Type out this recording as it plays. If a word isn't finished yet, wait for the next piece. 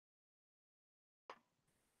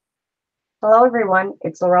Hello, everyone.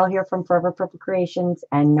 It's Laurel here from Forever Purple Creations.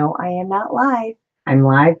 And no, I am not live. I'm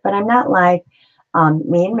live, but I'm not live.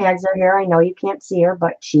 Me and Mags are here. I know you can't see her,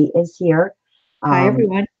 but she is here. Hi, Um,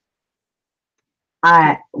 everyone.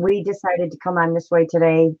 we decided to come on this way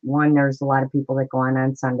today. One, there's a lot of people that go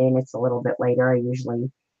on Sunday, and it's a little bit later. I usually,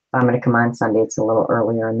 if I'm going to come on Sunday, it's a little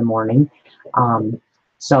earlier in the morning.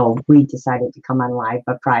 So we decided to come on live,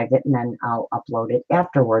 but private, and then I'll upload it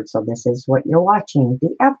afterwards. So this is what you're watching,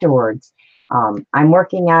 the afterwards. I'm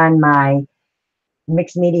working on my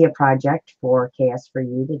mixed media project for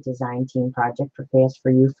KS4U, the design team project for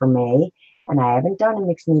KS4U for May. And I haven't done a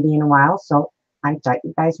mixed media in a while, so I thought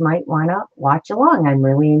you guys might want to watch along. I'm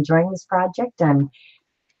really enjoying this project. And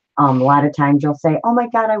a lot of times you'll say, oh my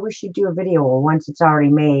God, I wish you'd do a video. Well, once it's already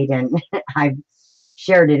made and I've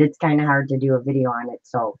shared it, it's kind of hard to do a video on it.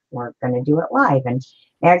 So we're going to do it live. And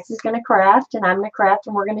Max is going to craft and I'm going to craft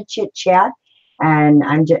and we're going to chit chat. And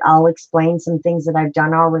I'll explain some things that I've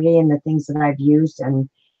done already and the things that I've used and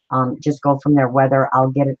just go from there. Whether I'll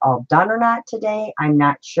get it all done or not today, I'm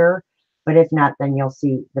not sure. But if not, then you'll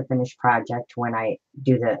see the finished project when I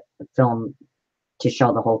do the film to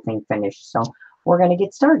show the whole thing finished. So we're going to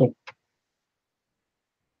get started.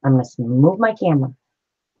 I'm going to move my camera.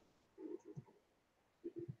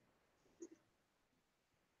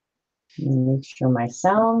 Make sure my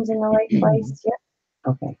sound's in the right place. Yep.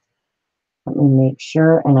 Okay. Let me make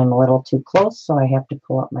sure, and I'm a little too close, so I have to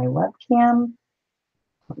pull up my webcam.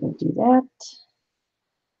 Let me do that.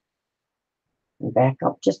 And back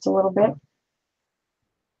up just a little bit.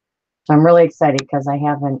 So I'm really excited because I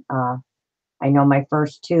haven't, I know my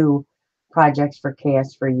first two projects for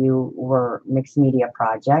KS4U were mixed media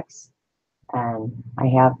projects. And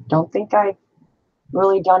don't think I've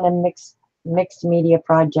really done a mixed media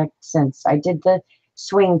project since I did the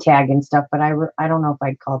swing tag and stuff, but I don't know if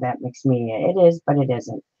I'd call that mixed media. It is, but it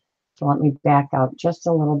isn't. So let me back out just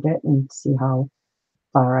a little bit and see how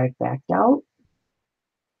far I've backed out.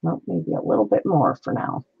 Well, maybe a little bit more for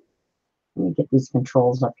now. Let me get these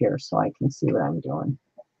controls up here so I can see what I'm doing.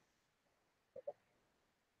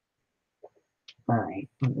 All right,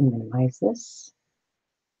 let me minimize this.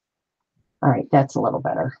 All right, that's a little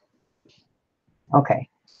better. Okay,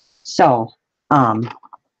 so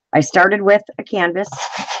I started with a canvas.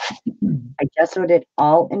 I gessoed it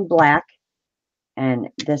all in black, and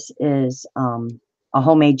this is a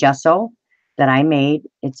homemade gesso that I made.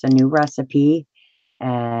 It's a new recipe,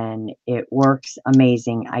 and it works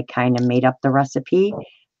amazing. I kind of made up the recipe,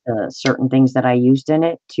 certain things that I used in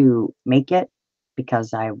it to make it,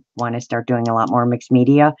 because I want to start doing a lot more mixed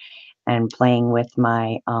media and playing with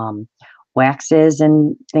my waxes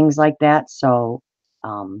and things like that. So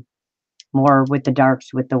more with the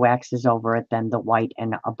darks with the waxes over it than the white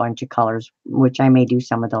and a bunch of colors, which I may do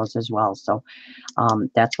some of those as well. So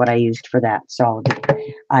that's what I used for that. So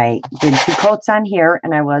I did 2 coats on here,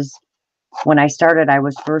 and when I started, I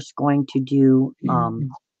was first going to do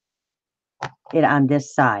it on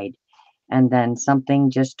this side. And then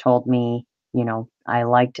something just told me, I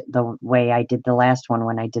liked the way I did the last one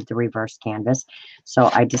when I did the reverse canvas. So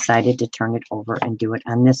I decided to turn it over and do it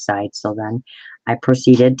on this side. So then I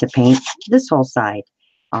proceeded to paint this whole side.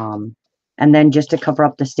 And then just to cover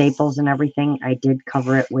up the staples and everything, I did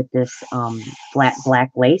cover it with this flat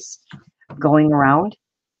black lace going around.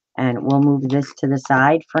 And we'll move this to the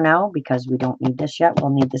side for now because we don't need this yet.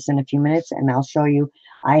 We'll need this in a few minutes, and I'll show you.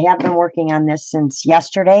 I have been working on this since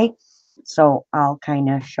yesterday, so I'll kind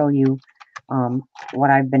of show you what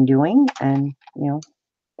I've been doing and,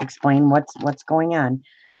 explain what's going on.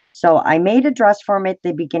 So I made a dress form at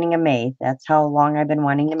the beginning of May. That's how long I've been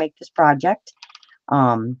wanting to make this project.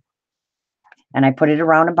 And I put it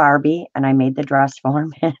around a Barbie, and I made the dress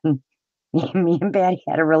form, and me and Patty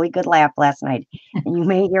had a really good laugh last night. And you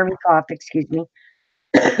may hear me cough, excuse me.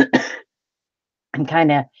 I'm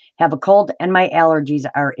kind of have a cold, and my allergies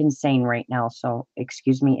are insane right now. So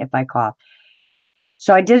excuse me if I cough.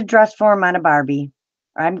 So I did a dress form on a Barbie.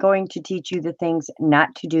 I'm going to teach you the things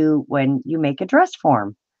not to do when you make a dress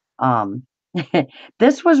form.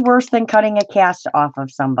 This was worse than cutting a cast off of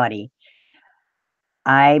somebody.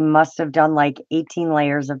 I must have done like 18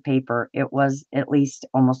 layers of paper. It was at least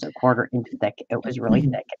almost a quarter inch thick. It was really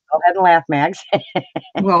thick. Go ahead and laugh, Mags.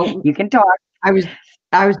 Well, You can talk. I was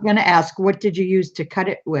going to ask, what did you use to cut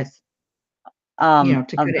it with? To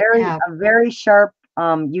cut A very sharp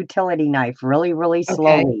utility knife, really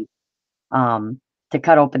slowly, to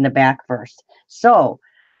cut open the back first. So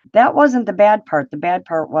that wasn't the bad part. The bad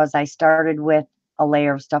part was I started with a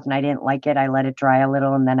layer of stuff and I didn't like it. I let it dry a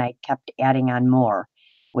little, and then I kept adding on more,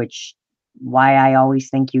 which why I always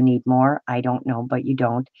think you need more. I don't know, but you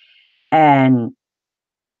don't. And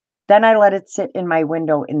then I let it sit in my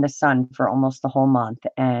window in the sun for almost the whole month,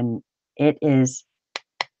 and it's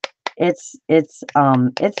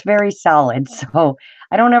very solid. So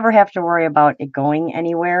I don't ever have to worry about it going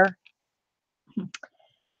anywhere.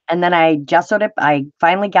 And then I gessoed it. I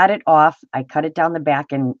finally got it off. I cut it down the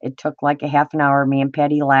back, and it took like a half an hour. Me and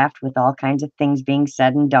Patty laughed with all kinds of things being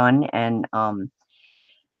said and done. And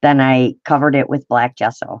then I covered it with black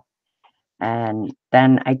gesso. And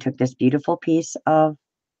then I took this beautiful piece of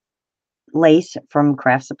lace from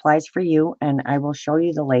Craft Supplies for You, and I will show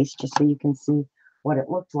you the lace just so you can see what it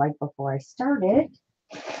looked like before I started.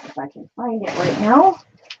 If I can find it right now.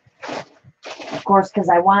 Of course, because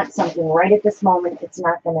I want something right at this moment. It's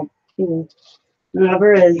not going to be.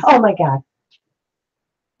 Never is. Oh my God.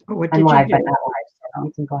 What I'm did live, you but do? not live. So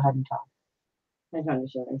you can go ahead and talk. I found a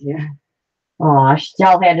show idea. Aw,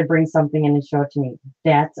 Still had to bring something in and show it to me.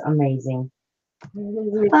 That's amazing.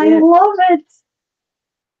 I Yeah. love it.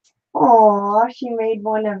 Aw, she made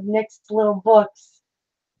one of Nick's little books.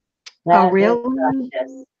 Oh, That is really?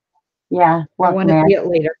 precious. Yeah, I look, want to man. see it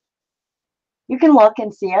later. You can look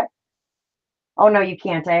and see it. Oh, no, you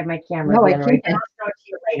can't. I have my camera No, the I other way. can't. I'll show it to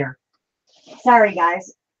you later. Sorry,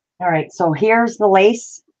 guys. All right, so here's the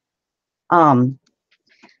lace.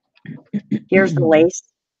 Here's the lace,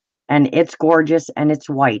 and it's gorgeous, and it's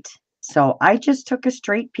white. So I just took a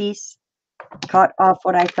straight piece, cut off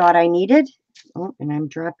what I thought I needed. Oh, and I'm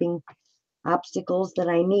dropping obstacles that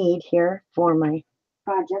I need here for my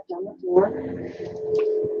project on the floor.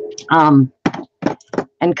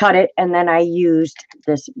 And cut it, and then I used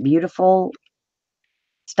this beautiful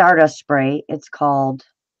Stardust spray. It's called,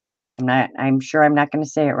 I'm sure I'm not going to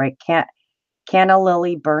say it right, Canna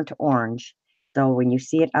Lily Burnt Orange. Though when you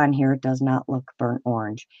see it on here, it does not look burnt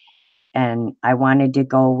orange. And I wanted to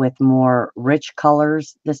go with more rich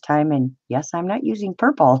colors this time. And yes, I'm not using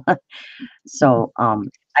purple. So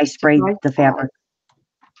I sprayed the fabric.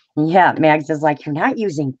 Yeah, Mags is like, you're not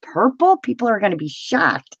using purple? People are going to be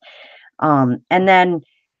shocked. And then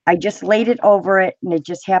I just laid it over it, and it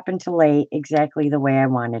just happened to lay exactly the way I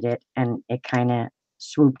wanted it, and it kind of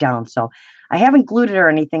swooped down. So I haven't glued it or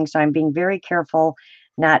anything, so I'm being very careful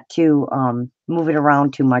not to move it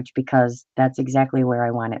around too much, because that's exactly where I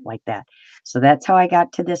want it, like that. So that's how I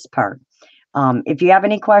got to this part. If you have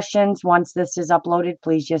any questions once this is uploaded,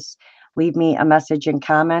 please just leave me a message in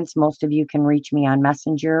comments. Most of you can reach me on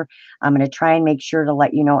Messenger. I'm going to try and make sure to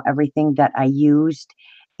let you know everything that I used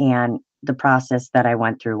and the process that I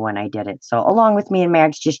went through when I did it. So along with me and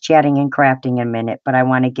Max just chatting and crafting in a minute, but I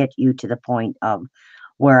want to get you to the point of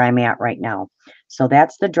where I'm at right now. So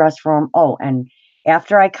that's the dress form. Oh, and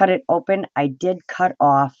after I cut it open, I did cut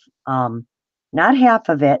off not half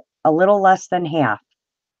of it, a little less than half.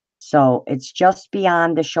 So it's just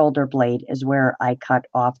beyond the shoulder blade is where I cut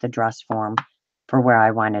off the dress form for where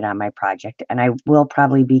I want it on my project. And I will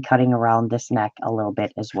probably be cutting around this neck a little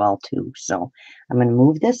bit as well too. So I'm going to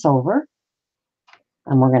move this over,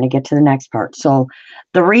 and we're going to get to the next part. So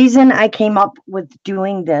the reason I came up with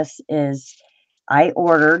doing this is I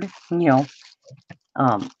ordered,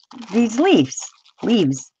 these leaves.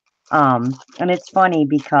 And it's funny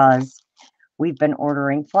because we've been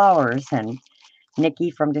ordering flowers, and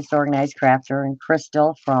Nikki from Disorganized Crafter and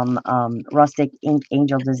Crystal from Rustic Ink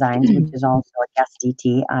Angel Designs, which is also a guest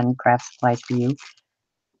DT on Craft Supplies for You,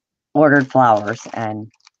 ordered flowers,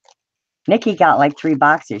 and Nikki got like 3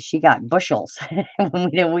 boxes. She got bushels.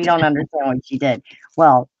 we don't understand what she did.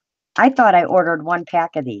 Well, I thought I ordered 1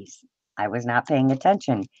 pack of these. I was not paying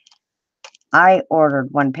attention. I ordered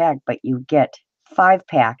 1 pack, but you get 5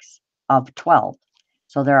 packs of 12.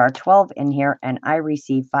 So there are 12 in here, and I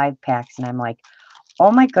received 5 packs, and I'm like,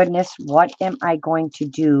 oh my goodness, what am I going to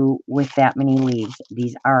do with that many leaves?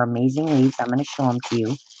 These are amazing leaves. I'm going to show them to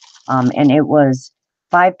you. And it was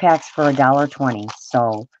 5 packs for $1.20.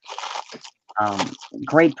 So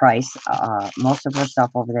great price. Most of her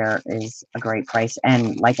stuff over there is a great price.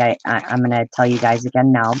 And like I'm going to tell you guys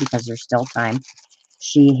again now, because there's still time.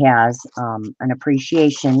 She has an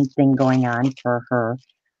appreciation thing going on for her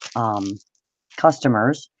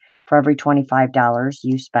customers. For every $25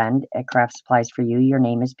 you spend at Craft Supplies for You, your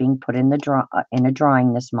name is being put in the in a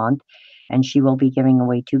drawing this month, and she will be giving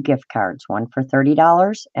away 2 gift cards, one for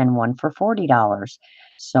 $30 and one for $40.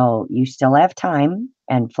 So you still have time,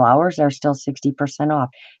 and flowers are still 60% off.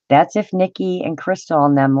 That's if Nikki and Crystal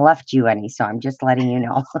and them left you any. So I'm just letting you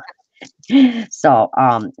know. So,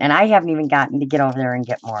 and I haven't even gotten to get over there and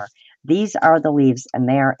get more. These are the leaves, and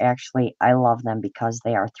they are actually, I love them because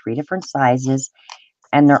they are 3 different sizes,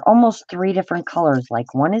 and they're almost 3 different colors.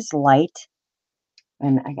 Like one is light,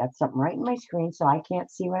 and I got something right in my screen, so I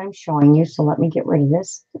can't see what I'm showing you. So let me get rid of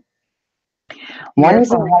this. One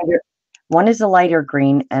is a lighter. one is a lighter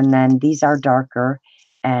green, and then these are darker,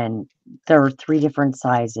 and there are 3 different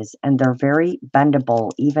sizes, and they're very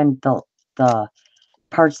bendable. Even the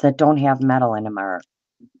parts that don't have metal in them are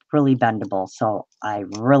really bendable. So I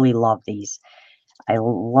really love these. I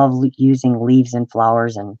love using leaves and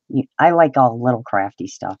flowers, and I like all little crafty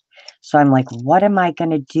stuff. So I'm like, what am I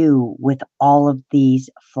going to do with all of these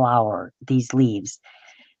these leaves?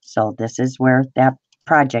 So this is where that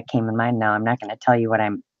project came in mind. Now I'm not going to tell you what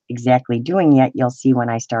I'm exactly doing yet. You'll see when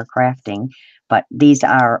I start crafting. But these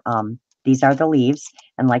are the leaves,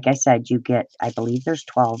 and like I said, you get, I believe there's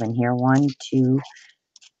 12 in here. 1, 2,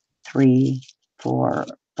 3, 4,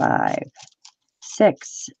 5,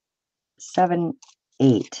 6, 7,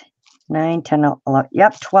 8, 9, 10, 11.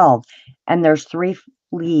 Yep, 12. And there's 3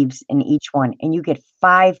 leaves in each one, and you get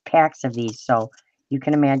 5 packs of these. So you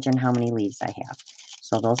can imagine how many leaves I have.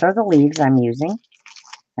 So those are the leaves I'm using,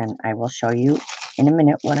 and I will show you in a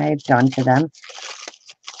minute what I've done to them.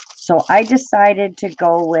 So I decided to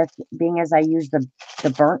go with, being as I used the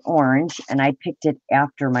burnt orange, and I picked it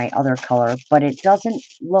after my other color, but it doesn't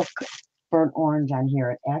look burnt orange on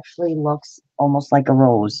here. It actually looks almost like a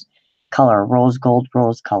rose color, rose gold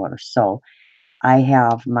rose color. So I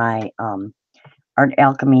have my Art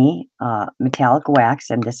Alchemy metallic wax,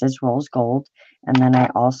 and this is rose gold. And then I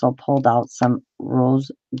also pulled out some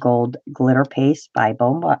rose gold glitter paste by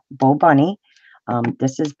Bo Bunny.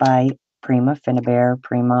 This is by Prima Finnabair.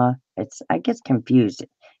 Prima, I get confused.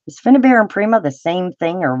 Is Finnabair and Prima the same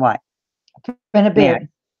thing or what? Finnabair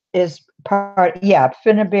is part, yeah,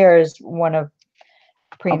 Finnabair is one of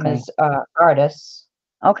Prima's artists.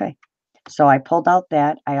 Okay. So I pulled out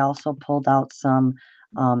that. I also pulled out some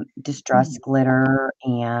distress glitter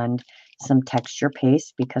and some texture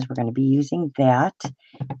paste because we're going to be using that.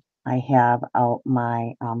 I have out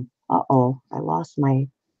my, uh-oh, I lost my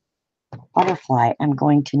butterfly. I'm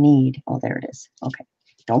going to need, oh, there it is. Okay.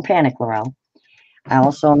 Don't panic, Laurel. I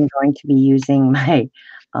also am going to be using my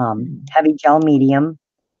heavy gel medium,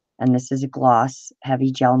 and this is a gloss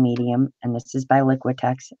heavy gel medium, and this is by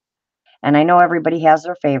Liquitex. And I know everybody has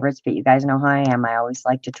their favorites, but you guys know how I am. I always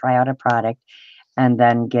like to try out a product and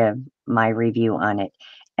then give my review on it.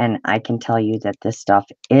 And I can tell you that this stuff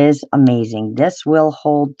is amazing. This will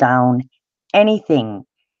hold down anything,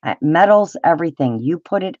 metals, everything. You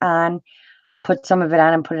put it on, put some of it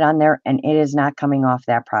on and put it on there, and it is not coming off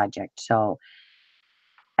that project. So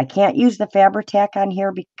I can't use the Fabri-Tac on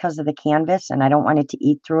here because of the canvas, and I don't want it to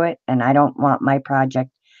eat through it, and I don't want my project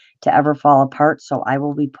to ever fall apart. So I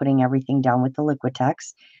will be putting everything down with the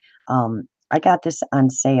Liquitex. I got this on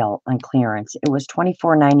sale on clearance. It was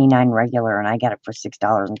 $24.99 regular, and I got it for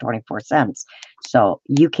 $6.24. So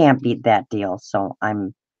you can't beat that deal. So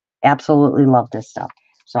I'm absolutely love this stuff.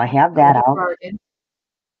 So I have that out.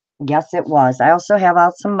 Yes, it was. I also have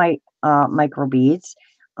out some micro beads.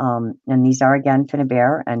 And these are again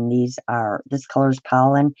Finnabair, and this color is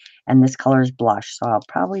pollen and this color is blush. So I'll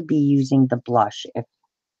probably be using the blush if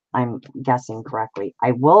I'm guessing correctly.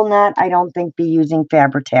 I will not, I don't think, be using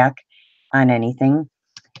Fabri-Tac on anything.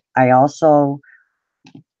 I also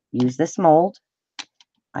use this mold.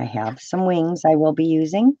 I have some wings I will be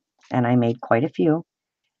using, and I made quite a few.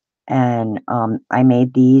 And I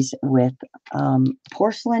made these with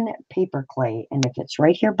porcelain paper clay. And if it's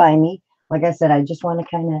right here by me, like I said, I just want to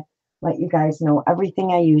kind of let you guys know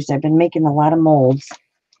everything I used. I've been making a lot of molds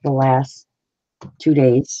the last 2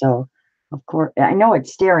 days. So, of course, I know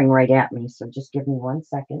it's staring right at me. So just give me 1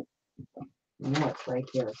 second. I know it's right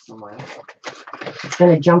here somewhere. It's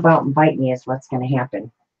going to jump out and bite me is what's going to happen.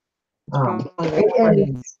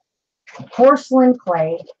 It is porcelain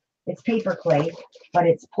clay. It's paper clay, but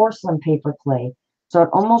it's porcelain paper clay. So it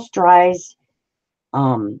almost dries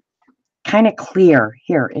kind of clear.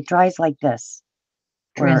 Here, it dries like this.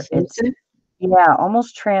 Translucent? Yeah,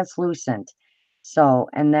 almost translucent. So,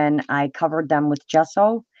 and then I covered them with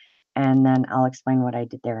gesso, and then I'll explain what I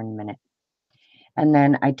did there in a minute. And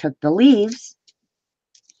then I took the leaves,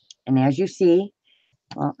 and as you see,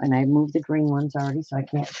 well, and I moved the green ones already, so I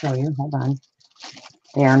can't show you. Hold on.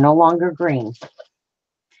 They are no longer green.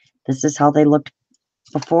 This is how they looked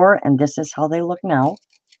before, and this is how they look now.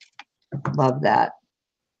 Love that.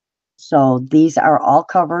 So these are all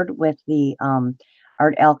covered with the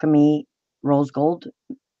Art Alchemy rose gold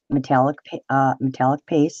metallic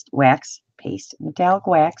paste, metallic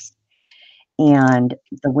wax. And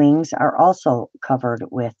the wings are also covered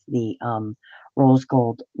with the rose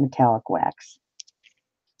gold metallic wax.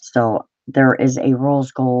 So there is a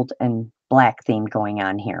rose gold and black theme going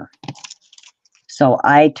on here. So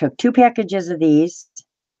I took 2 packages of these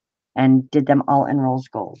and did them all in rose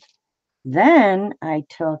gold. Then I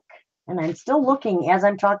took, And I'm still looking as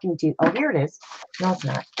I'm talking to you. Oh, here it is. No, it's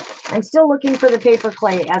not. I'm still looking for the paper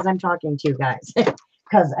clay as I'm talking to you guys.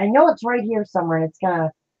 Because I know it's right here somewhere and it's going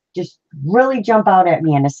to just really jump out at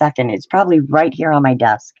me in a second. It's probably right here on my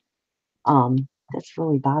desk. That's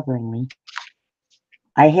really bothering me.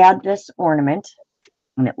 I had this ornament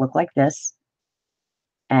and it looked like this.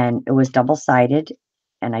 And it was double-sided.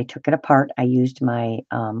 And I took it apart. I used my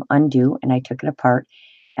undo and I took it apart.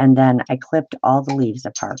 And then I clipped all the leaves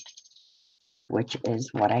apart, which is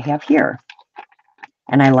what I have here.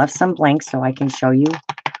 And I left some blanks so I can show you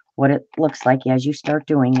what it looks like as you start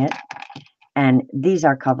doing it. And these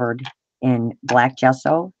are covered in black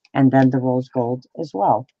gesso and then the rose gold as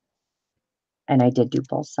well. And I did do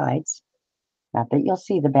both sides. Not that you'll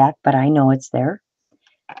see the back, but I know it's there.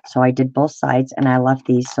 So I did both sides and I left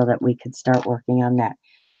these so that we could start working on that.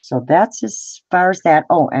 So that's as far as that.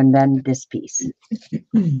 Oh, and then this piece.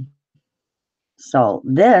 So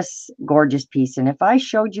this gorgeous piece, and if I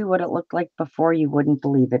showed you what it looked like before, you wouldn't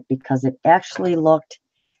believe it because it actually looked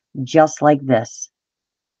just like this.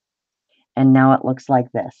 And now it looks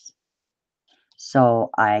like this. So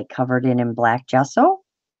I covered it in black gesso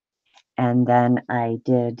and then I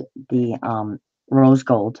did the rose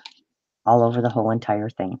gold all over the whole entire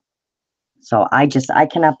thing. So I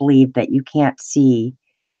cannot believe that you can't see,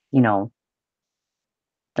 you know,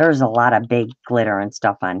 there's a lot of big glitter and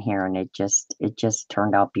stuff on here and it just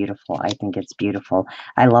turned out beautiful. I think it's beautiful.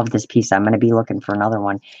 I love this piece. I'm going to be looking for another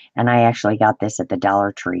one. And I actually got this at the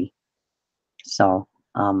Dollar Tree. So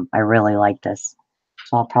I really like this.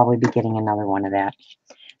 So I'll probably be getting another one of that.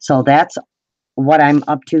 So that's what I'm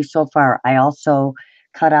up to so far. I also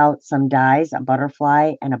cut out some dies, a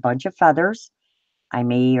butterfly and a bunch of feathers. I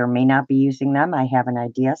may or may not be using them. I have an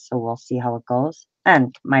idea, so we'll see how it goes.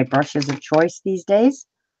 And my brushes of choice these days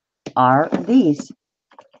are these.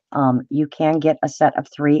 You can get a set of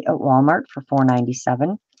 3 at Walmart for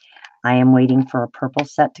 $4.97. I am waiting for a purple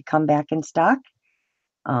set to come back in stock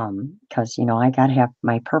because, you know, I got to have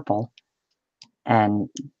my purple. And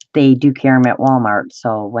they do carry them at Walmart,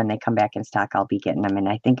 so when they come back in stock, I'll be getting them. And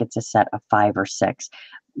I think it's a set of 5 or 6.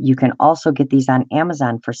 You can also get these on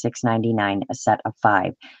Amazon for $6.99, a set of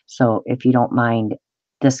 5. So if you don't mind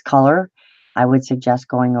this color, I would suggest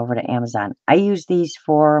going over to Amazon. I use these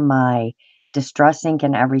for my distress ink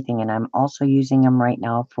and everything, and I'm also using them right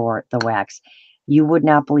now for the wax. You would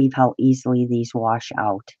not believe how easily these wash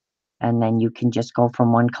out. And then you can just go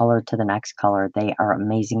from one color to the next color. They are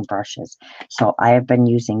amazing brushes. So I have been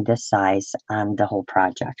using this size on the whole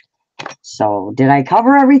project. So did I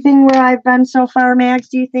cover everything where I've been so far, Max,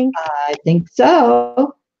 do you think? I think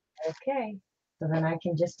so. Okay. So then I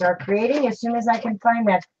can just start creating as soon as I can find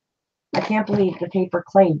that. I can't believe the paper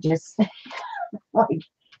clay just, like,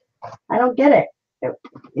 I don't get it.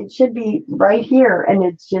 It should be right here, and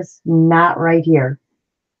it's just not right here.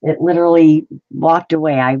 It literally walked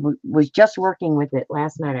away. I was just working with it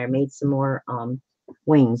last night. I made some more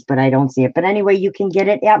wings, but I don't see it. But anyway, you can get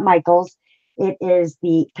it at Michael's. It is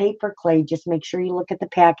the paper clay. Just make sure you look at the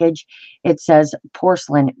package. It says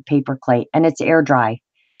porcelain paper clay, and it's air dry.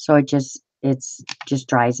 So it's just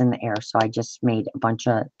dries in the air. So I just made a bunch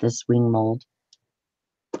of this wing mold.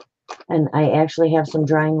 And I actually have some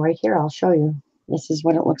drying right here. I'll show you. This is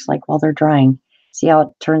what it looks like while they're drying. See how it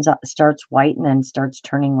turns out, starts white and then starts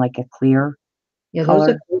turning like a clear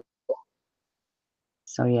color.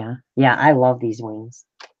 So yeah, I love these wings.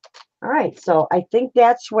 All right, so I think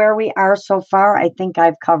that's where we are so far. I think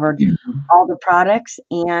I've covered all the products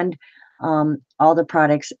and all the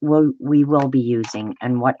products we will be using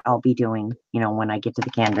and what I'll be doing, you know, when I get to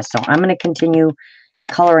the canvas. So I'm going to continue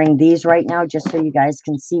coloring these right now just so you guys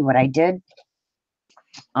can see what I did.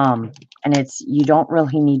 And you don't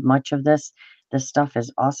really need much of this. This stuff is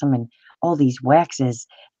awesome. And all these waxes,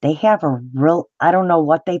 they have a real, I don't know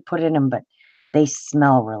what they put in them, but they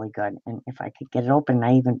smell really good. And if I could get it open,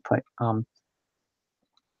 I even put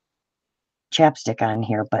chapstick on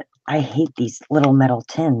here, but I hate these little metal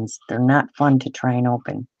tins. They're not fun to try and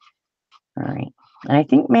open. All right. And I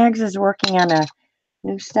think Mags is working on a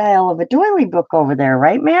new style of a doily book over there,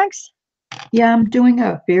 right, Mags? Yeah, I'm doing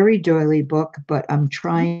a fairy doily book, but I'm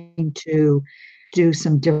trying to do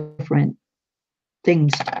some different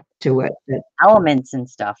things to it. Elements and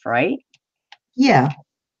stuff, right? Yeah.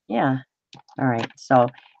 Yeah. All right. So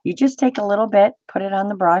you just take a little bit, put it on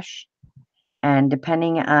the brush, and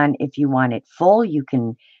depending on if you want it full, you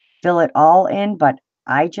can fill it all in, but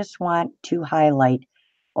I just want to highlight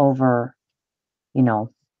over, you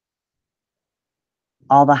know,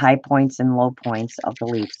 all the high points and low points of the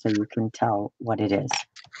leaf so you can tell what it is.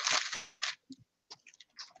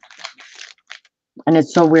 And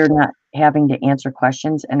it's so weird not having to answer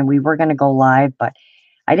questions. And we were going to go live, but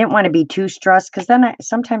I didn't want to be too stressed because then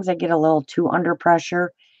sometimes I get a little too under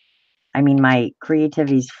pressure. I mean, my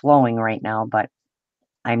creativity is flowing right now, but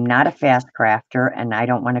I'm not a fast crafter and I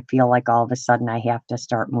don't want to feel like all of a sudden I have to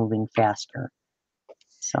start moving faster.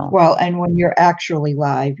 So, Well, and when you're actually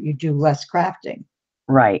live, you do less crafting.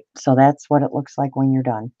 right. So that's what it looks like when you're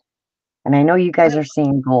done. And I know you guys are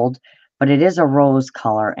seeing gold, but it is a rose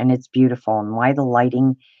color and it's beautiful. And why the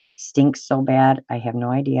lighting stinks so bad, I have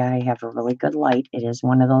no idea. I have a really good light. It is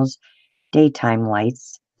one of those daytime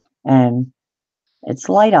lights. And it's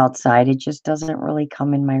light outside. It just doesn't really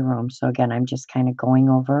come in my room. So again, I'm just kind of going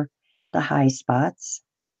over the high spots.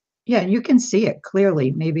 Yeah, you can see it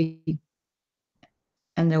clearly, maybe,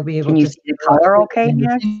 and they'll be Can able you to see the color okay, and I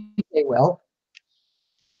Max? think they will.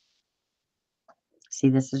 See,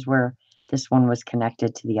 this is where this one was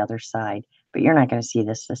connected to the other side, but you're not going to see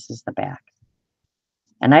this. This is the back.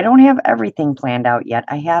 And I don't have everything planned out yet.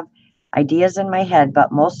 I have ideas in my head,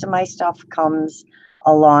 but most of my stuff comes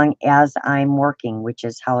along as I'm working, which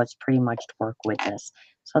is how it's pretty much to work with this.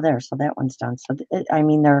 So there, so that one's done. So I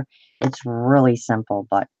mean, it's really simple,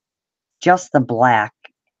 but just the black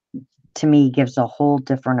to me gives a whole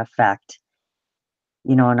different effect.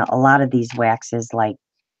 You know, and a lot of these waxes like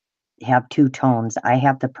have two tones. I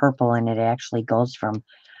have the purple and it actually goes from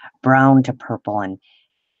brown to purple and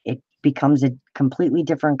it becomes a completely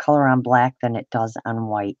different color on black than it does on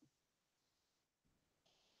white.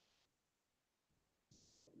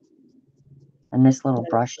 And this little That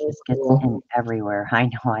is brush so just gets cool. in everywhere. I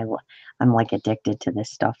know I'm like addicted to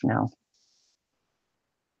this stuff now.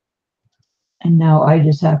 And now I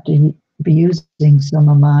just have to be using some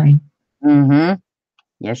of mine. Mm-hmm.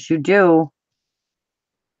 Yes, you do.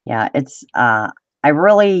 Yeah, I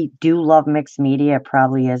really do love mixed media. It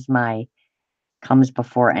probably is comes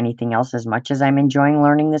before anything else as much as I'm enjoying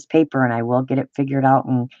learning this paper and I will get it figured out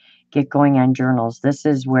and get going on journals. This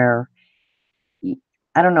is where y-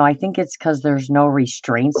 I don't know, I think it's because there's no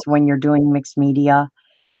restraints when you're doing mixed media.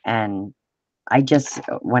 And I just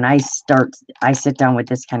when I sit down with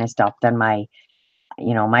this kind of stuff, then my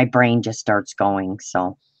brain just starts going.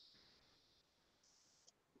 So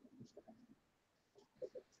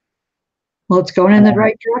Well, it's going in the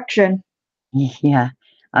right direction. yeah,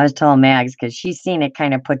 I was telling Mags because she's seen it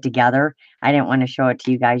kind of put together. I didn't want to show it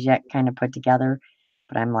to you guys yet, kind of put together,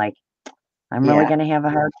 but I'm like, I'm really Yeah. going to have a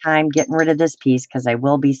hard time getting rid of this piece because I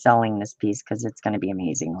will be selling this piece because it's going to be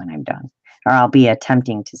amazing when I'm done, or I'll be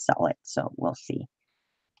attempting to sell it. So we'll see.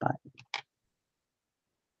 But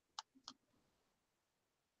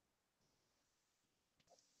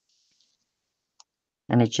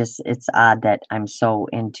and it's odd that I'm so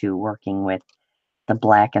into working with the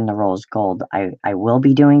black and the rose gold. I will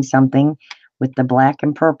be doing something with the black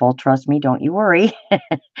and purple. Trust me, don't you worry.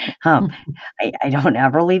 um, I don't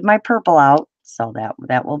ever leave my purple out, so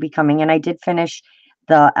that will be coming. And I did finish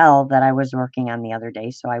the L that I was working on the other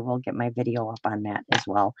day, so I will get my video up on that as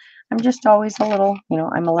well. I'm just always I'm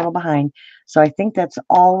a little behind. So I think that's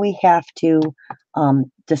all we have to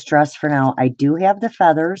distress for now. I do have the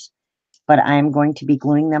feathers, but I'm going to be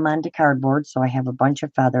gluing them onto cardboard. So I have a bunch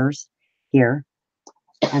of feathers here.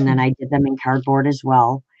 And then I did them in cardboard as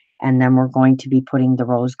well. And then we're going to be putting the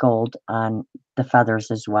rose gold on the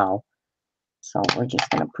feathers as well. So we're just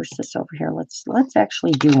going to push this over here. Let's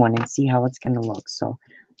actually do one and see how it's going to look. So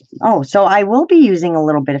I will be using a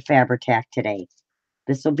little bit of Fabri-Tac today.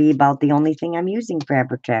 This will be about the only thing I'm using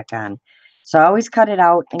Fabri-Tac on. So I always cut it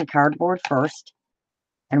out in cardboard first.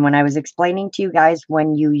 And when I was explaining to you guys,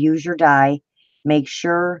 when you use your die, make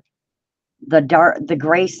sure the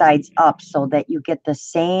gray side's up so that you get the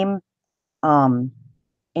same um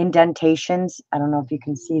indentations. I don't know if you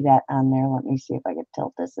can see that on there. Let me see if I can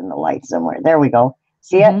tilt this in the light somewhere. There we go.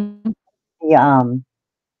 See it? Mhm. The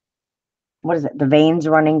what is it? The veins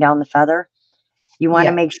running down the feather. You want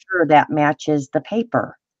to Yeah. make sure that matches the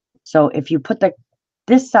paper. So if you put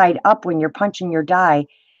this side up when you're punching your die,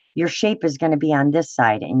 your shape is going to be on this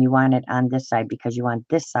side and you want it on this side because you want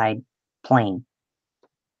this side plain.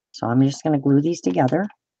 So I'm just going to glue these together.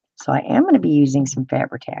 So I am going to be using some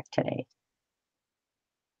Fabri-Tac today.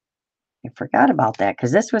 I forgot about that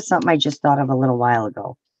because this was something I just thought of a little while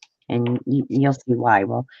ago. And you'll see why.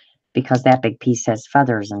 Well, because that big piece has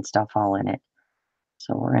feathers and stuff all in it.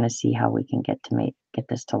 So we're going to see how we can get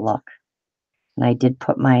this to look. And I did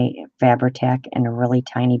put my Fabri-Tac in a really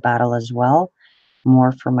tiny bottle as well,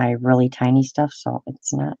 more for my really tiny stuff. So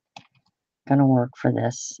it's not going to work for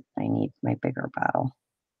this. I need my bigger bottle,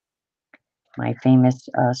 my famous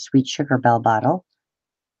Sweet Sugar Bell bottle.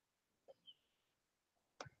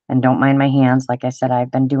 And don't mind my hands. Like I said,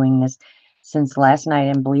 I've been doing this since last night,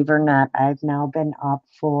 and believe it or not, I've now been up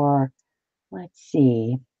for, let's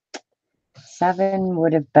see, 7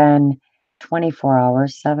 would have been 24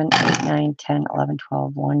 hours, 7, 8, 9, 10, 11,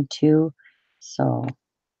 12, 1, 2. So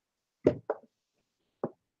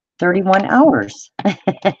 31 hours.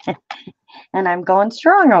 And I'm going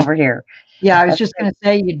strong over here. Yeah, I was That's just going to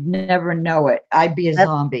say you'd never know it. I'd be a That's-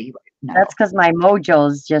 zombie. No. That's because my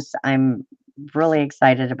mojo's just, I'm really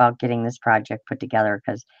excited about getting this project put together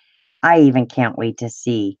because I even can't wait to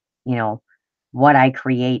see, what I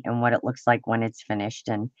create and what it looks like when it's finished.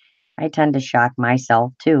 And I tend to shock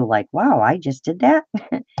myself too, like, wow, I just did that.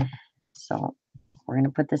 So we're going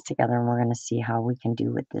to put this together and we're going to see how we can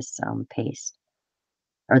do with this paste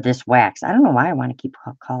or this wax. I don't know why I want to keep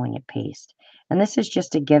calling it paste. And this is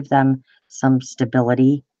just to give them some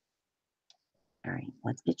stability. All right,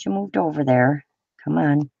 let's get you moved over there. Come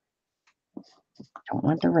on. Don't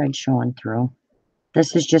want the red showing through.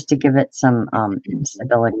 This is just to give it some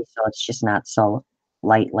stability so it's just not so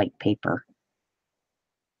light like paper.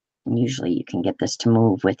 And usually you can get this to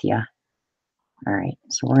move with you. All right,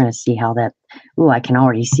 so we're going to see how that, ooh, I can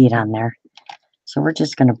already see it on there. So we're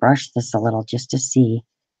just going to brush this a little just to see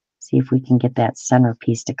if we can get that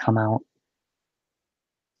centerpiece to come out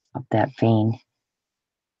of that vein.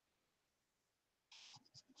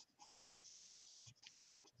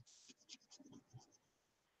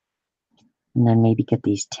 And then maybe get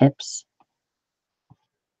these tips.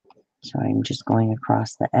 So I'm just going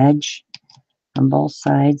across the edge on both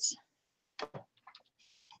sides.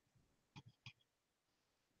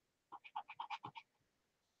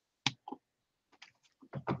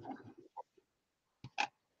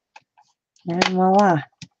 And voila.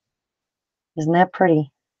 Isn't that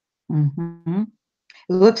pretty? Mm-hmm.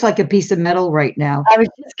 It looks like a piece of metal right now. I was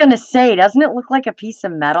just going to say, doesn't it look like a piece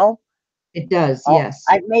of metal? It does, Oh, yes.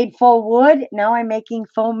 I've made faux wood. Now I'm making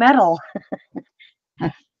faux metal. So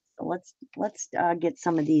let's get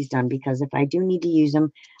some of these done because if I do need to use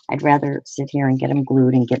them, I'd rather sit here and get them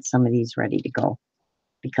glued and get some of these ready to go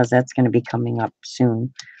because that's going to be coming up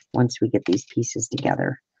soon once we get these pieces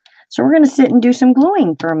together. So we're going to sit and do some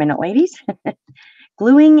gluing for a minute, ladies.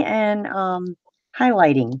 Gluing and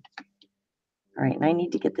highlighting. All right, and I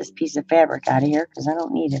need to get this piece of fabric out of here because I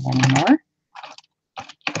don't need it anymore.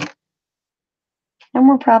 And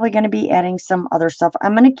we're probably going to be adding some other stuff.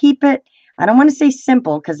 I'm going to keep it, I don't want to say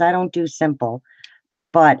simple because I don't do simple,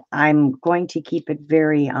 but I'm going to keep it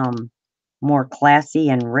very more classy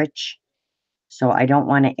and rich. So I don't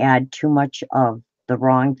want to add too much of the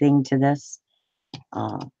wrong thing to this.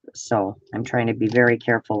 So I'm trying to be very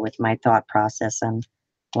careful with my thought process on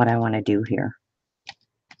what I want to do here.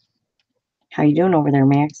 How you doing over there,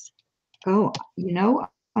 Max? Oh,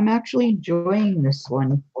 I'm actually enjoying this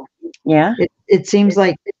one. Yeah? It seems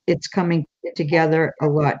like it's coming together a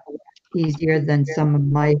lot easier than some of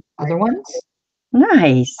my other ones.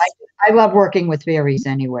 Nice. I love working with fairies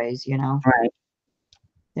anyways, Right.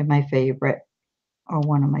 They're my favorite, or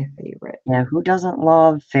one of my favorite. Yeah, who doesn't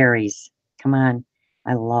love fairies? Come on.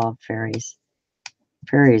 I love fairies.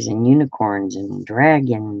 Fairies and unicorns and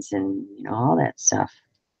dragons and all that stuff.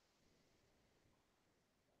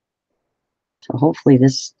 So hopefully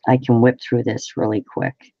I can whip through this really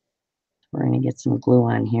quick. We're going to get some glue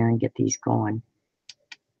on here and get these going.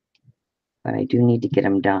 But I do need to get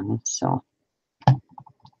them done. So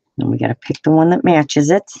then we got to pick the one that matches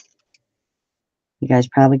it. You guys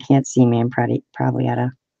probably can't see me. I'm probably out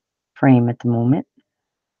of frame at the moment.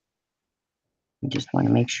 I just want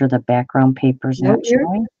to make sure the background paper's No, not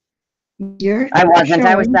showing. You're I wasn't.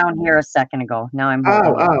 I was showing. down here a second ago. Now I'm over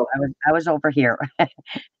here. Oh. I was over here.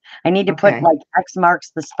 I need to put Okay. like X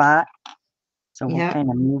marks the spot. So we'll Yeah. kind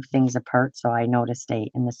of move things apart so I know to stay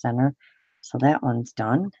in the center. So that one's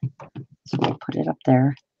done. So we'll put it up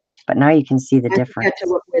there. But now you can see the I difference. forget to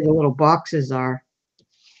look where the little boxes are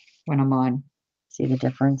when I'm on. See the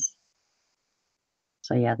difference?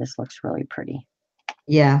 So yeah, this looks really pretty.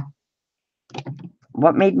 Yeah.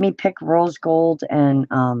 What made me pick rose gold and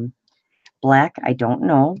black? I don't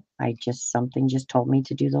know. Something just told me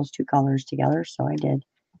to do those two colors together, so I did.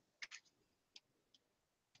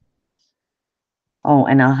 Oh,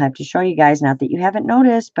 and I'll have to show you guys, not that you haven't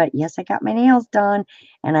noticed, but yes, I got my nails done,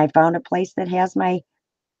 and I found a place that has my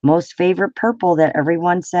most favorite purple that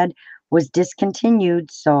everyone said was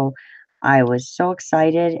discontinued. So I was so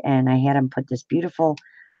excited, and I had them put this beautiful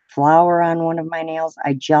flower on one of my nails.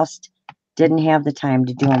 I just didn't have the time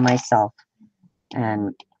to do them myself,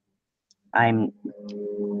 and I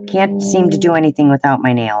can't seem to do anything without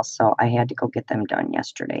my nails, so I had to go get them done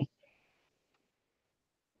yesterday.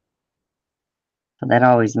 So that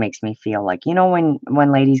always makes me feel like, when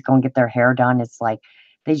ladies go and get their hair done, it's like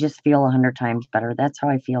they just feel 100 times better. That's how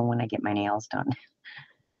I feel when I get my nails done.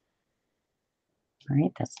 All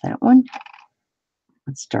right, that's that one.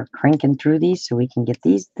 Let's start cranking through these so we can get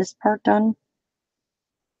this part done.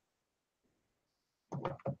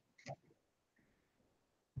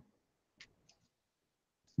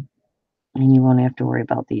 And you won't have to worry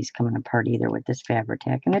about these coming apart either with this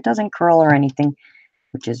Fabri-Tac. And it doesn't curl or anything,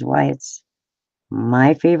 which is why it's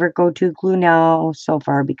my favorite go-to glue now so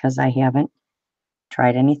far, because I haven't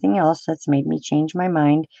tried anything else that's made me change my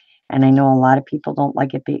mind. And I know a lot of people don't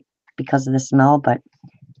like it because of the smell, but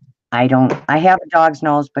I don't. I have a dog's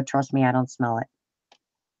nose, but trust me, I don't smell it.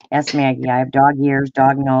 Ask Maggie. I have dog ears,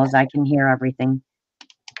 dog nose. I can hear everything.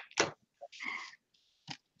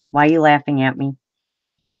 Why are you laughing at me?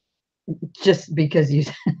 Just because you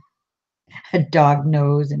a dog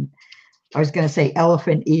nose, and I was going to say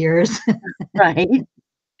elephant ears. Right.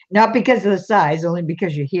 Not because of the size, only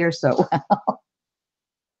because you hear so well.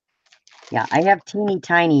 Yeah, I have teeny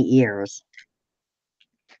tiny ears.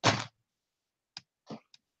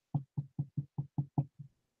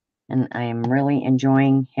 And I am really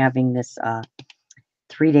enjoying having this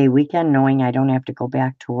 3-day weekend, knowing I don't have to go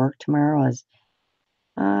back to work tomorrow. Is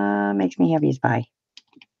makes me happy as pie.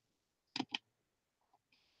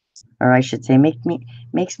 Or I should say,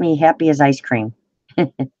 makes me happy as ice cream. All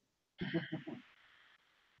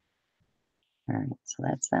right, so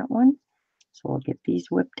that's that one. So we'll get these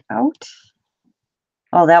whipped out.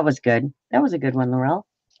 Oh, that was good. That was a good one, Laurel.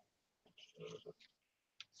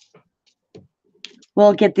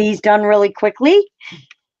 We'll get these done really quickly.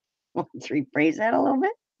 Let's rephrase that a little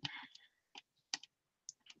bit.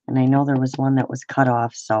 And I know there was one that was cut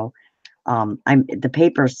off, so the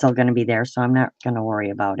paper is still going to be there, so I'm not going to worry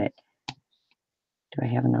about it. Do I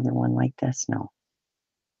have another one like this? No.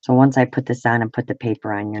 So once I put this on and put the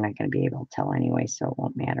paper on, you're not going to be able to tell anyway, so it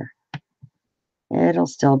won't matter. It'll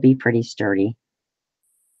still be pretty sturdy.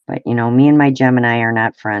 But, you know, me and my Gemini are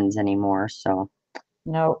not friends anymore, so.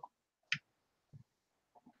 No.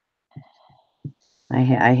 I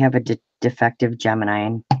have a defective Gemini,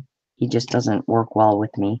 and he just doesn't work well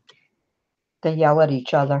with me. They yell at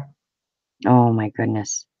each other. Oh, my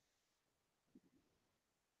goodness.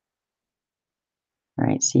 All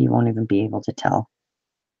right, so you won't even be able to tell.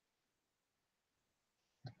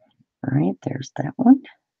 All right, there's that one.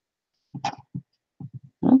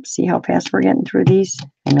 Oops, see how fast we're getting through these?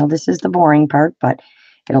 I know this is the boring part, but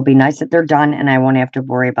it'll be nice that they're done, and I won't have to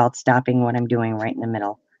worry about stopping what I'm doing right in the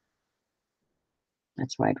middle.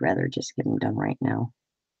 That's why I'd rather just get them done right now.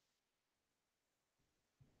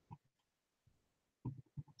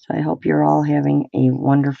 So I hope you're all having a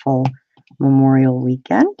wonderful Memorial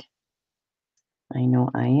weekend. I know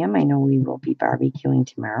I am. I know we will be barbecuing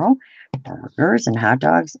tomorrow. Burgers and hot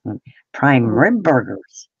dogs and prime rib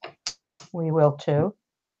burgers. We will too.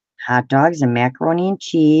 Hot dogs and macaroni and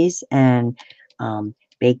cheese and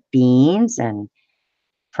baked beans and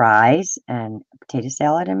fries and potato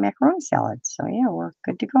salad and macaroni salad. So yeah, we're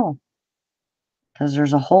good to go. Because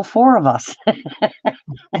there's a whole 4 of us.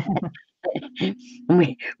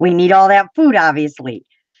 we need all that food, obviously.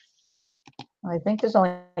 I think there's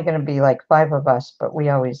only going to be like 5 of us, but I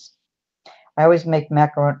always make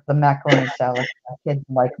the macaroni salad for kids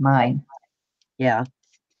like mine. Yeah.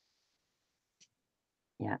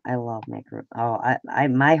 Yeah, I love macaroni. Oh,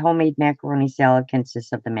 my homemade macaroni salad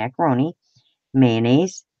consists of the macaroni,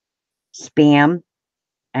 mayonnaise, Spam,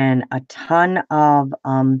 and a ton of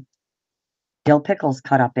dill pickles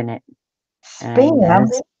cut up in it. Spam?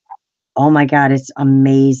 Oh my God, it's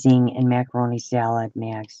amazing in macaroni salad,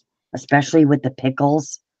 Max. Especially with the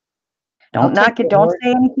pickles. Don't knock it. Don't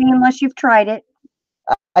say anything unless you've tried it.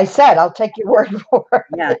 I said, I'll take your word for it.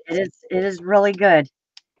 Yeah, it is really good.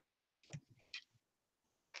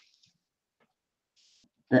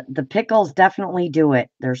 The pickles definitely do it.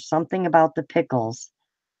 There's something about the pickles.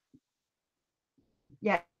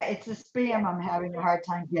 Yeah, it's the Spam I'm having a hard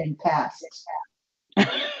time getting past.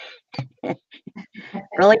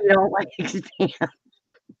 Really, you don't like Spam?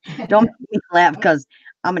 Don't make me laugh because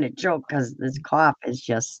I'm going to choke because this cough is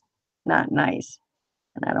just not nice.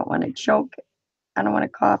 And I don't want to choke. I don't want to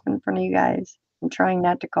cough in front of you guys. I'm trying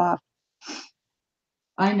not to cough.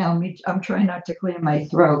 I know, I'm trying not to clear my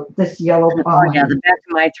throat. This yellow Oh, pollen. yeah, the back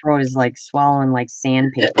of my throat is like swallowing like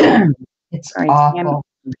sandpaper. It's All right, awful.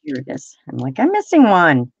 here it is. I'm like, I'm missing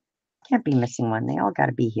one. Can't be missing one. They all got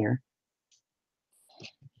to be here.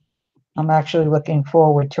 I'm actually looking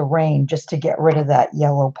forward to rain just to get rid of that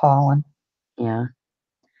yellow pollen. Yeah.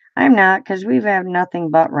 I'm not, because we've had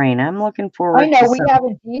nothing but rain. I'm looking forward I know to we some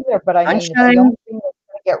haven't either, but I mean, it's the sunshine. only thing that's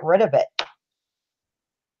going to get rid of it.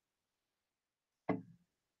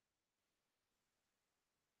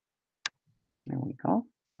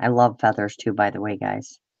 I love feathers too, by the way,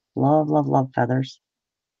 guys. Love, love, love feathers.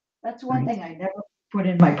 That's one thing I never put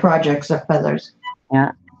in my projects are feathers.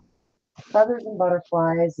 Yeah. Feathers and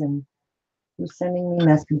butterflies, and who's sending me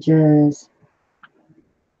messages?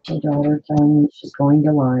 My daughter telling me she's going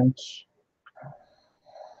to lunch.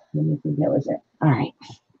 Let me think, that was it. All right.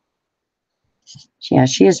 Yeah,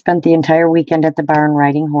 she has spent the entire weekend at the barn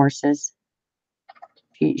riding horses.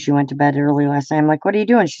 She went to bed early last night. I'm like, what are you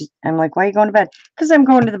doing? I'm like, why are you going to bed? Because I'm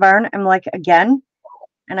going to the barn. I'm like, again?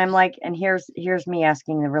 And I'm like, and here's me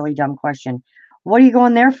asking the really dumb question. What are you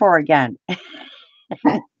going there for again?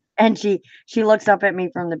 And she looks up at me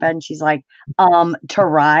from the bed and she's like, to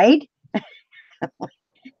ride?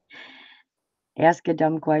 Ask a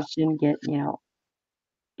dumb question, get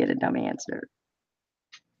a dumb answer.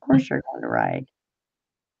 Of course you're going to ride.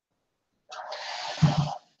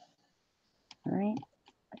 All right.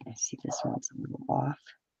 I see this one's a little off.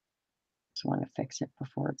 Just want to fix it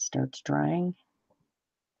before it starts drying.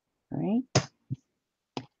 All right.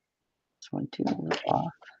 This one too, a little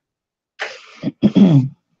off.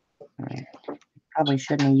 All right. Probably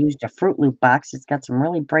shouldn't have used a Fruit Loop box. It's got some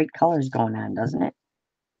really bright colors going on, doesn't it?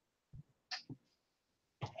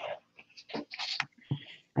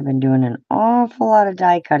 I've been doing an awful lot of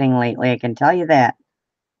die cutting lately, I can tell you that.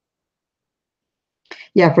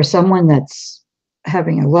 Yeah, for someone that's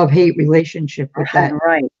having a love-hate relationship with that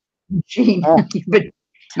Right. machine, Oh, but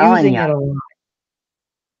telling using ya. it a lot.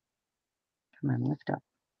 Come on, lift up.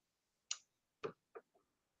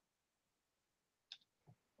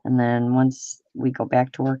 And then once we go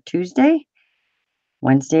back to work Tuesday,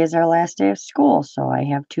 Wednesday is our last day of school. So I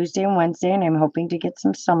have Tuesday and Wednesday, and I'm hoping to get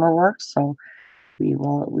some summer work. So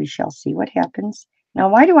we shall see what happens. Now,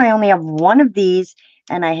 why do I only have one of these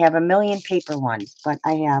and I have a million paper ones, but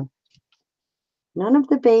I have none of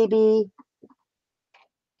the baby?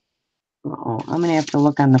 Uh-oh, I'm gonna have to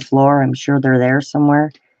look on the floor. I'm sure they're there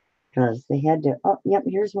somewhere because they had to. Oh, yep,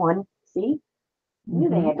 here's one. See? I knew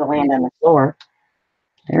they had to land on the floor.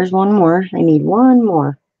 There's one more. I need one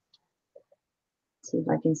more. See if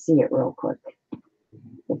I can see it real quick.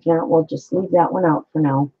 If not, we'll just leave that one out for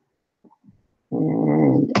now.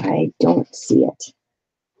 And I don't see it.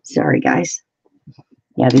 Sorry, guys.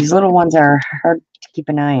 Yeah, these little ones are hard to keep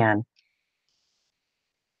an eye on.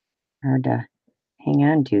 Hard to hang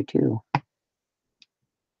on to, too. All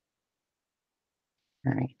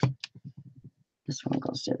right. This one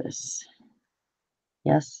goes to this.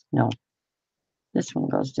 Yes? No. This one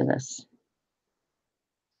goes to this.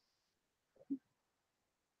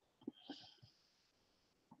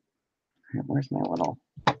 All right, where's my little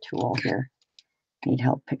tool here? Need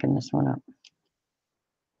help picking this one up.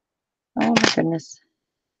 Oh, my goodness.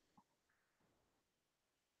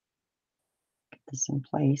 Get this in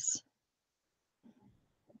place.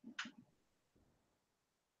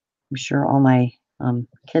 I'm sure all my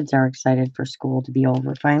kids are excited for school to be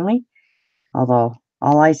over finally. Although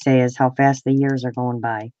all I say is how fast the years are going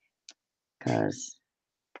by. Because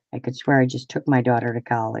I could swear I just took my daughter to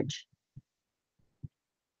college.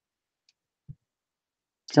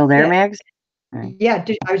 Still there, Yeah. Mags? Right. Yeah,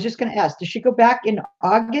 I was just going to ask, does she go back in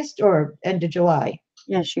August or end of July?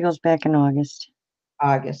 Yeah, she goes back in August.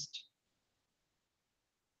 August.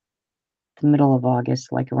 The middle of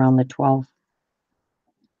August, like around the 12th.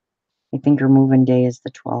 I think her moving day is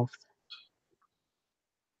the 12th.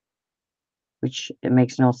 Which it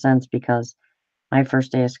makes no sense because my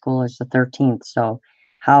first day of school is the 13th. So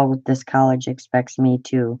how this college expects me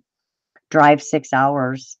to drive 6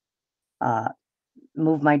 hours,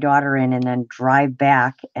 move my daughter in, and then drive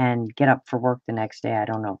back and get up for work the next day, I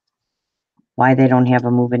don't know. Why they don't have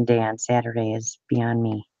a move-in day on Saturday is beyond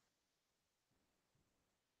me.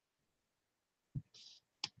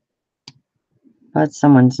 But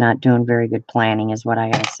someone's not doing very good planning is what I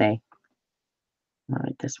gotta say. All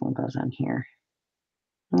right, this one goes on here.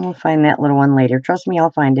 And we'll find that little one later. Trust me,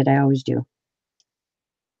 I'll find it. I always do.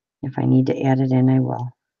 If I need to add it in, I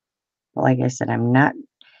will. But like I said,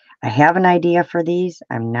 I have an idea for these.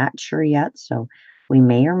 I'm not sure yet, so we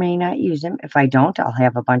may or may not use them. If I don't, I'll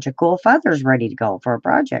have a bunch of cool feathers ready to go for a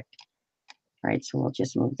project. All right, so we'll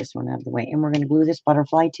just move this one out of the way. And we're going to glue this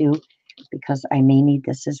butterfly too, because I may need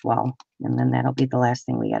this as well. And then that'll be the last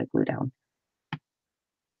thing we got to glue down.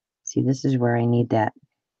 See, this is where I need that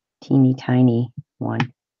teeny tiny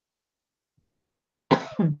one.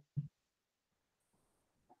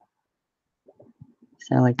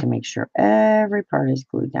 So I like to make sure every part is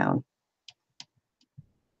glued down.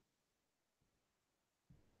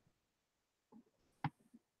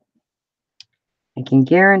 I can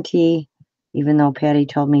guarantee, even though Patty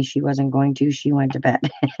told me she wasn't going to, she went to bed.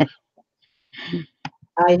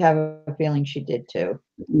 I have a feeling she did too.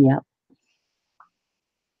 Yep.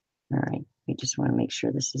 All right. We just want to make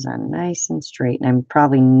sure this is on nice and straight. And I'm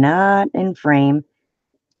probably not in frame.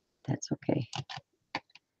 That's okay.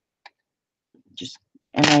 Just,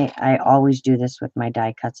 and I always do this with my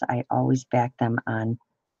die cuts. I always back them on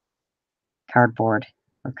cardboard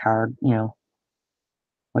or card,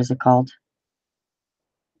 what is it called?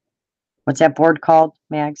 What's that board called,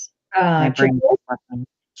 Mags? My brain is working.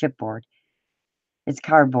 Chipboard. It's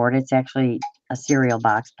cardboard. It's actually a cereal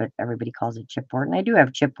box, but everybody calls it chipboard. And I do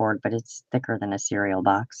have chipboard, but it's thicker than a cereal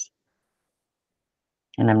box.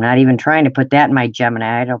 And I'm not even trying to put that in my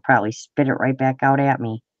Gemini. It'll probably spit it right back out at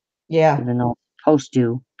me, Yeah. even though it's supposed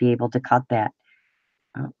to be able to cut that.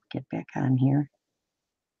 Oh, get back on here.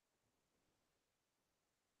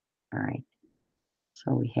 All right.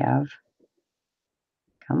 So we have,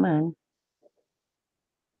 come on.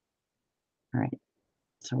 All right.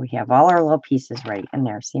 So we have all our little pieces right in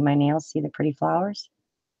there. See my nails? See the pretty flowers?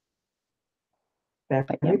 Very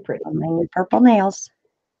But yep, pretty. my new purple nails.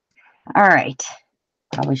 All right.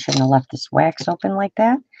 Probably shouldn't have left this wax open like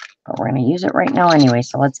that, but we're going to use it right now anyway.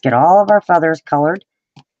 So let's get all of our feathers colored,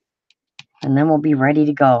 and then we'll be ready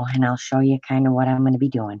to go. And I'll show you kind of what I'm going to be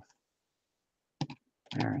doing.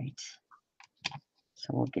 All right. So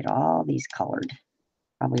we'll get all these colored.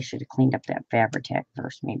 Probably should have cleaned up that Fabri-Tac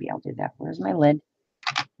first. Maybe I'll do that. Where's my lid?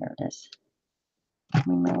 There it is. Give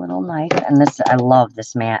me my little knife. And this, I love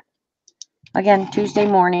this mat. Again, Tuesday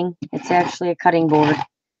morning. It's actually a cutting board,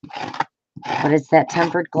 but it's that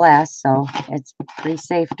tempered glass, so it's pretty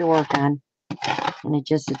safe to work on. And it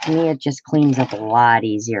just, to me, it just cleans up a lot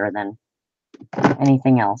easier than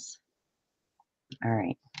anything else. All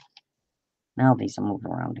right. Now these will move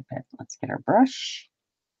around a bit. Let's get our brush.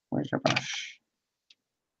 Where's our brush?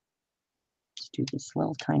 Let's do this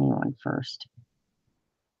little tiny one first.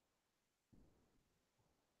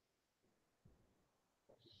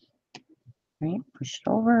 All right, push it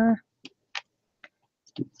over.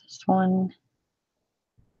 Let's do this one.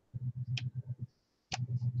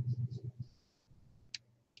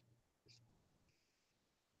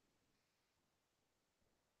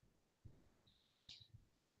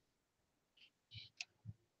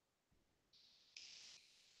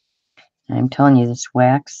 I'm telling you, this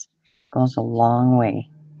wax goes a long way.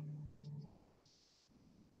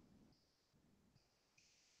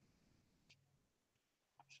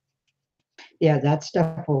 Yeah, that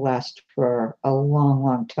stuff will last for a long,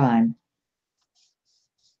 long time.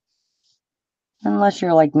 Unless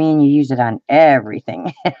you're like me and you use it on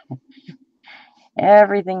everything.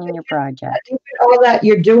 Everything in your project. All that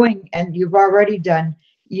you're doing and you've already done,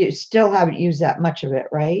 you still haven't used that much of it,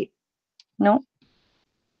 right? Nope.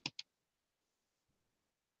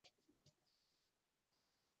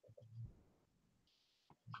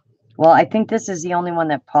 Well, I think this is the only one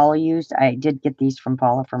that Paula used. I did get these from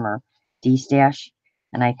Paula from her D-stash,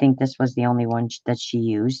 and I think this was the only one that she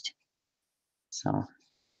used. So,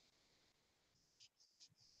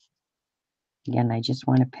 again, I just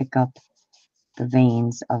want to pick up the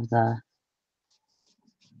veins of the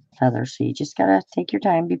feather. So you just got to take your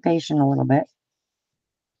time, be patient a little bit.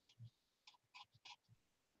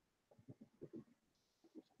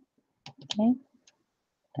 Okay,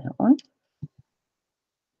 that one.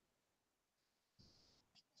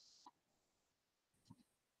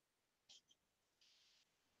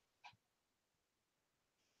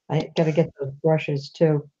 I gotta get those brushes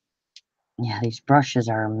too. Yeah, these brushes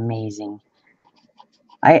are amazing.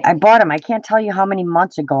 I bought them. I can't tell you how many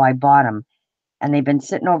months ago I bought them. And they've been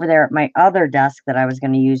sitting over there at my other desk that I was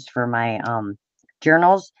going to use for my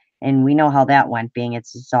journals. And we know how that went, being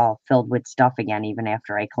it's all filled with stuff again, even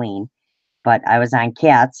after I clean. But I was on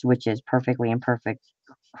Cats, which is Perfectly Imperfect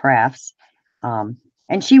Crafts.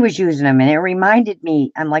 And she was using them, and it reminded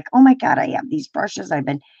me, I'm like, oh my God, I have these brushes.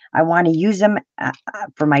 I want to use them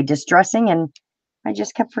for my distressing, and I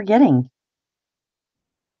just kept forgetting.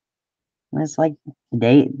 And it's like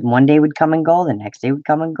one day would come and go, the next day would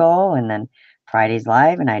come and go, and then Friday's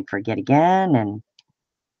live, and I'd forget again. And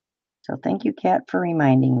so thank you, Kat, for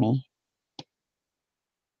reminding me.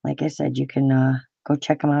 Like I said, you can go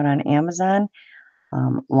check them out on Amazon.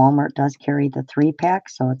 Walmart does carry the 3-pack,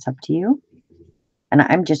 so it's up to you. And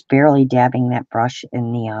I'm just barely dabbing that brush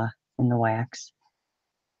in the wax.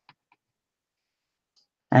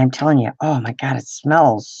 And I'm telling you, oh my God, it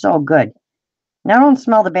smells so good. Now I don't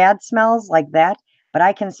smell the bad smells like that, but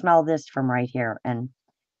I can smell this from right here. And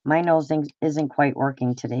my nose isn't quite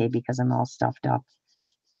working today because I'm all stuffed up.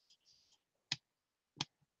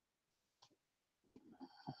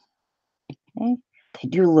 Okay. They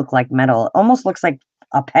do look like metal. It almost looks like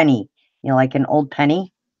a penny, like an old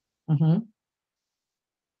penny. Mm-hmm.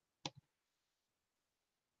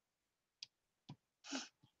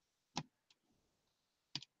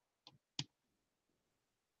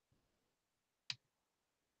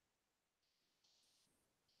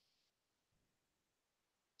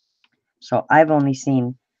 So I've only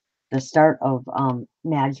seen the start of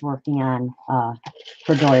Mad's working on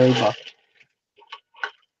her doily book.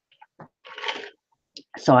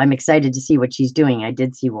 So I'm excited to see what she's doing. I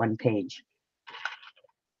did see one page.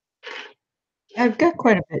 I've got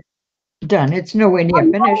quite a bit done. It's nowhere Oh, near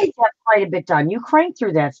you finished. always have quite a bit done. You crank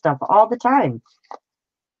through that stuff all the time.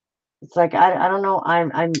 It's like I don't know.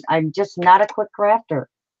 I'm just not a quick crafter.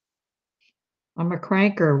 I'm a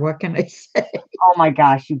cranker. What can I say? Oh my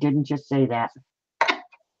gosh, you didn't just say that.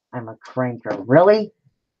 I'm a cranker. Really?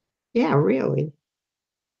 Yeah, really.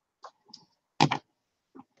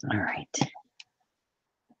 All right.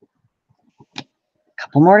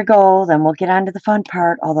 Couple more to go, then we'll get on to the fun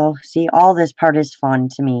part. Although, see, all this part is fun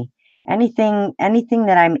to me. Anything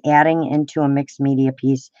that I'm adding into a mixed media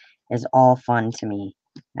piece is all fun to me.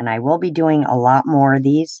 And I will be doing a lot more of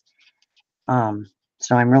these.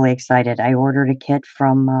 So I'm really excited. I ordered a kit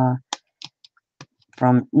from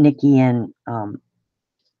Nikki and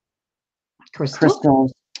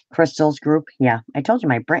Crystal? Crystal's group. Yeah, I told you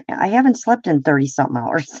my brain. I haven't slept in 30 something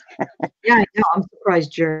hours. Yeah, I know. I'm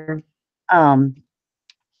surprised you're um,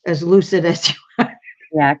 as lucid as you are.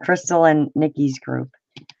 yeah, Crystal and Nikki's group.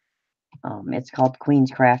 It's called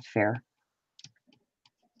Queen's Craft Fair.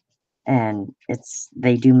 And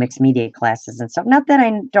they do mixed media classes and stuff. Not that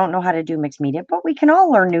I don't know how to do mixed media, but we can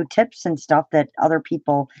all learn new tips and stuff that other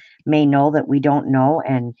people may know that we don't know.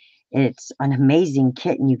 And it's an amazing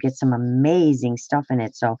kit, and you get some amazing stuff in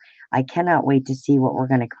it. So I cannot wait to see what we're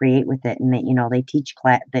going to create with it. And that, they teach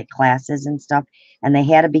the classes and stuff. And they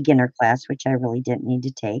had a beginner class, which I really didn't need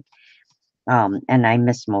to take. And I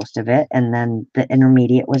missed most of it. And then the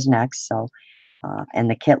intermediate was next. So and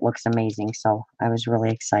the kit looks amazing, so I was really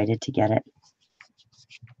excited to get it.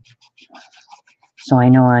 So I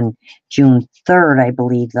know on June 3rd, I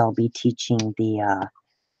believe they'll be teaching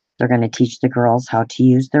they're going to teach the girls how to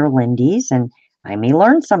use their Lindies, and I may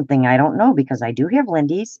learn something. I don't know, because I do have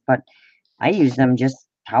Lindies, but I use them just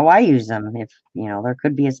how I use them. If, there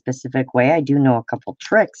could be a specific way. I do know a couple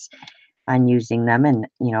tricks on using them and,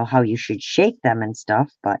 how you should shake them and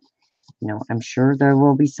stuff, but I'm sure there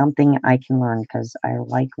will be something I can learn, because I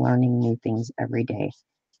like learning new things every day.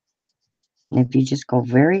 And if you just go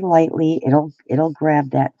very lightly, it'll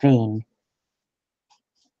grab that vein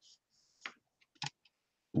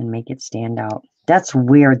and make it stand out. That's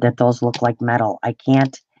weird that those look like metal. I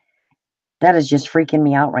can't. That is just freaking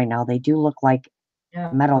me out right now. They do look like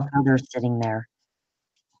Yeah, metal feathers sitting there.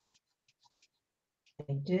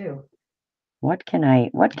 they do. What can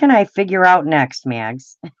I figure out next,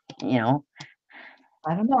 Mags?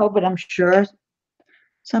 I don't know, but I'm sure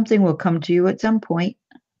something will come to you at some point.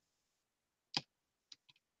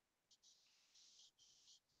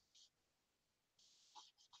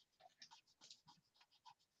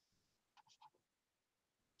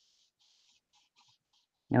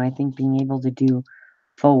 I think being able to do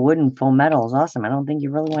faux wood and faux metal is awesome. I don't think you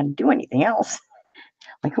really want to do anything else.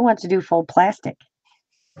 Like, who wants to do faux plastic?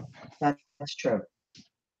 That's true.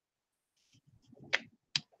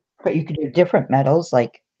 But you could do different metals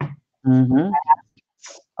like Mm-hmm.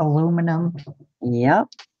 aluminum, Yep.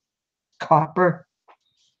 copper.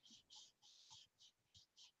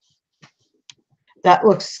 That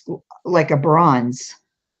looks like a bronze.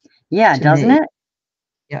 Yeah, To doesn't me. it?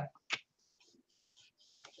 Yeah.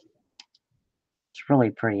 It's really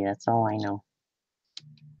pretty. That's all I know.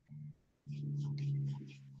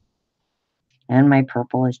 And my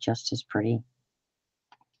purple is just as pretty.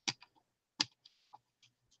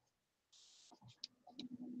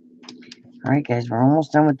 All right, guys, we're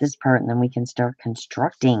almost done with this part, and then we can start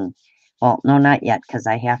constructing. Well, no, not yet, because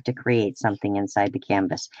I have to create something inside the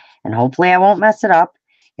canvas. And hopefully I won't mess it up.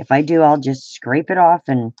 If I do, I'll just scrape it off,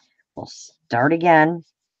 and we'll start again,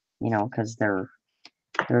 because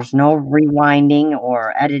there's no rewinding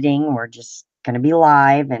or editing. We're just going to be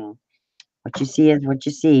live, and what you see is what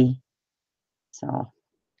you see. So,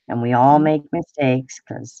 and we all make mistakes,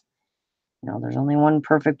 because, there's only one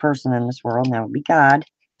perfect person in this world, and that would be God.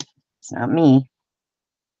 It's not me.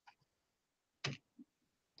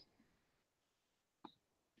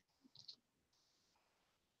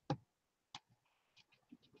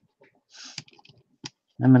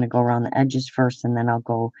 I'm going to go around the edges first, and then I'll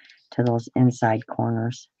go to those inside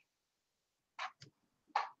corners.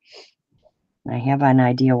 I have an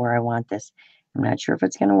idea where I want this. I'm not sure if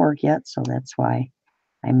it's going to work yet, so that's why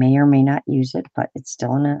I may or may not use it, but it's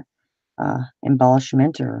still an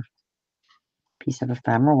embellishment or piece of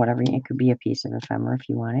ephemera, whatever. It could be a piece of ephemera if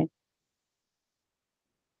you wanted.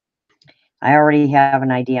 I already have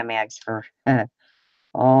an idea, Mags, for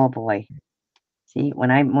oh boy. See, when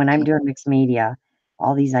I'm doing mixed media,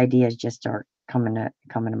 all these ideas just are coming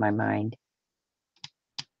to my mind.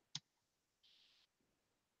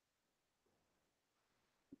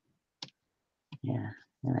 Yeah,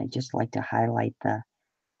 and I just like to highlight the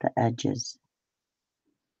edges.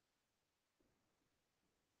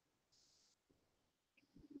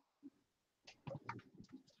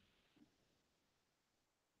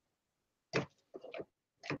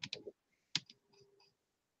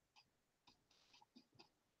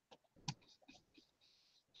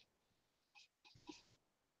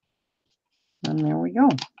 And there we go.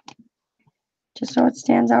 Just so it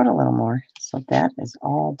stands out a little more. So that is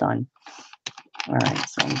all done. All right,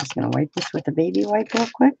 so I'm just going to wipe this with a baby wipe real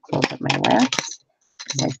quick. Close up my wax.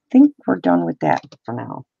 Because I think we're done with that for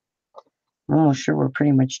now. I'm almost sure we're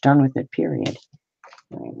pretty much done with it, period.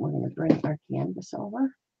 All right, we're going to bring our canvas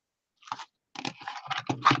over.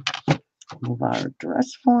 Move our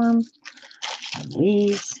dress form.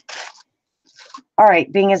 These. All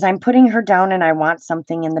right, being as I'm putting her down and I want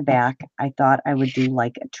something in the back, I thought I would do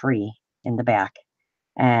like a tree in the back.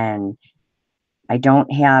 And I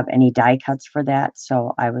don't have any die cuts for that,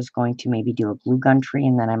 so I was going to maybe do a glue gun tree,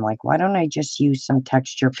 and then I'm like, why don't I just use some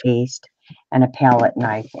texture paste and a palette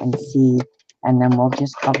knife and see, and then we'll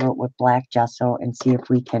just cover it with black gesso and see if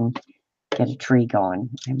we can get a tree going.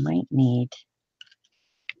 I might need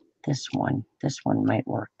this one. This one might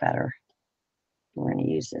work better. We're going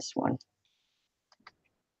to use this one.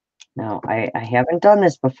 Now, I haven't done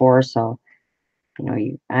this before, so, you know,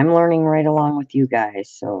 I'm learning right along with you guys,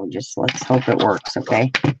 so just let's hope it works, okay?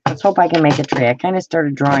 Let's hope I can make a tree. I kind of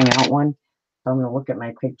started drawing out one, so I'm going to look at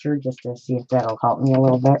my picture just to see if that'll help me a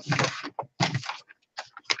little bit.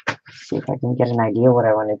 See if I can get an idea what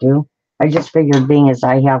I want to do. I just figured being as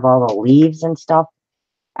I have all the leaves and stuff,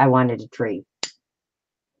 I wanted a tree.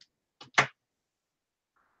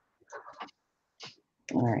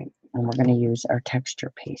 All right, and we're going to use our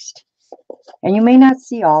texture paste. And you may not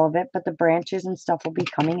see all of it, but the branches and stuff will be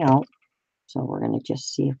coming out. So we're going to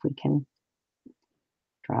just see if we can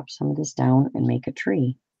drop some of this down and make a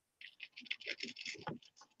tree.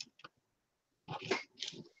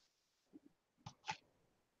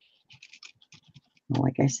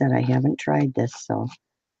 Like I said, I haven't tried this, so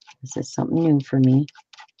this is something new for me.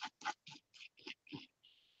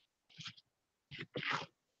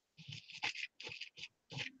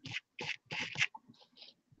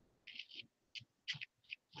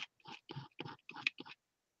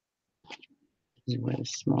 This is where the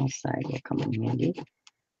small side will come in handy.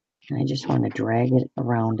 And I just want to drag it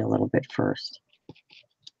around a little bit first.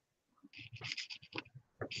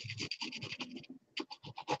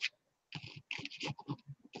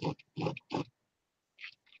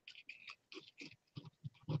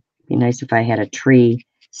 Be nice if I had a tree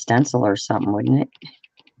stencil or something, wouldn't it?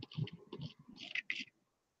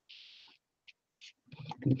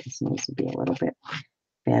 I think this needs to be a little bit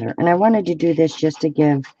better. And I wanted to do this just to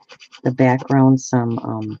give the background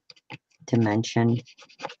some dimension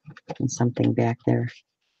and something back there.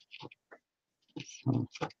 So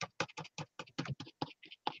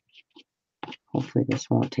hopefully this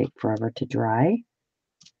won't take forever to dry.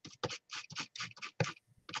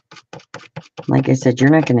 Like I said,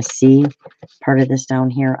 you're not going to see part of this down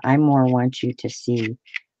here. I more want you to see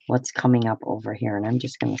what's coming up over here. And I'm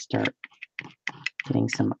just going to start getting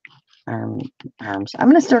some arms. I'm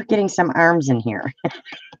going to start getting some arms in here.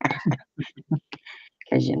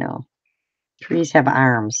 Because, you know, trees have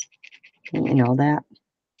arms. You know that?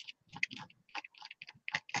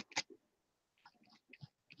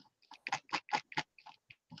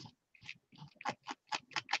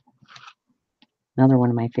 Another one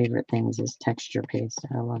of my favorite things is texture paste.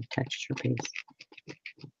 I love texture paste.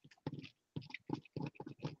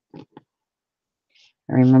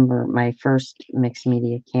 I remember my first mixed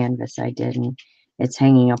media canvas I did, and it's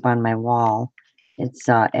hanging up on my wall. It's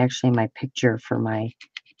actually my picture for my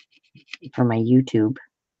YouTube.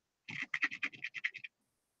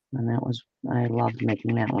 And that was, I loved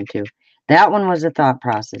making that one too. That one was a thought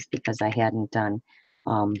process because I hadn't done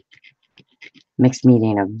mixed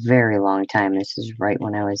media in a very long time. This is right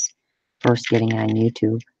when I was first getting on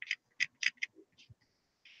YouTube.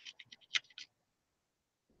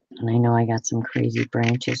 And I know I got some crazy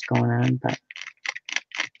branches going on, but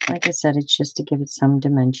like I said, it's just to give it some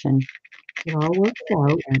dimension. It all works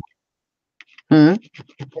out. Hmm?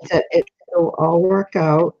 It'll all work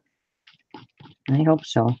out. I hope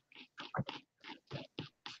so.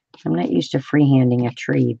 I'm not used to freehanding a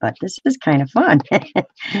tree, but this is kind of fun.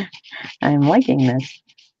 I'm liking this.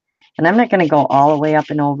 And I'm not going to go all the way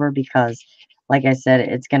up and over because, like I said,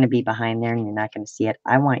 it's going to be behind there and you're not going to see it.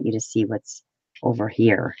 I want you to see what's over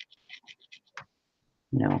here.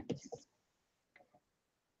 You know.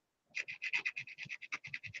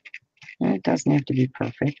 And it doesn't have to be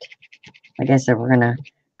perfect. Like I said, we're going to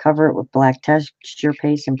cover it with black texture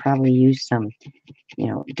paste and probably use some, you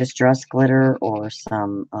know, distress glitter or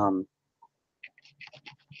some,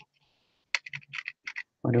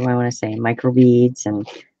 what do I want to say, micro beads and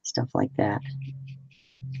stuff like that.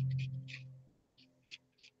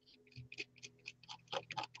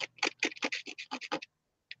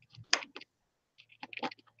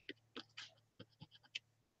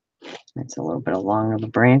 That's a little bit long of a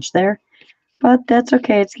branch there, but that's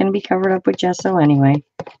okay. It's going to be covered up with gesso anyway.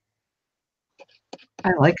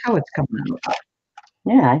 I like how it's coming out.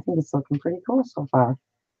 Yeah, I think it's looking pretty cool so far.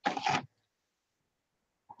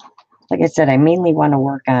 Like I said, I mainly want to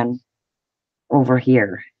work on over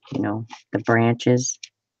here, you know, the branches.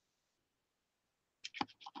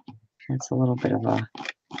 That's a little bit of a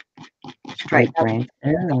straight Right. branch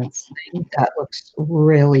there. That looks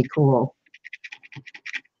really cool.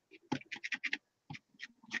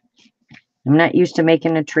 I'm not used to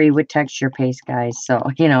making a tree with texture paste, guys. So,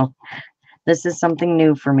 you know, this is something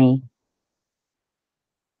new for me.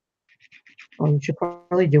 Well, you should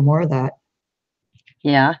probably do more of that.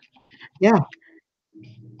 Yeah. Yeah.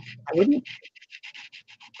 I wouldn't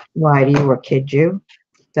lie to you or kid you.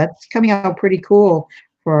 That's coming out pretty cool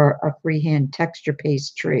for a freehand texture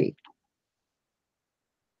paste tree.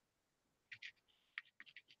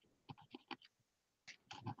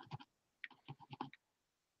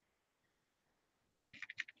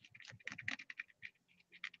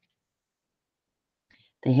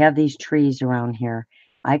 They have these trees around here.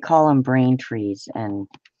 I call them brain trees, and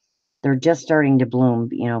they're just starting to bloom,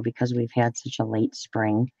 you know, because we've had such a late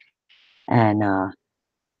spring. And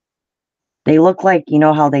they look like, you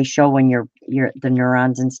know, how they show when the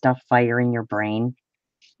neurons and stuff fire in your brain,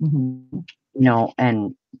 Mm-hmm. you know,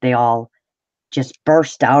 and they all just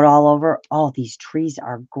burst out all over. Oh, these trees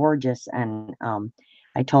are gorgeous. And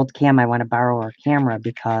I told Cam I want to borrow her camera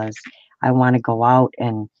because I want to go out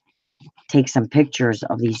and take some pictures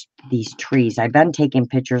of these trees. I've been taking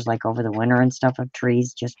pictures like over the winter and stuff of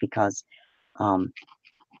trees just because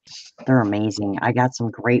they're amazing. I got some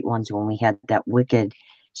great ones when we had that wicked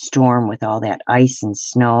storm with all that ice and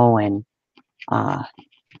snow, and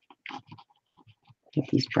get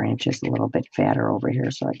these branches a little bit fatter over here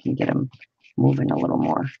so I can get them moving a little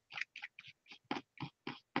more.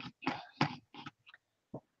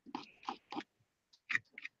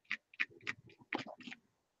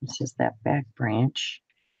 This is that back branch.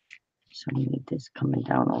 So we need this coming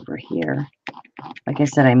down over here. Like I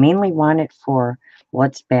said, I mainly want it for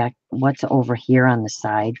what's over here on the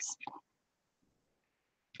sides.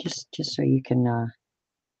 Just so you can,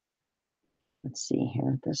 let's see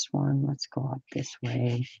here, this one, let's go up this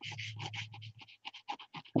way.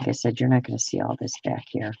 Like I said, you're not going to see all this back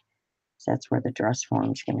here. So that's where the dress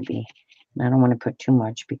form is going to be. And I don't want to put too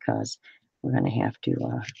much because we're going to have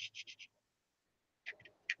to,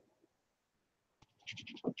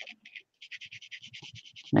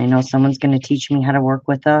 I know someone's going to teach me how to work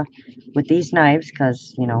with these knives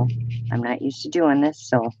because, you know, I'm not used to doing this.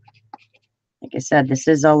 So, like I said, this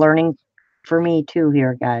is a learning for me too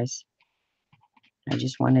here, guys. I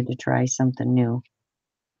just wanted to try something new.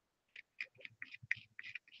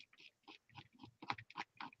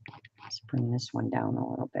 Let's bring this one down a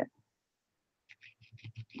little bit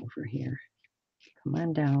over here. Come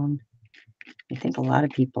on down. I think a lot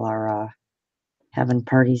of people are having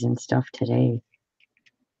parties and stuff today.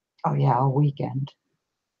 Oh yeah, all weekend.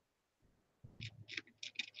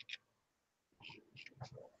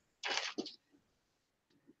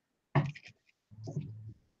 Let's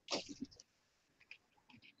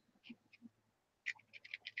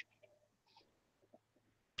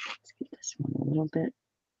get this one a little bit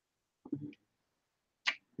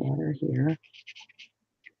better here.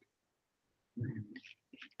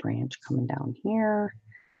 Branch coming down here.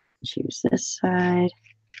 Let's use this side.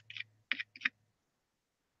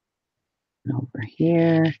 And over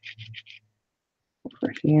here.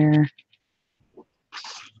 Over here.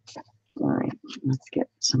 All right, let's get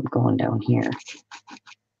some going down here.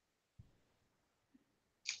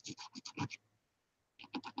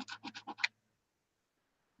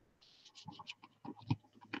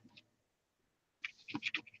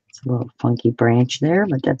 It's a little funky branch there,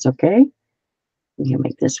 but that's okay. We can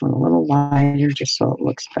make this one a little wider just so it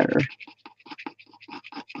looks better.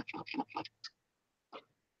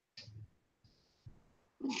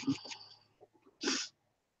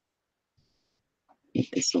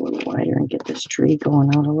 Make this a little wider and get this tree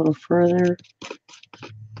going out a little further.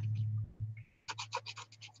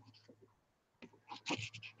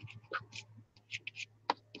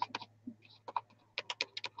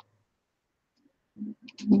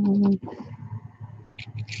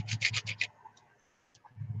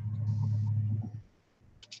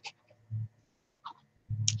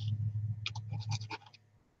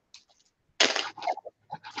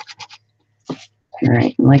 All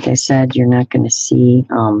right, like I said, you're not going to see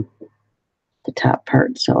the top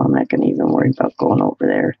part, so I'm not going to even worry about going over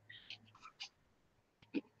there.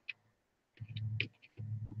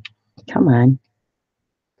 Come on.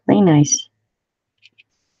 Play nice.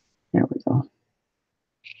 There we go.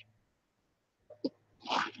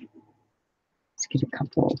 Let's get a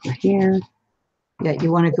couple over here. Yeah,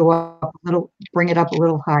 you want to go up a little, bring it up a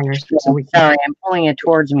little higher so we can, Sorry, I'm pulling it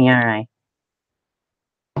towards me, aren't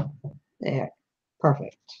I? there.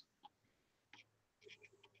 Perfect.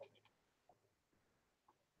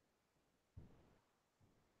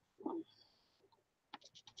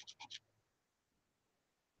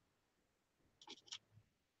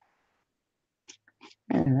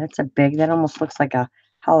 Yeah, that's a big, that almost looks like a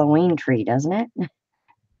Halloween tree, doesn't it?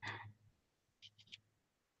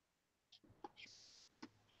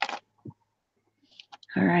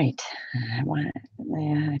 All right.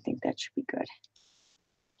 Yeah, I think that should be good.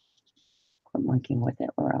 Quit monkeying with it,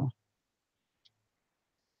 Laurel.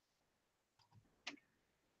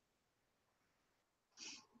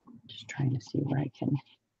 Just trying to see where I can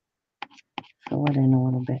fill it in a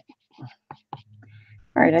little bit.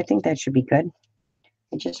 All right, I think that should be good.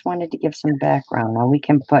 I just wanted to give some background. Now we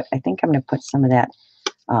can put, I think I'm going to put some of that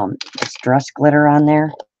distress glitter on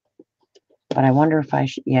there. But I wonder if I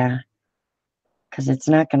should, yeah, because it's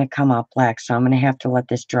not going to come out black. So I'm going to have to let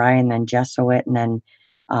this dry and then gesso it and then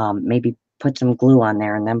maybe put some glue on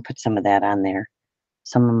there and then put some of that on there.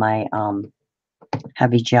 Some of my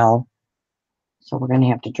heavy gel. So we're going to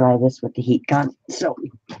have to dry this with the heat gun. So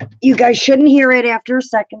you guys shouldn't hear it after a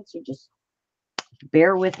second. So just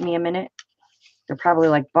bear with me a minute. They're probably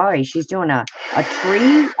like, boy, she's doing a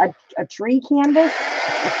tree canvas.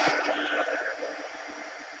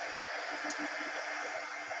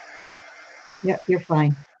 Yep, you're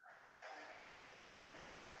fine.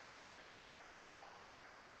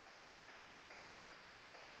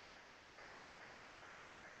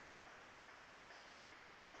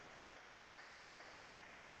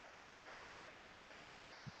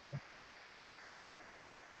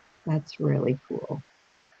 That's really cool.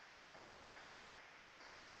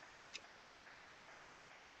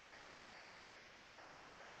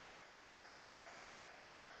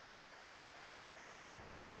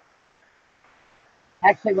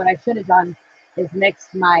 Actually, what I should have done is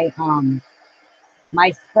mixed my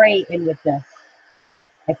my spray in with this.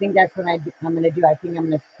 I think that's what I'm going to do. I think I'm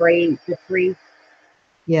going to spray the tree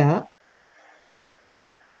Yeah,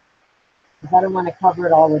 because I don't want to cover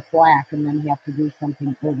it all with black and then have to do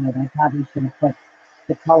something over it. I probably should have put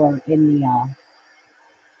the color in the.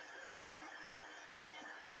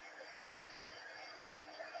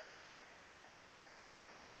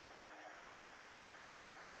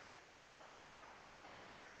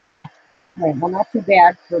 Right, well, not too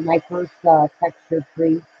bad for my first texture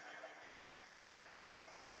tree.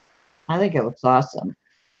 I think it looks awesome.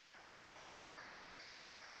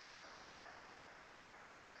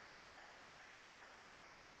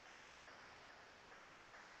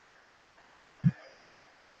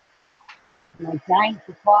 I'm like dying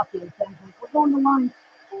for coffee and things. Like, we're going to lunch.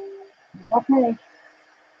 Okay.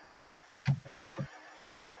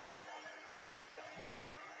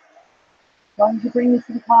 As long as you bring me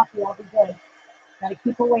some coffee, I'll be good. Gotta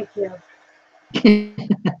keep awake here. It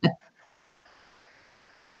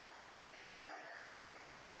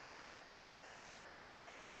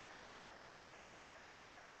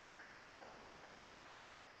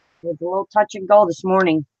was a little touch and go this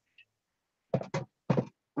morning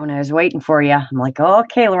when I was waiting for you. I'm like,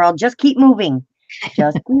 okay, Laurel, just keep moving.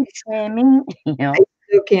 Just keep swimming, you know. I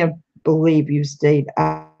still can't believe you stayed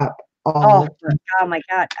up Oh, all. oh my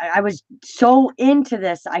God. I was so into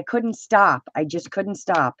this. I couldn't stop. I just couldn't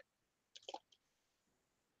stop.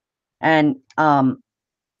 And I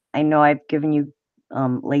know I've given you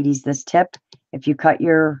ladies this tip. If you cut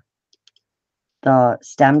the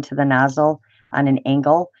stem to the nozzle on an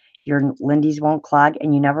angle, your lindies won't clog,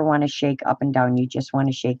 and you never want to shake up and down. You just want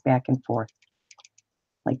to shake back and forth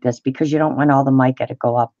like this because you don't want all the mica to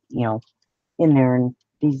go up, you know, in there. And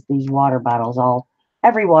these water bottles,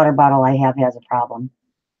 every water bottle I have has a problem.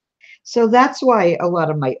 So that's why a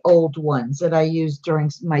lot of my old ones that I used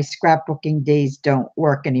during my scrapbooking days don't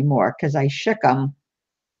work anymore because I shook them.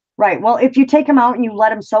 Right. Well, if you take them out and you let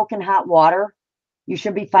them soak in hot water, you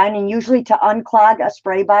should be fine. And usually to unclog a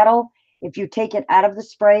spray bottle, if you take it out of the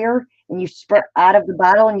sprayer and you spray out of the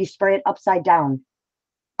bottle and you spray it upside down,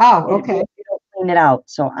 Oh, okay. it'll clean it out.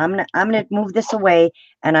 So I'm gonna move this away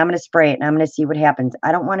and I'm gonna spray it and I'm gonna see what happens.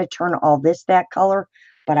 I don't want to turn all this that color,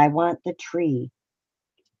 but I want the tree.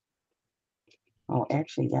 Oh,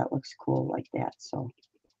 actually, that looks cool like that. So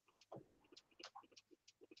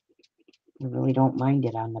I really don't mind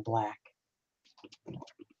it on the black. I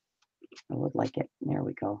would like it. There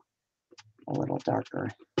we go. A little darker.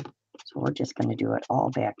 So we're just going to do it all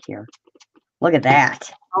back here. Look at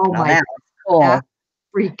that. Oh Now my, that looks cool. that's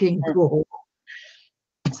freaking cool.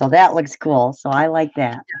 So that looks cool. So I like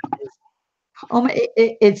that. Oh my,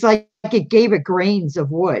 it's like it gave it grains of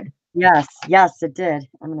wood. Yes, yes, it did.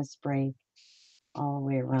 I'm going to spray all the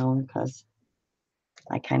way around because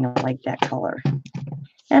I kind of like that color.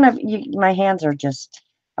 And my hands are just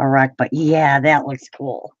a wreck, but yeah, that looks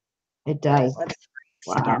cool. It does. Let's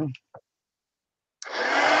Wow. again.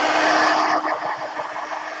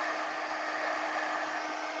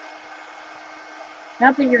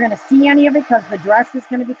 Not that you're going to see any of it because the dress is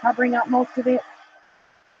going to be covering up most of it.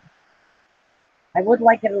 I would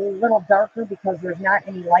like it a little darker because there's not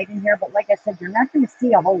any light in here, but like I said, you're not going to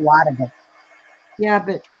see a whole lot of it. Yeah,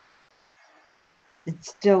 but it's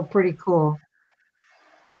still pretty cool.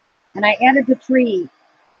 And I added the tree,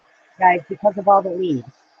 guys, because of all the leaves.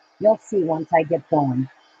 You'll see once I get going.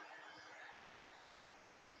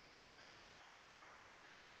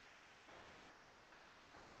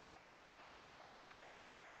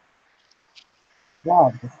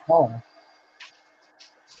 Love this color.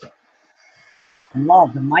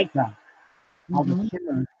 Love the mica. All the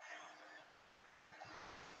shimmer.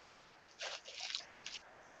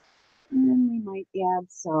 And we might add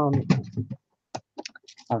some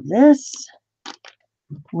of this.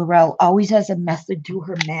 Laurel always has a method to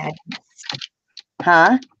her madness.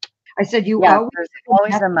 Huh? I said you Yeah, always there's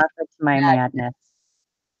always a method to my madness.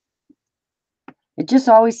 It just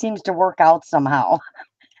always seems to work out somehow.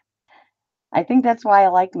 I think that's why I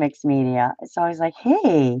like mixed media. It's always like,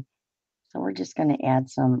 hey. So we're just going to add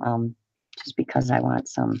some, just because I want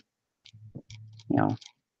some, you know.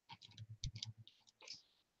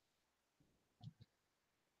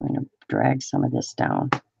 I'm going to drag some of this down.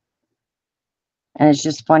 And it's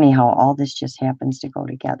just funny how all this just happens to go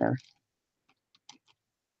together.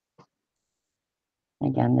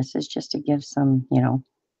 Again, this is just to give some, you know,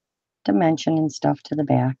 dimension and stuff to the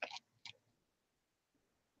back.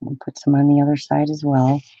 And put some on the other side as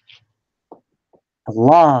well. I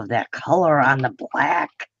love that color on the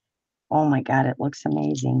black. Oh my God, it looks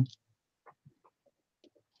amazing.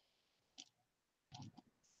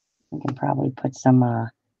 We can probably put some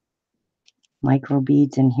micro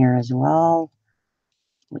beads in here as well.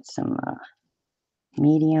 With some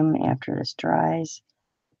medium after this dries.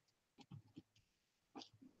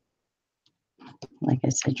 Like I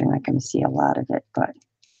said, you're not going to see a lot of it, but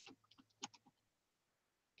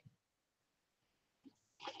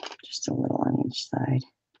just a little on each side.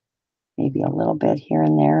 Maybe a little bit here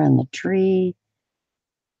and there on the tree.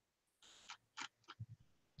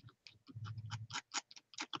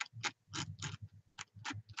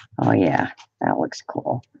 Oh yeah, that looks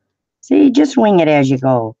cool. See, just wing it as you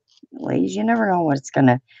go. Ladies, you never know what it's going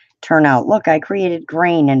to turn out. Look, I created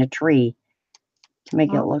grain in a tree to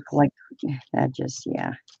make it look like that. Just,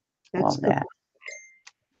 yeah, love that.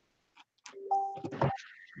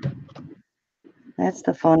 That's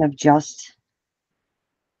the fun of just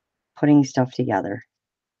putting stuff together,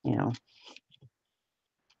 you know.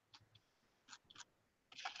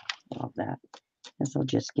 Love that. This will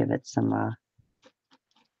just give it some,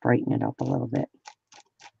 brighten it up a little bit.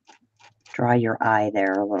 Draw your eye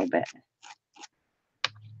there a little bit. I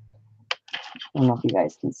don't know if you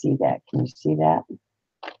guys can see that. Can you see that?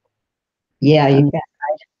 Yeah, you can.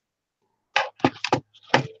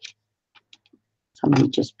 Somebody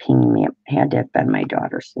just pinged me. It had to have been my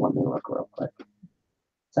daughter, so let me look real quick.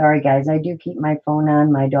 Sorry, guys. I do keep my phone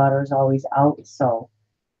on. My daughter's always out, so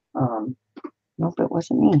nope, it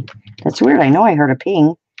wasn't me. That's weird. I know I heard a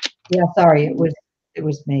ping. Yeah, sorry, it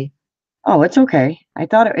was me. Oh, it's okay. I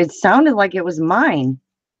thought it sounded like it was mine.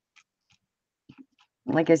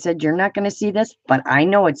 Like I said, you're not going to see this, but I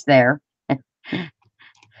know it's there.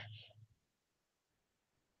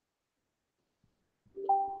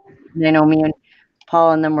 You know, me and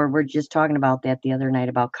Paul and them were just talking about that the other night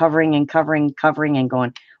about covering and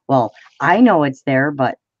going, well, I know it's there,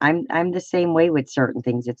 but I'm the same way with certain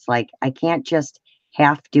things. It's like I can't just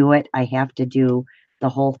half do it. I have to do the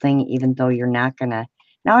whole thing, even though you're not gonna.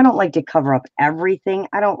 Now, I don't like to cover up everything.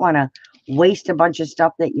 I don't want to waste a bunch of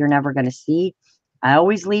stuff that you're never gonna see. I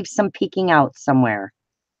always leave some peeking out somewhere.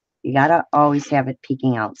 You gotta always have it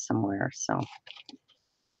peeking out somewhere. So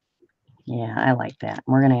yeah, I like that.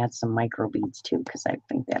 We're gonna add some micro beads too, because I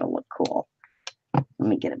think that'll look cool. Let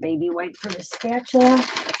me get a baby wipe for the spatula.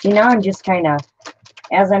 See, now I'm just kind of,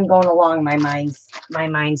 as I'm going along, my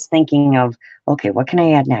mind's thinking of, okay, what can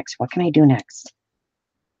I add next? What can I do next?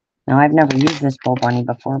 Now, I've never used this bowl bunny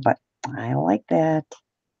before, but I like that.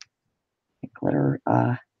 Glitter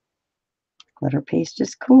paste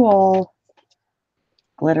is cool.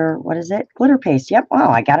 Glitter, what is it? Glitter paste. Yep.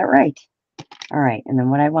 Wow, I got it right. All right. And then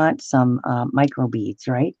what I want, some micro beads,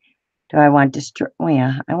 right? Do I want oh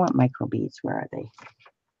yeah, I want micro beads. Where are they?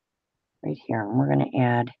 Right here. And we're going to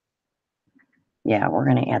add, yeah, we're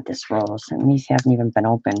going to add this rose. And these haven't even been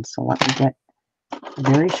opened. So let me get a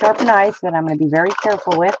very sharp knife that I'm going to be very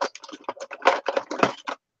careful with.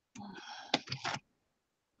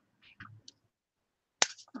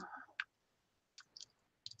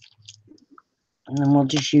 And then we'll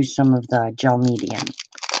just use some of the gel medium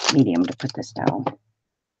to put this down.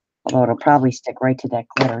 Although it'll probably stick right to that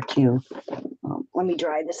glitter too. Let me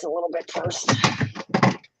dry this a little bit first.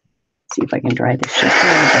 See if I can dry this just a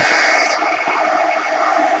little bit.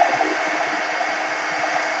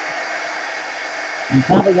 I'm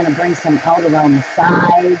probably going to bring some out around the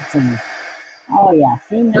sides and, oh yeah,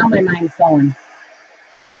 see, now my mind's going.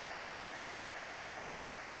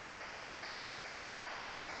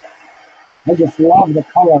 I just love the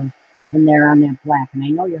color in there on that black, and I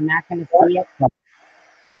know you're not going to see it, but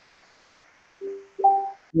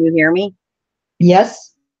can you hear me?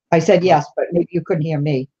 Yes, I said yes, but maybe you couldn't hear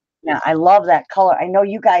me. Yeah, I love that color. I know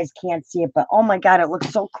you guys can't see it, but oh my God, it looks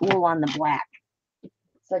so cool on the black.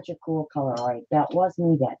 Such a cool color, right? That was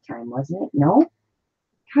me that time, wasn't it? No?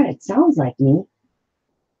 God, it sounds like me. All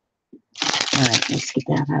right, let's get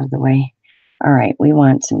that out of the way. All right, we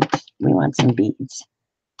want some beads.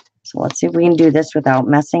 So let's see if we can do this without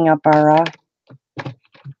messing up our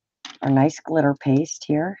nice glitter paste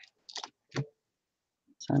here.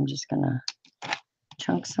 So I'm just gonna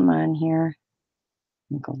chunk some on here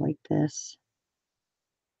and go like this.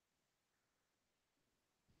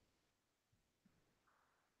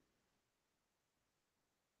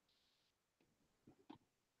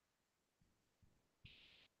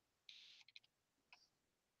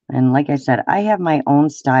 And like I said, I have my own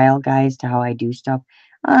style, guys, to how I do stuff.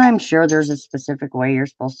 I'm sure there's a specific way you're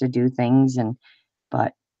supposed to do things,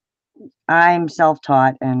 but I'm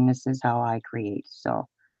self-taught, and this is how I create. So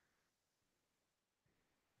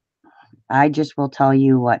I just will tell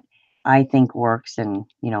you what I think works and,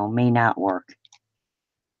 may not work.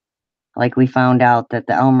 Like we found out that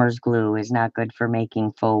the Elmer's glue is not good for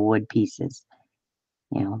making faux wood pieces.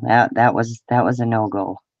 That was a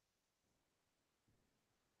no-go.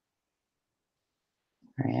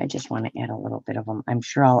 All right, I just want to add a little bit of them. I'm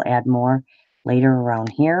sure I'll add more later around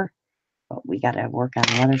here, but we got to work on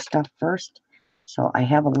the other stuff first. So I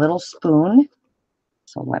have a little spoon.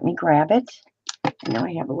 So let me grab it. Now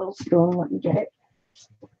I have a little spoon. Let me get it.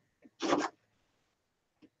 I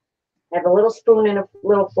have a little spoon and a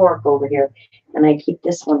little fork over here. And I keep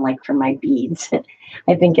this one like for my beads.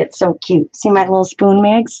 I think it's so cute. See my little spoon,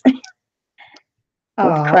 Mags? With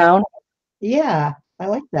the crown. Yeah, I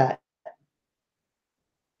like that.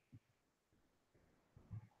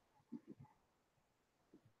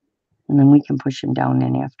 And then we can push them down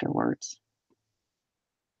in afterwards.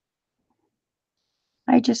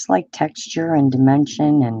 I just like texture and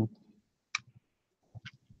dimension, and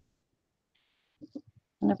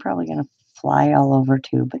they're probably going to fly all over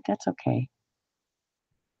too, but that's okay.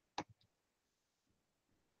 I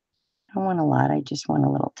don't want a lot. I just want a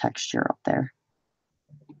little texture up there.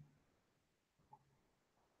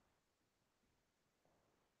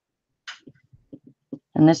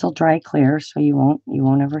 And this will dry clear, so you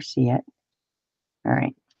won't ever see it. All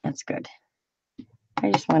right, that's good.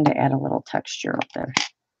 I just wanted to add a little texture up there.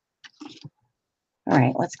 All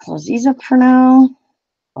right, let's close these up for now.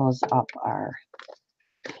 Close up our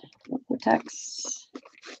Liquitex.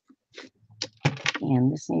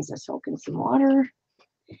 And this needs to soak in some water.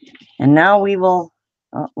 And now we will,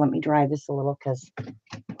 let me dry this a little, because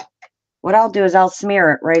what I'll do is I'll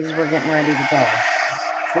smear it right as we're getting ready to go.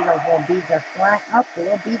 See, those little beads are flying up. The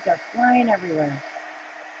little beads are flying everywhere.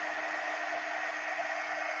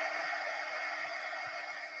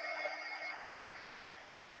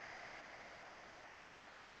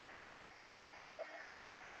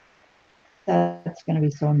 That's going to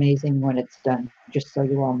be so amazing when it's done, just so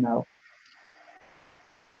you all know.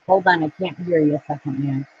 Hold on, I can't hear you a second,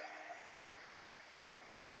 man.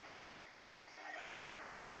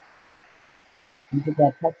 Did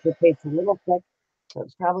that texture paste a little thick? So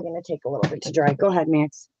it's probably going to take a little bit to dry. Go ahead,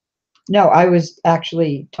 Max. No, I was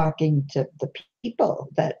actually talking to the people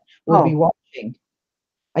that will be watching.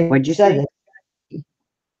 What'd you say?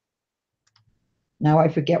 Now I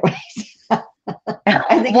forget what I said.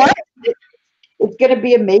 I think what? It's going to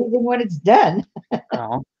be amazing when it's done. Oh.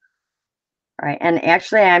 All right. And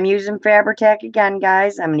actually, I'm using Fabri-Tac again,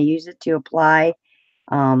 guys. I'm going to use it to apply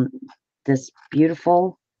this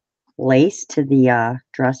beautiful lace to the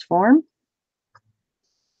dress form.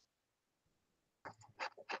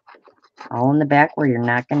 all in the back where you're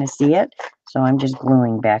not going to see it. So I'm just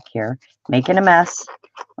gluing back here, making a mess.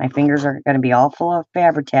 My fingers are going to be all full of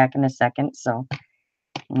Fabri-Tac in a second. So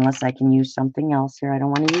unless I can use something else here, I don't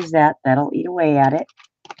want to use that. That'll eat away at it.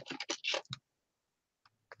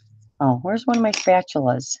 Oh, where's one of my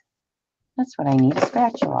spatulas? That's what I need, a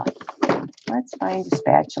spatula. Let's find a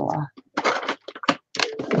spatula.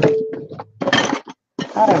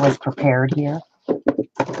 Thought I was prepared here. All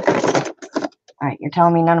right, you're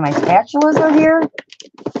telling me none of my spatulas are here?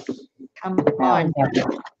 Come on.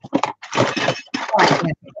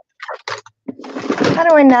 How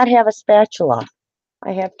do I not have a spatula?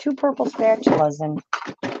 I have 2 purple spatulas and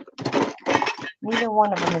neither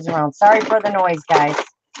one of them is around. Sorry for the noise, guys.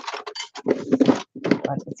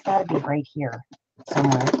 But it's got to be right here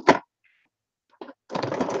somewhere.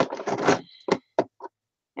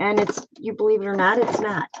 And it's, you believe it or not, it's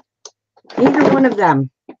not. Neither one of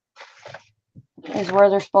them is where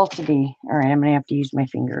they're supposed to be. All right, I'm going to have to use my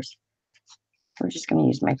fingers. We're just going to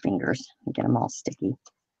use my fingers and get them all sticky.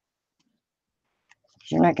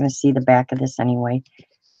 You're not going to see the back of this anyway.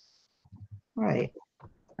 Right.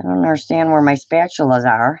 I don't understand where my spatulas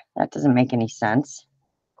are. That doesn't make any sense.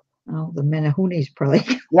 Oh, the Menahunis probably.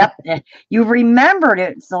 Yep, you remembered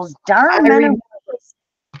it. It's those darn men.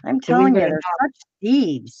 I'm telling you, Believe it or they're such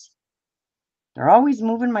thieves. They're always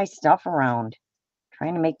moving my stuff around,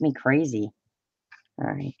 trying to make me crazy. All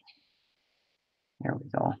right, there we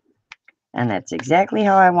go. And that's exactly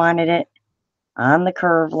how I wanted it, on the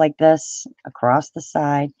curve like this, across the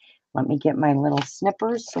side. Let me get my little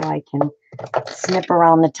snippers so I can snip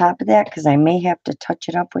around the top of that, because I may have to touch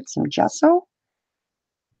it up with some gesso.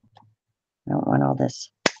 I don't want all this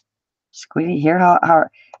squeaky. Hear how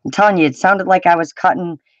I'm telling you, it sounded like I was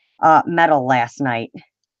cutting metal last night.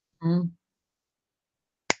 Mm.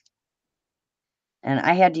 And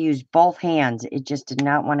I had to use both hands. It just did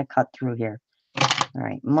not want to cut through here. All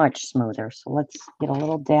right, much smoother. So let's get a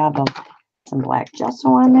little dab of some black gesso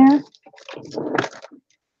on there.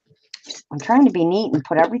 I'm trying to be neat and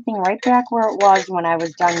put everything right back where it was when I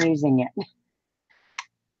was done using it.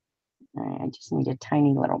 All right, I just need a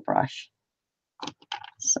tiny little brush.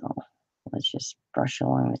 So let's just brush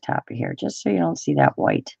along the top of here, just so you don't see that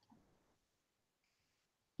white.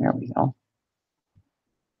 There we go.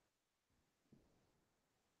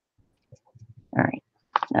 All right,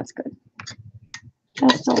 that's good.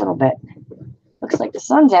 Just a little bit. Looks like the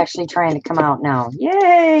sun's actually trying to come out now.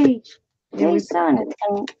 Yay! Yay, sun. It's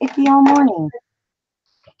been icky all morning.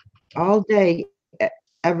 All day,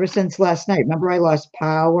 ever since last night. Remember I lost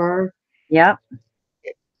power? Yep.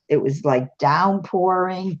 It was like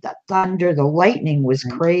downpouring, the thunder, the lightning was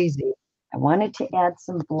crazy. I wanted to add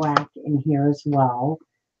some black in here as well.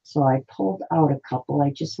 So I pulled out a couple. I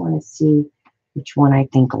just want to see which one I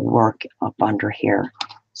think will work up under here.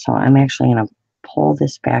 So I'm actually going to pull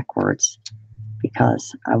this backwards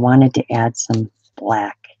because I wanted to add some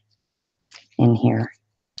black in here.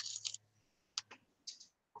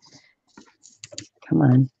 Come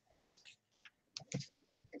on.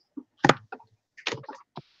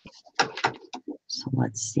 So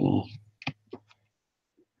let's see.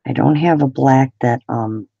 I don't have a black that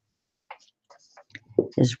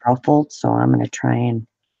is ruffled, so I'm going to try and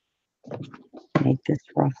make this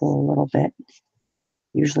ruffle a little bit.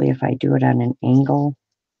 Usually if I do it on an angle,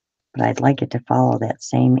 but I'd like it to follow that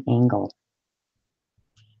same angle.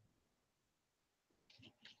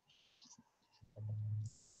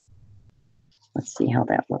 Let's see how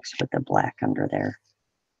that looks with the black under there.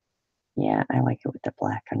 Yeah, I like it with the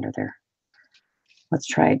black under there. Let's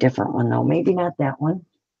try a different one though. Maybe not that one.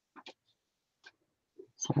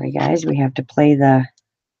 Sorry guys, we have to play the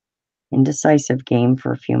indecisive game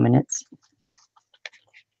for a few minutes.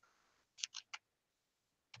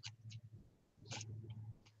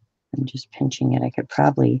 I'm just pinching it. I could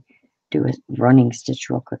probably do a running stitch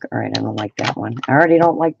real quick. All right, I don't like that one. I already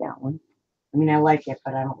don't like that one. I mean, I like it,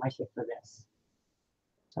 but I don't like it for this.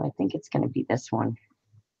 So I think it's going to be this one.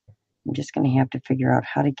 I'm just going to have to figure out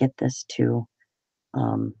how to get this to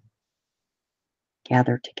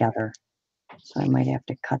gather together. So I might have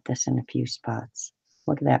to cut this in a few spots.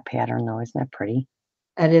 Look at that pattern though. Isn't that pretty?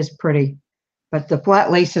 That is pretty. But the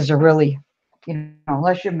flat laces are really, you know,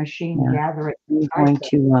 unless your machine gather it.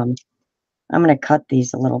 I'm going to cut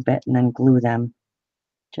these a little bit and then glue them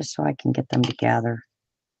just so I can get them together.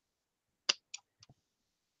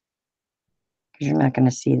 Because you're not going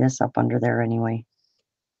to see this up under there anyway.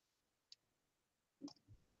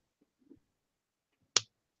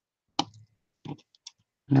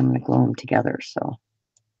 And I'm going to glue them together, so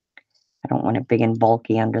I don't want it big and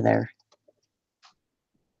bulky under there.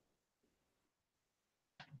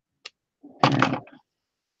 All right.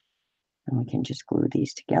 And we can just glue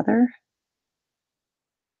these together.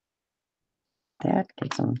 That,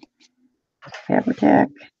 get some Fabri-Tac.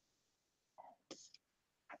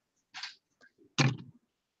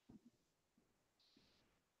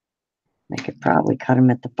 I could probably cut them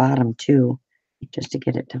at the bottom too, just to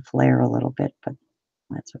get it to flare a little bit, but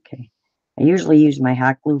that's okay. I usually use my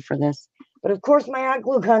hot glue for this, but of course my hot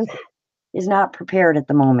glue gun is not prepared at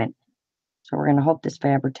the moment. So we're going to hope this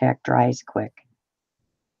Fabri-Tac dries quick.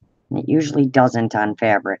 And it usually doesn't on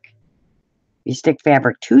fabric. If you stick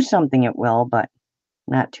fabric to something, it will, but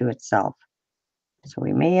not to itself. So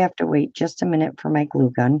we may have to wait just a minute for my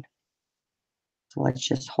glue gun. So let's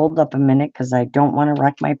just hold up a minute because I don't want to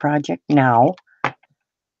wreck my project now.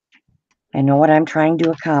 I know what I'm trying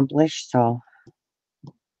to accomplish, so.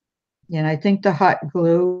 And I think the hot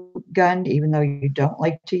glue gun, even though you don't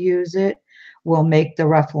like to use it, will make the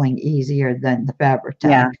ruffling easier than the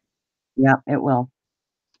Fabri-Tac. Yeah, it will.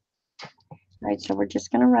 All right, so we're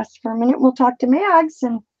just going to rest for a minute. We'll talk to Mags,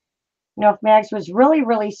 and if Mags was really,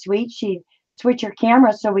 really sweet, she'd switch her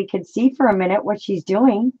camera so we could see for a minute what she's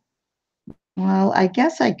doing. Well, I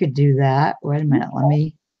guess I could do that. Wait a minute. Let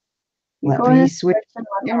me switch. And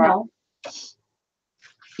let me know.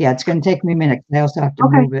 Yeah, it's going to take me a minute. I also have to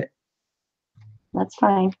Okay. move it. That's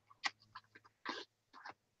fine.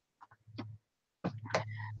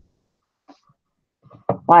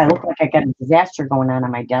 Wow, I look like I got a disaster going on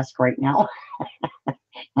my desk right now.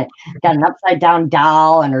 Got an upside down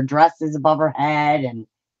doll and her dress is above her head, and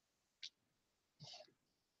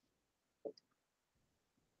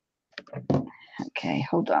Okay,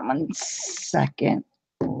 hold on 1 second.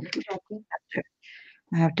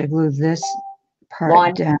 I have to glue this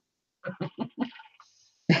part down.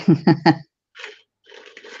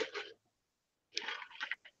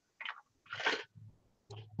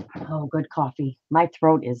 oh, good coffee. My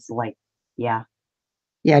throat is like, yeah.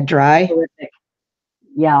 Yeah, dry. Terrific.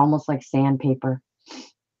 Yeah, almost like sandpaper.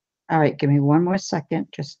 All right, give me 1 more second.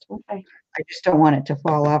 Okay. I just don't want it to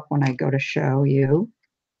fall off when I go to show you.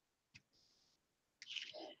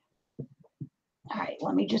 All right,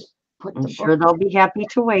 let me just put I'm the sure book. they'll be happy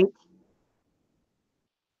to wait.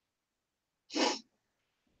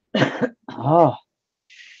 Oh,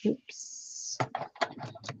 Oops.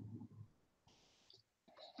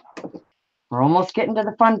 we're almost getting to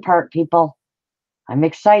the fun part, people. I'm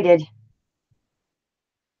excited.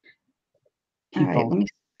 All right, let me.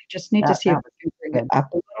 I just need to see if I can bring it good.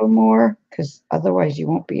 up a little more, because otherwise you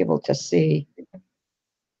won't be able to see.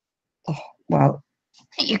 Oh, well,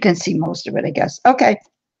 you can see most of it, I guess. Okay,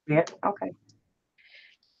 Yeah, okay.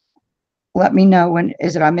 let me know when.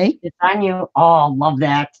 Is it on me? It's on you. Oh, love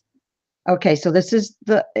that. Okay, so this is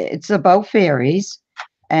it's about fairies,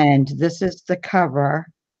 and this is the cover,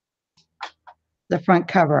 the front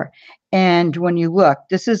cover. And when you look,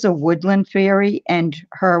 this is a woodland fairy, and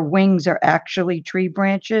her wings are actually tree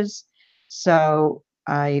branches. So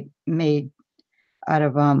I made out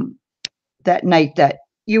of that night that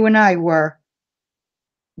you and I were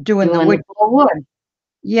doing the wood. wood.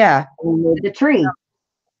 Yeah, The tree.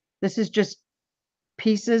 this is just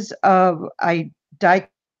pieces of I die.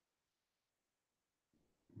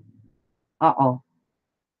 Uh-oh.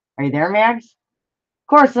 Are you there, Mags?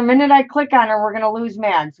 Of course, the minute I click on her, we're going to lose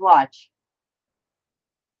Mags. Watch.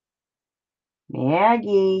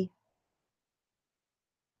 Maggie.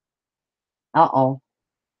 Uh-oh. All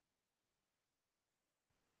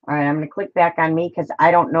right, I'm going to click back on me because I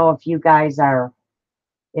don't know if you guys are,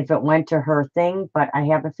 if it went to her thing, but I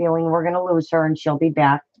have a feeling we're going to lose her and she'll be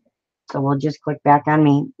back. So we'll just click back on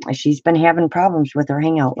me. She's been having problems with her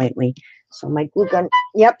Hangout lately. So my glue gun,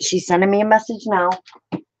 yep, she's sending me a message now.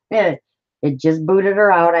 It just booted her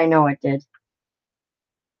out. I know it did.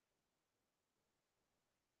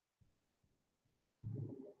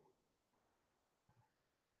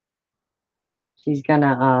 She's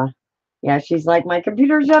gonna, yeah, she's like, my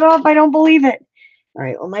computer shut off. I don't believe it. All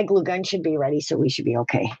right, well, my glue gun should be ready, so we should be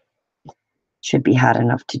okay. Should be hot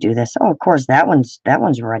enough to do this. Oh, of course, that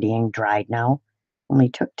one's ready and dried now. Only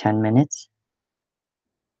took 10 minutes.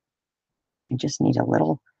 I just need a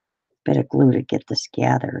little bit of glue to get this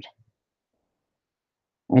gathered.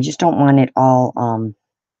 I just don't want it all,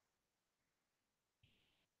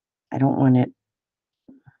 I don't want it,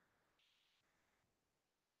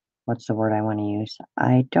 what's the word I want to use?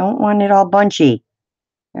 I don't want it all bunchy.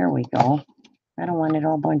 There we go. I don't want it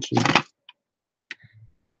all bunchy.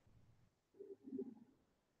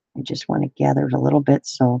 I just want to gather it a little bit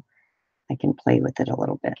so I can play with it a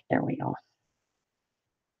little bit. There we go.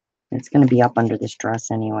 It's going to be up under this dress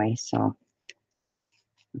anyway, so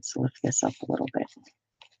let's lift this up a little bit.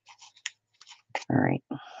 All right.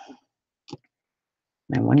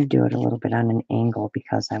 And I want to do it a little bit on an angle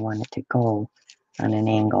because I want it to go on an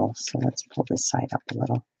angle. So let's pull this side up a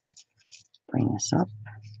little. Bring this up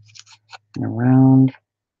and around.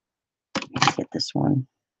 Let's get this one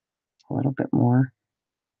a little bit more.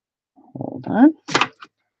 Hold on.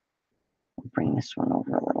 Bring this one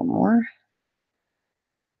over a little more.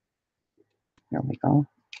 There we go.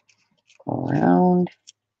 Go around.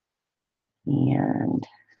 And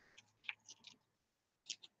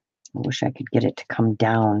I wish I could get it to come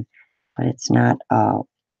down, but it's not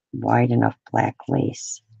wide enough black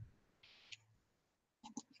lace.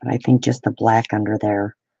 But I think just the black under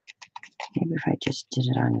there, maybe if I just did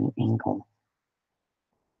it on an angle.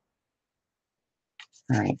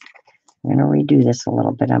 All right, I'm going to redo this a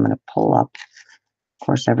little bit. I'm going to pull up. Of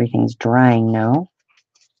course, everything's drying now.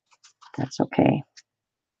 That's okay.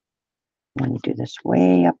 I'm going to do this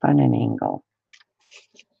way up on an angle.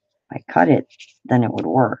 If I cut it, then it would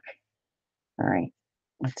work. All right,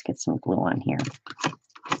 let's get some glue on here.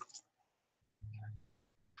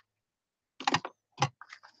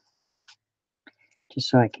 Just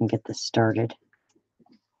so I can get this started.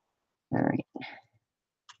 All right.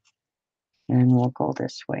 And we'll go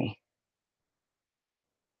this way.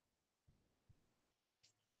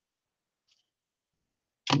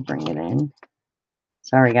 And bring it in.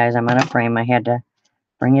 Sorry guys, I'm on a frame. I had to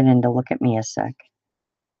bring it in to look at me a sec.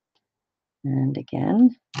 And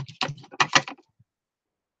again.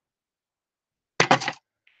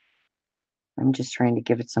 I'm just trying to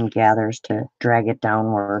give it some gathers to drag it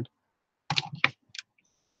downward.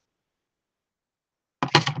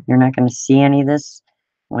 You're not going to see any of this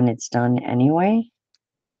when it's done anyway.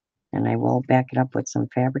 And I will back it up with some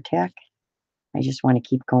Fabri-Tac. I just want to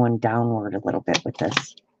keep going downward a little bit with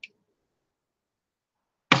this.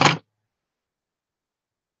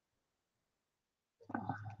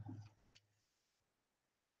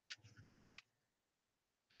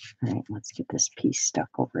 All right, let's get this piece stuck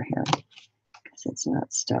over here because it's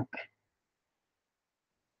not stuck.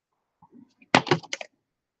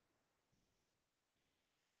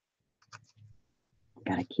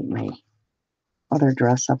 Got to keep my other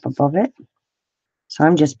dress up above it. So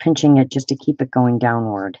I'm just pinching it just to keep it going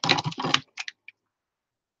downward.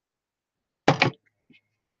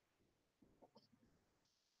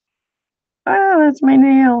 Oh, that's my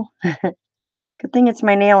nail. Good thing it's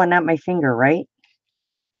my nail and not my finger, right?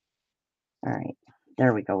 All right,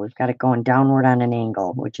 there we go. We've got it going downward on an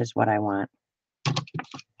angle, which is what I want.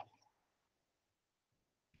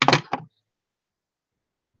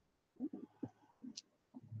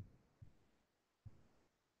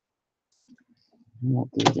 And we'll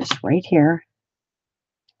do this right here.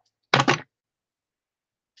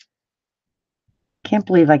 Can't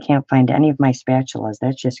believe I can't find any of my spatulas.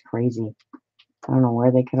 That's just crazy. I don't know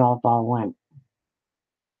where they could all went.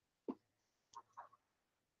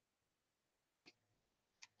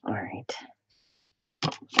 All right.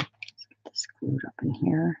 Let's get this glued up in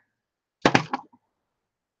here.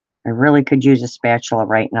 I really could use a spatula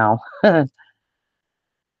right now.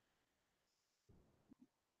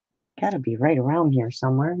 Gotta be right around here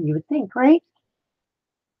somewhere, you would think, right?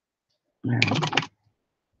 All right.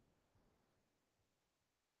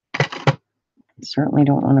 Certainly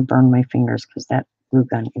don't want to burn my fingers because that glue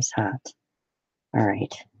gun is hot. All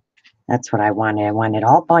right. That's what I wanted. I want it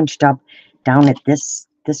all bunched up down at this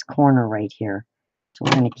corner right here. So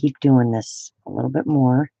we're going to keep doing this a little bit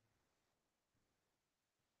more.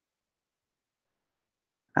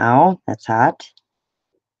 Ow, that's hot.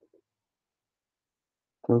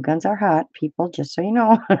 Glue guns are hot, people, just so you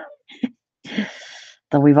know.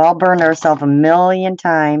 Though we've all burned ourselves a million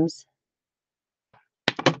times.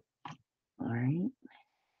 All right.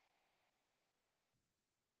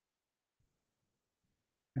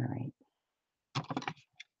 All right.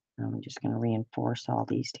 I'm just going to reinforce all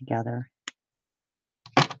these together.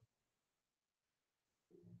 All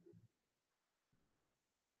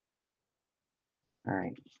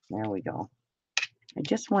right, there we go. I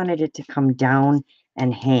just wanted it to come down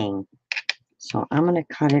and hang. So I'm going to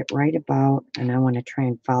cut it right about, and I want to try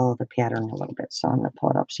and follow the pattern a little bit. So I'm going to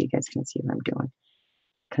pull it up so you guys can see what I'm doing.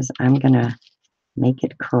 Because I'm going to make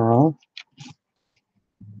it curl.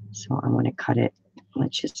 So I'm going to cut it.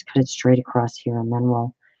 Let's just cut it straight across here, and then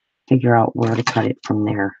we'll figure out where to cut it from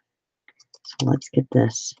there. So let's get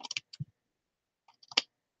this.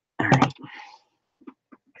 All right.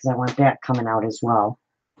 Because I want that coming out as well.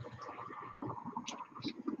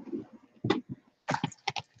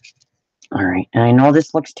 All right, and I know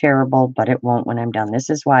this looks terrible, but it won't when I'm done. This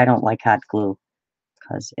is why I don't like hot glue,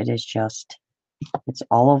 because it is just, it's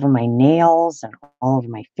all over my nails and all over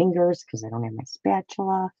my fingers because I don't have my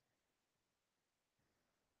spatula.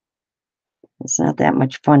 It's not that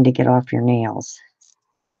much fun to get off your nails.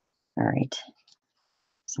 All right.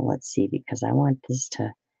 So let's see, because I want this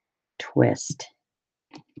to twist.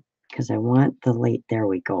 Because I want the late, there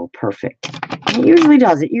we go, perfect. It usually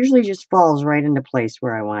does. It usually just falls right into place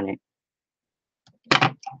where I want it.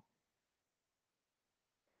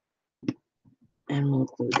 And we'll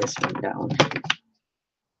glue this one down.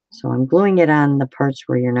 So I'm gluing it on the parts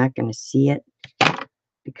where you're not going to see it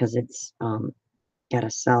because it's got a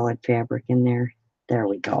solid fabric in there. There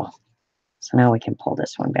we go. So now we can pull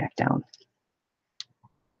this one back down.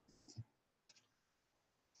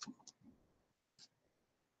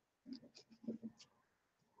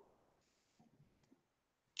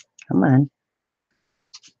 Come on.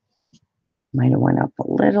 Might have went up a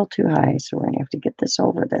little too high, so we're going to have to get this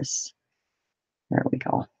over this. There we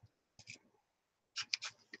go.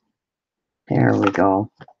 There we go.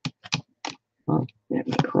 Oh, did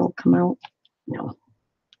my curl come out? No. All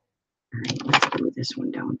right, let's glue this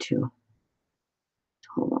one down too.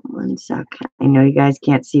 Hold on one sec. I know you guys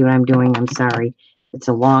can't see what I'm doing. I'm sorry. It's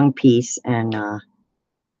a long piece, and all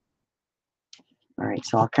right,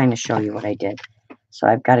 so I'll kind of show you what I did. So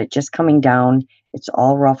I've got it just coming down. It's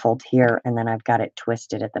all ruffled here, and then I've got it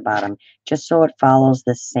twisted at the bottom, just so it follows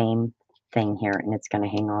the same thing here, and it's going to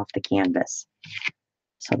hang off the canvas.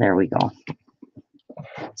 So there we go.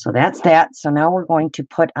 So that's that. So now we're going to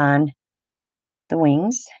put on the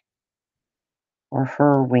wings, or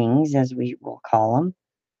her wings, as we will call them.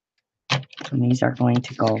 And these are going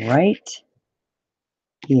to go right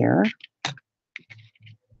here,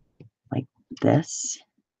 like this.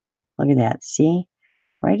 Look at that. See?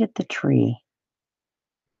 Right at the tree.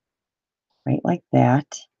 Right like that.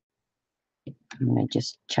 I'm going to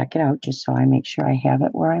just check it out just so I make sure I have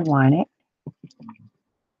it where I want it.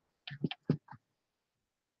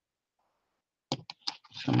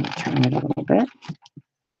 So I'm going to turn it a little bit.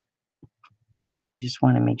 Just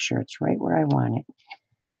want to make sure it's right where I want it.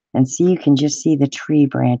 And see, you can just see the tree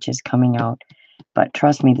branches coming out. But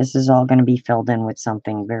trust me, this is all going to be filled in with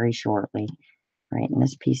something very shortly. Right, and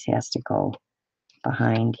this piece has to go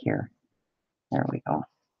behind here. There we go.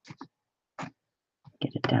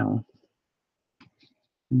 Get it down.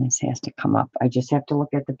 And this has to come up. I just have to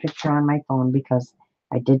look at the picture on my phone because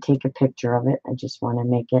I did take a picture of it. I just want to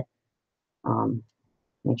make it,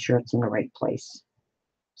 make sure it's in the right place.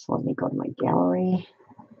 So let me go to my gallery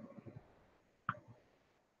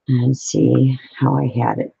and see how I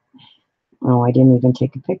had it. Oh, I didn't even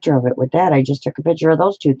take a picture of it with that. I just took a picture of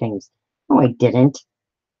those two things. No, I didn't.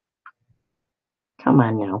 Come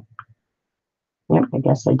on now. Yep, I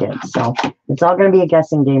guess I did. So it's all going to be a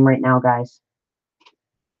guessing game right now, guys.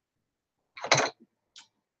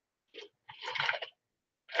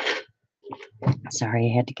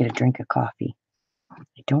 Sorry, I had to get a drink of coffee.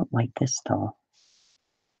 I don't like this though.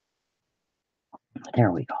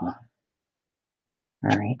 There we go.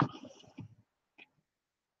 All right.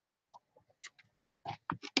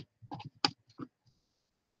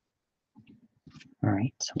 All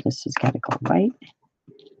right, so this has got to go right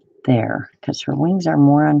there because her wings are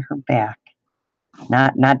more on her back.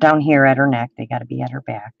 Not down here at her neck. They got to be at her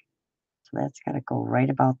back. So that's got to go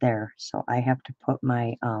right about there. So I have to put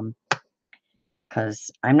my,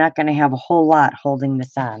 because I'm not going to have a whole lot holding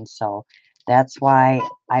this on. So that's why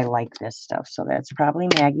I like this stuff. So that's probably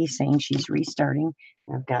Maggie saying she's restarting.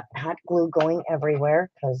 I've got hot glue going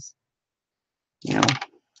everywhere because, you know.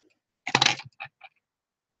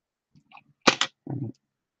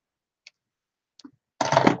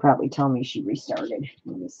 Probably tell me she restarted.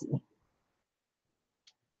 Let me see.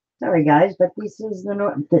 Sorry guys, but this is the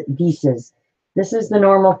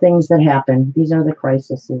normal things that happen. These are the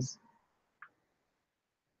crises.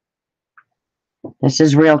 This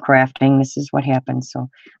is real crafting. This is what happens. So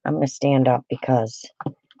I'm going to stand up because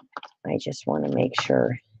I just want to make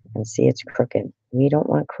sure and see it's crooked. We don't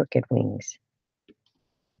want crooked wings.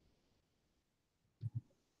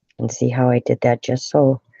 And see how I did that just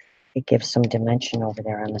so it gives some dimension over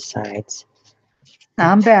there on the sides.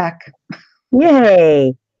 I'm back.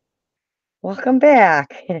 Yay! Welcome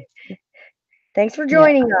back. Thanks for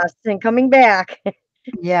joining us and coming back.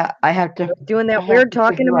 Yeah, I have to. Doing that I have weird to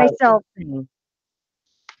talking to figure out. myself thing.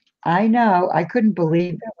 I know. I couldn't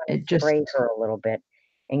believe it. Just Spray her a little bit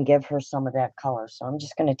and give her some of that color. So I'm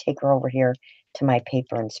just going to take her over here to my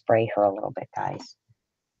paper and spray her a little bit, guys.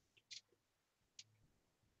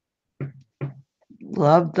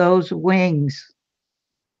 love those wings.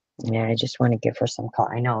 Yeah, I just want to give her some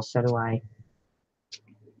color. I know, so do I.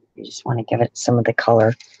 I just want to give it some of the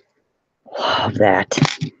color. Love that.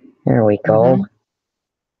 There we go. Mm-hmm.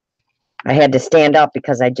 I had to stand up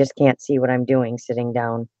because I just can't see what I'm doing sitting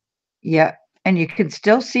down. Yeah, and you can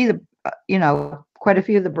still see you know, quite a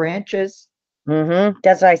few of the branches.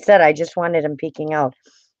 That's what I said. I just wanted them peeking out,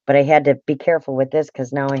 but I had to be careful with this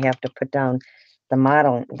because now I have to put down the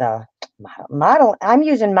model. I'm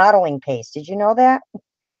using modeling paste. Did you know that?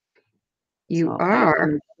 You So I have to are.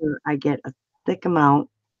 make sure I get a thick amount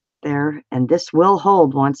there, and this will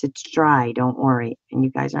hold once it's dry. Don't worry, and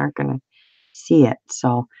you guys aren't gonna see it.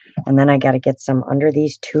 So, and then I got to get some under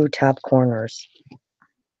these two top corners.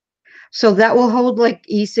 So that will hold like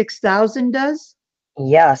E6000 does?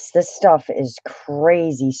 Yes, this stuff is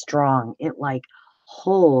crazy strong. It like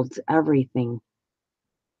holds everything.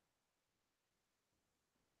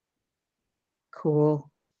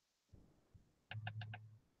 Cool.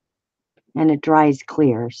 And it dries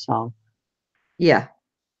clear, so Yeah.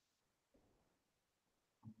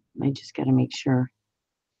 I just got to make sure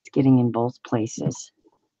it's getting in both places.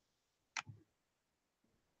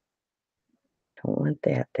 Don't want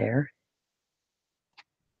that there.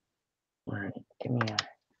 All right, give me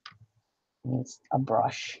a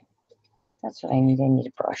brush. That's what I need. I need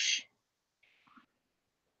a brush.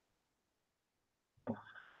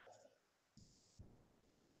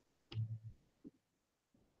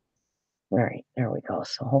 All right, there we go.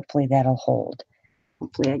 So hopefully that'll hold.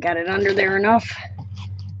 Hopefully I got it under there enough.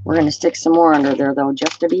 We're going to stick some more under there, though,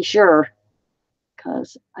 just to be sure,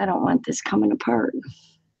 because I don't want this coming apart.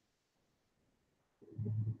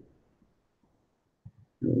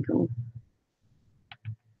 There we go.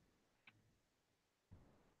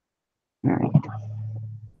 All right.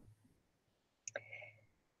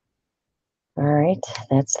 All right,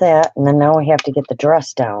 that's that. And then now we have to get the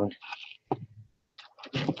dress down.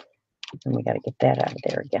 And we got to get that out of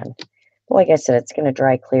there again. But like I said, it's going to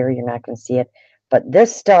dry clear. You're not going to see it. But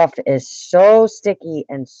this stuff is so sticky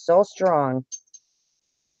and so strong.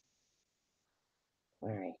 All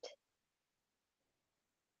right.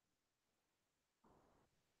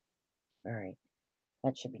 All right.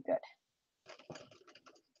 That should be good.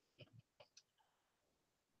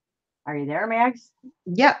 Are you there, Mags?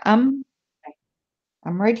 Yeah, I'm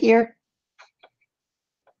right here.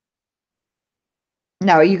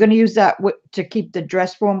 Now, are you going to use that to keep the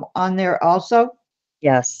dress form on there also?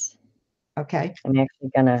 Yes. Okay. I'm actually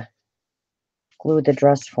going to glue the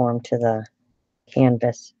dress form to the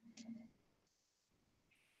canvas.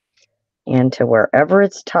 And to wherever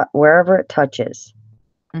it touches,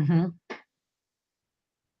 Mm-hmm.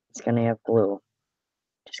 it's going to have glue.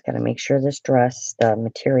 Just got to make sure this dress, the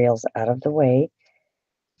material's out of the way.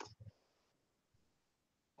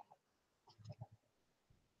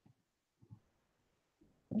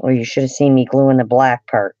 Well, you should have seen me gluing the black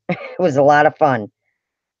part. It was a lot of fun.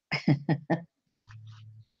 All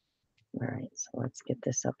right, so let's get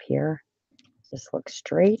this up here. Does this look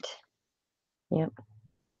straight? Yep.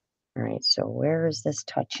 All right, so where is this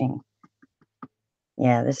touching?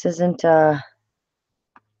 Yeah, this isn't, trying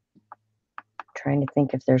to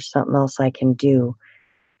think if there's something else I can do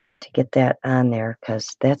to get that on there,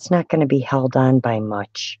 because that's not going to be held on by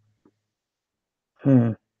much.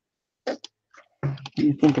 Let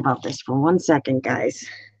me think about this for 1 second, guys.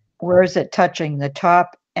 Where is it touching? The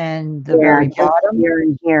top and the Yeah, very just bottom? here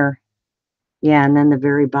and here. Yeah, and then the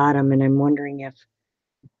very bottom. And I'm wondering if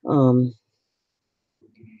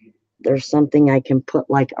there's something I can put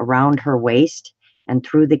like around her waist and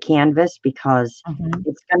through the canvas, because Mhm.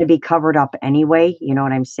 it's going to be covered up anyway. You know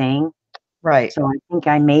what I'm saying? Right. So I think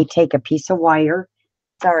I may take a piece of wire.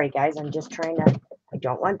 Sorry, guys. I'm just trying to, I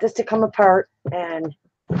don't want this to come apart, and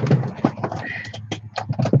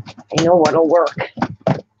I know what'll work.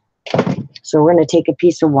 So we're going to take a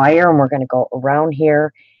piece of wire and we're going to go around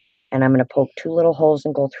here, and I'm going to poke 2 little holes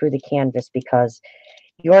and go through the canvas, because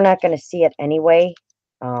you're not going to see it anyway.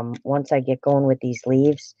 Once I get going with these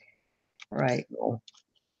leaves. Right. So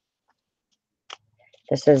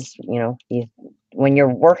this is, when you're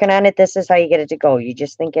working on it, this is how you get it to go. You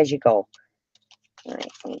just think as you go. All right,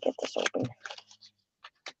 let me get this open.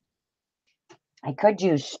 I could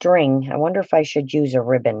use string. I wonder if I should use a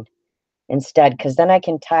ribbon instead, because then I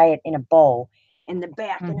can tie it in a bow in the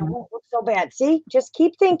back, and it won't look so bad. See, just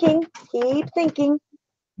keep thinking. Keep thinking.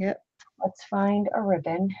 Yep. Let's find a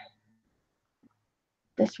ribbon.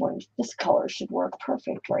 This one, this color should work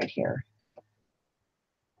perfect right here.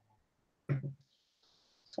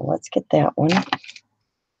 So let's get that one. And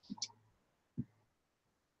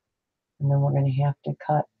then we're going to have to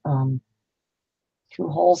cut 2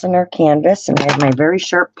 holes in our canvas. And I have my very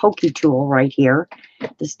sharp pokey tool right here,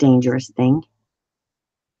 this dangerous thing.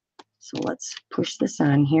 So let's push this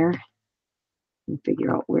on here and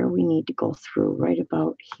figure out where we need to go through, right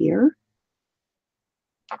about here.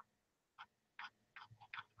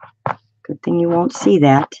 Good thing you won't see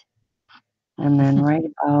that. And then right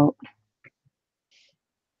about,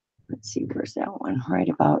 let's see, where's that one? Right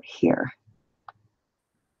about here.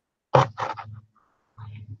 I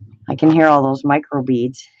can hear all those micro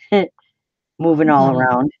beads moving all Mhm.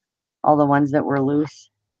 around, all the ones that were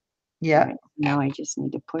loose. Yeah. All right, now I just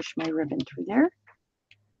need to push my ribbon through there.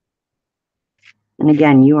 And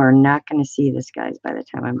again, you are not going to see this, guys, by the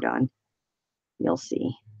time I'm done. You'll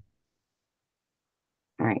see.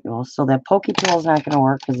 All right, well, so that pokey tool is not going to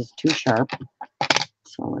work because it's too sharp.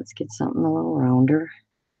 So let's get something a little rounder.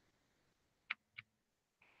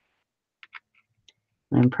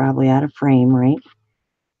 I'm probably out of frame, right?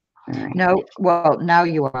 All right. No, well, now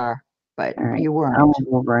you are, but All right. you weren't. I'll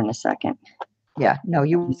move over in a second. Yeah, no,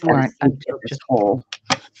 you Just gotta weren't see get until this just hole.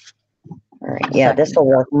 All right. a Yeah, this second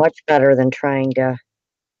will ago. work much better than trying to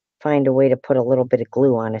find a way to put a little bit of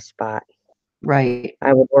glue on a spot. Right.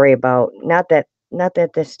 I would worry about not that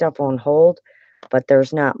this stuff won't hold, but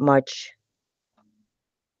there's not much,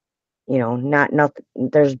 you know, nothing.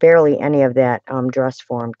 There's barely any of that dress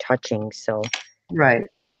form touching, so Right.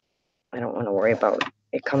 I don't want to worry about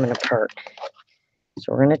it coming apart.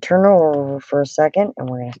 So we're gonna turn over for a second, and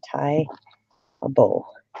we're gonna tie a bow.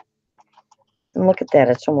 And look at that;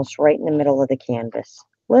 it's almost right in the middle of the canvas.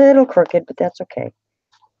 Little crooked, but that's okay.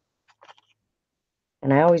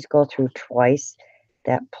 And I always go through twice.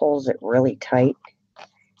 That pulls it really tight,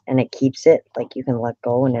 and it keeps it like you can let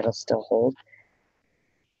go and it'll still hold.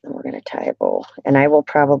 And we're gonna tie a bow, and I will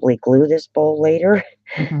probably glue this bow later.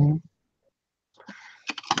 Hmm.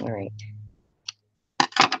 All right.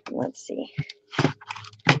 Let's see.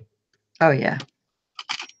 Oh, yeah.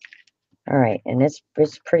 All right, and it's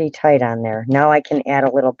pretty tight on there. Now I can add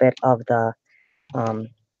a little bit of the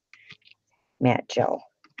matte gel.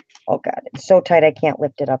 Oh God, it's so tight I can't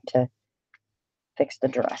lift it up to fix the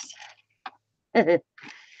dress.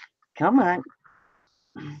 Come on.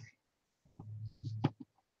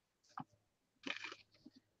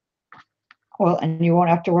 Well, and you won't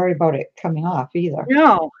have to worry about it coming off either.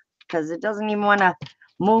 No, because it doesn't even want to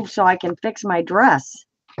move so I can fix my dress.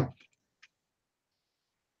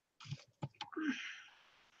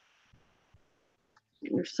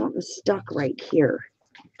 There's something stuck right here.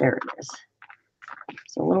 There it is.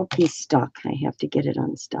 It's a little piece stuck. I have to get it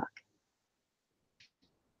unstuck.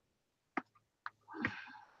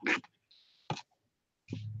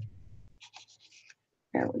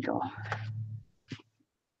 There we go.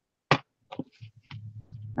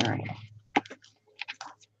 All right.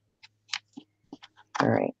 All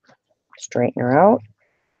right. Straighten her out.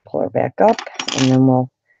 Pull her back up. And then we'll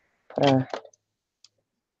put our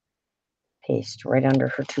paste right under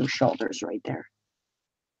her two shoulders right there.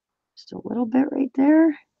 Just a little bit right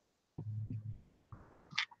there.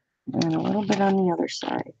 And a little bit on the other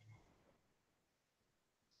side.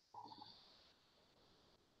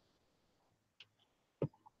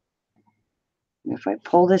 And if I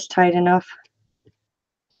pull this tight enough,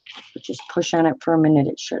 just push on it for a minute,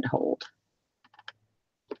 it should hold.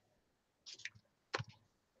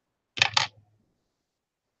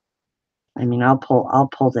 I mean, I'll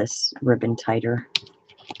pull this ribbon tighter.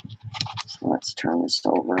 So let's turn this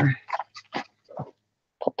over.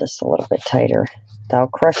 Pull this a little bit tighter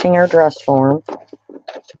without crushing our dress form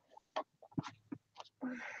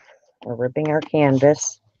or ripping our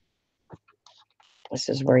canvas. This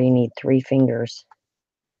is where you need 3 fingers.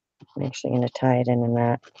 I'm actually going to tie it in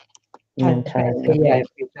that, and I then was tie gonna it say, in yeah, the if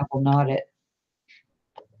you double knot it.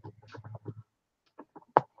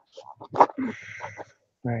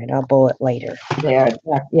 All right, I'll bow it later. There,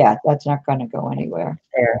 yeah, that's not gonna go anywhere.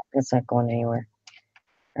 There, it's not going anywhere.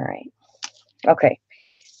 All right. Okay,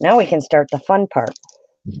 now we can start the fun part.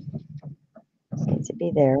 This needs to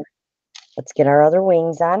be there. Let's get our other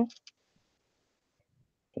wings on.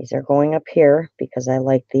 These are going up here because I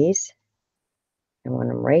like these. I want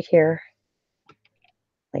them right here,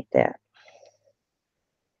 like that.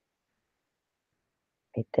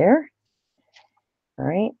 Right there. All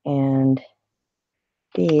right, and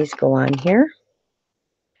these go on here.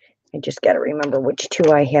 I just got to remember which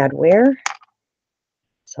two I had where.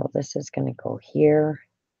 So this is going to go here,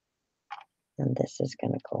 and this is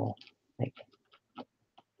going to go like.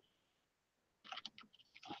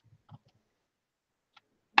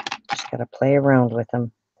 Just got to play around with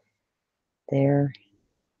them. There.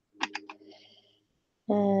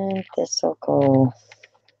 And this will go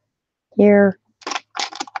here.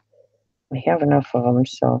 We have enough of them,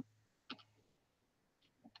 so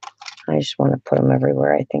I just want to put them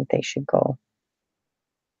everywhere I think they should go.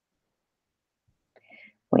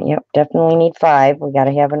 Well, yep, definitely need 5. We got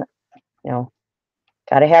to have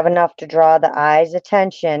got to have enough to draw the eye's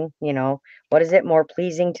attention. What is it? More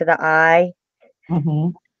pleasing to the eye. Mm-hmm.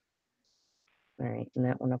 All right, and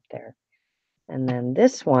that one up there. And then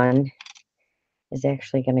this one is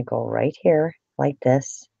actually going to go right here like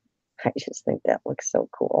this. I just think that looks so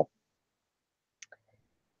cool.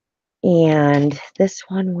 And this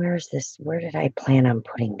one, where's this? Where did I plan on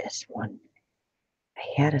putting this one? I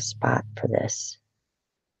had a spot for this.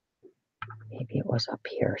 Maybe it was up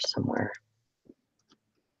here somewhere.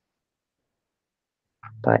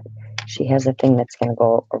 But she has a thing that's going to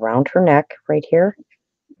go around her neck right here.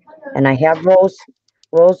 And I have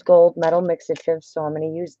rose gold metal mixatives, so I'm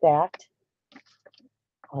going to use that.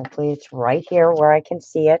 Hopefully it's right here where I can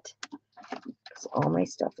see it. Because all my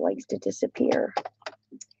stuff likes to disappear.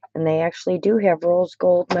 And they actually do have rose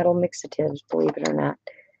gold metal mixatives, believe it or not.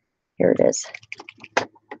 Here it is.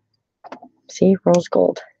 See, rose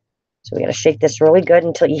gold. So we got to shake this really good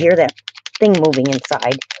until you hear that thing moving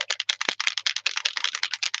inside.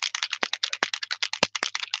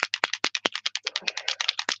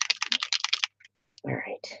 All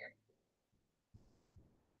right.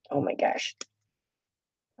 Oh my gosh.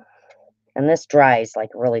 And this dries like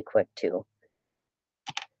really quick too.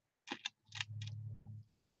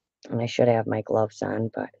 And I should have my gloves on,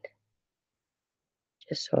 but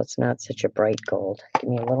just so it's not such a bright gold. Give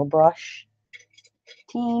me a little brush.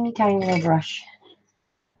 Teeny tiny little brush.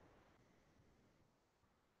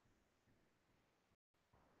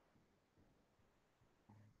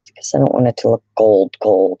 Because I don't want it to look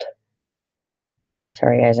gold.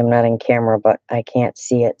 Sorry guys, I'm not in camera, but I can't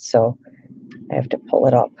see it, so I have to pull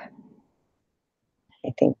it up.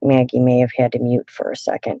 I think Maggie may have had to mute for a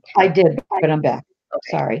second. I did, but I'm back.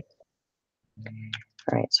 Okay. Sorry.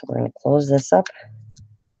 All right, so we're going to close this up.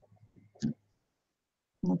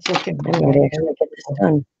 Let's look at I'm going to actually get this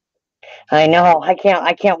done. I know. I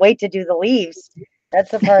can't wait to do the leaves.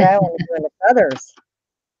 That's the part I want to do in the feathers.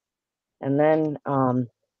 And then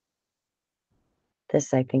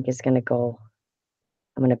this I think is going to go.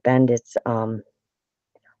 I'm going to bend its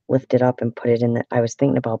lift it up and put it in the. I was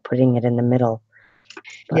thinking about putting it in the middle.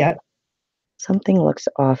 Yeah. Something looks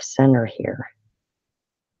off center here.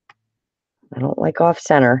 I don't like off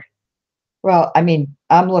center. Well, I mean,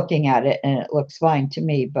 I'm looking at it and it looks fine to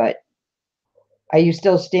me, but are you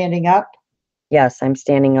still standing up? Yes, I'm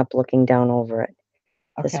standing up looking down over it.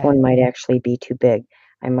 Okay. This one might actually be too big.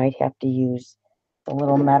 I might have to use the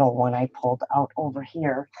little metal one I pulled out over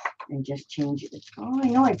here and just change it. Oh, I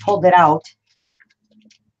know I pulled it out.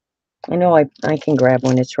 I know I can grab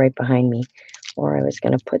one. It's right behind me. Or I was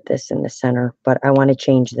going to put this in the center, but I want to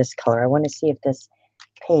change this color. I want to see if this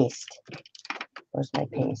paste, where's my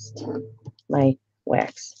paste? My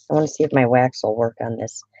wax. I want to see if my wax will work on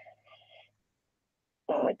this.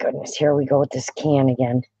 Oh my goodness, here we go with this can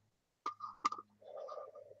again.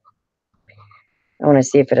 I want to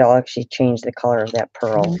see if it'll actually change the color of that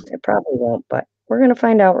pearl. It probably won't, but we're going to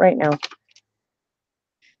find out right now.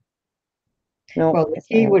 No, Well, the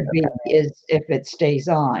key would be is if it stays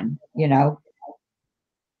on, you know.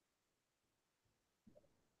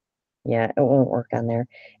 Yeah, it won't work on there.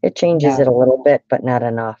 It changes it a little bit, but not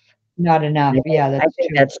enough. Not enough. Yeah, that's I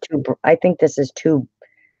think that's too. I think this is too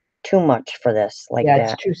much for this. Like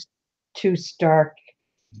that. It's too stark.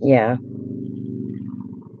 Yeah.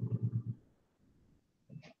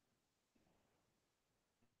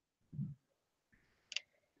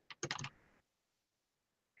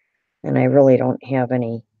 And I really don't have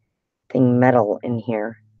anything metal in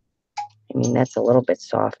here. I mean, that's a little bit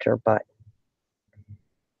softer, but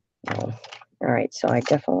no. All right, so I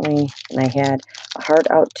definitely, and I had a heart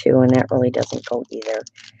out too, and that really doesn't go either.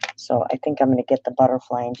 So I think I'm going to get the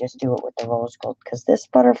butterfly and just do it with the rose gold, because this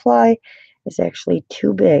butterfly is actually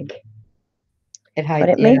too big. But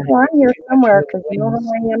it may go on here somewhere, because you know how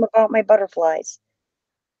I am about my butterflies.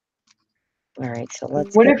 All right, so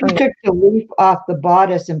let's. What if you took the leaf off the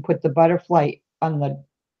bodice and put the butterfly on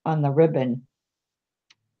the ribbon?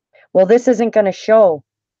 Well, this isn't going to show,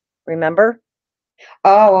 remember?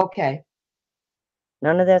 Oh, okay.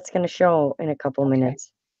 None of that's going to show in a couple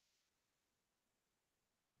minutes.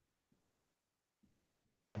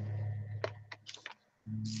 All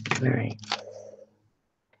right.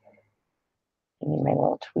 I need my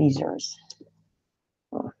little tweezers.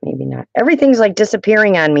 Oh, maybe not. Everything's like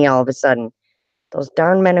disappearing on me all of a sudden. Those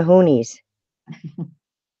darn Menahoonies. I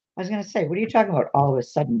was going to say, what are you talking about all of a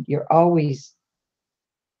sudden? You're always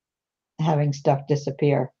having stuff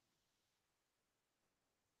disappear.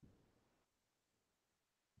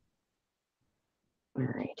 All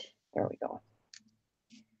right, there we go.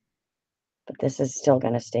 But this is still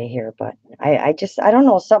going to stay here. But I don't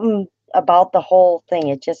know, something about the whole thing.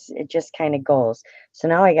 It just kind of goes. So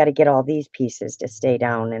now I got to get all these pieces to stay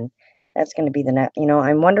down. And that's going to be the next,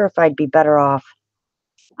 I wonder if I'd be better off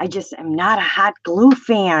I just am not a hot glue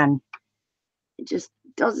fan. It just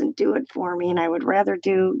doesn't do it for me, and I would rather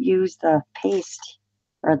use the paste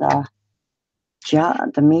or the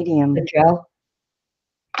medium. The gel?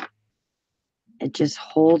 It just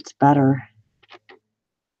holds better.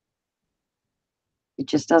 It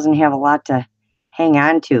just doesn't have a lot to hang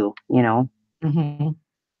on to, you know. Mm-hmm.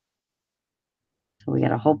 So we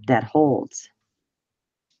gotta hope that holds.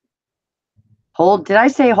 Did I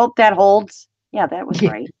say hope that holds? Yeah, that was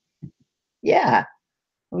right. Yeah,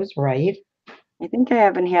 it was right. I think I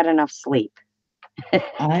haven't had enough sleep.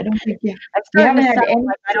 I don't think you I'm starting haven't to had sound any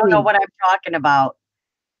like I don't know sleep. what I'm talking about.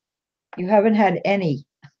 You haven't had any.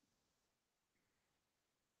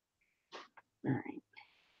 All right.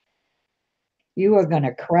 You are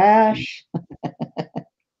gonna crash.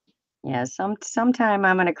 Yeah, sometime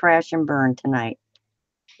I'm gonna crash and burn tonight.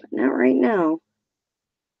 But not right now.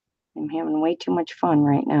 I'm having way too much fun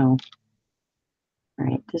right now. All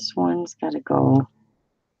right, this one's gotta go.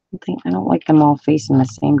 I don't like them all facing the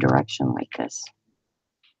same direction like this.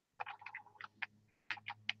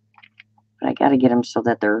 But I gotta get them so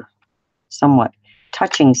that they're somewhat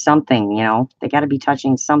touching something, you know. They gotta be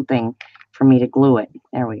touching something for me to glue it.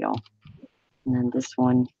 There we go. And then this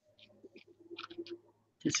one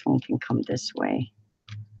can come this way.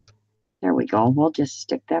 There we go. We'll just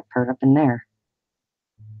stick that part up in there.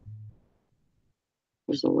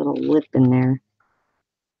 There's a little lip in there.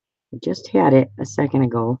 I just had it a second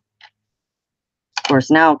ago. Of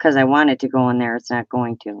course, now because I want it to go in there, it's not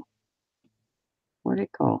going to. Where'd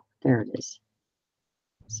it go? There it is.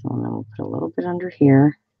 So then we'll put a little bit under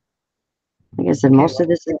here. Like I said, Okay, most of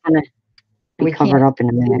this is going to be we covered can't up in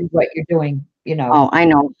a minute. see what you're doing, you know, Oh, I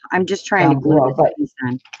know. I'm just trying to down glue below, this but piece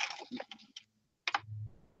on.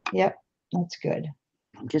 yep, that's good.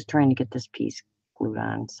 I'm just trying to get this piece glued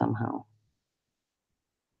on somehow.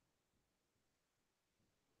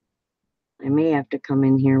 I may have to come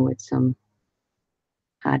in here with some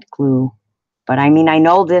hot glue. But I mean, I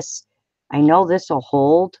know this will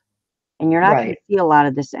hold, and you're not going Right. to see a lot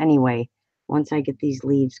of this anyway once I get these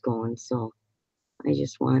leaves going. So I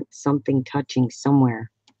just want something touching somewhere.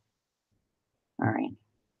 All right.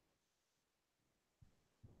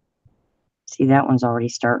 See, that one's already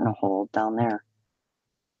starting to hold down there.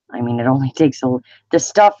 I mean, it only takes the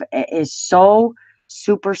stuff is so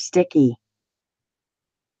super sticky.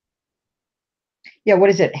 Yeah,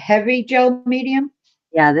 what is it? Heavy gel medium?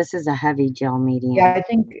 Yeah, this is a heavy gel medium. Yeah,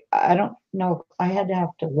 I don't know. I had to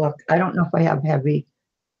have to look. I don't know if I have heavy.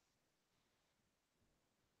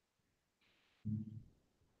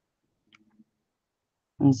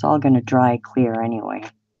 And it's all going to dry clear anyway.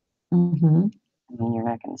 Mm-hmm. I mean, you're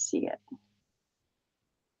not going to see it.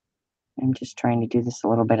 I'm just trying to do this a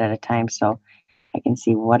little bit at a time so I can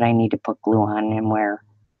see what I need to put glue on and where.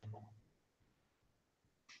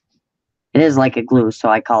 It is like a glue, so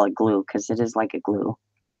I call it glue because it is like a glue.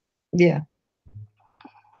 Yeah.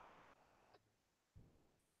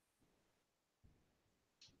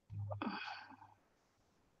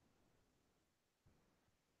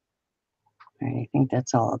 All right, I think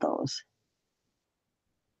that's all of those.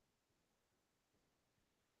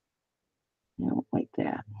 No, like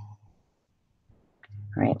that.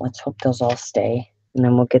 All right, let's hope those all stay. And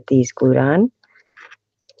then we'll get these glued on.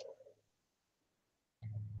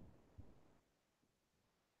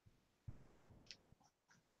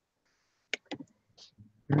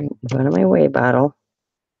 All right, go out of my way, bottle.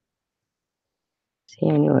 See,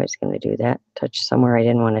 I knew I was going to do that. Touch somewhere I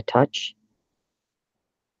didn't want to touch.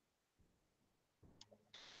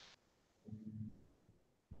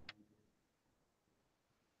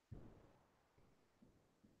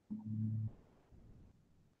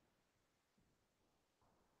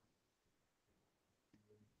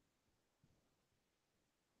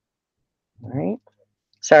 All right.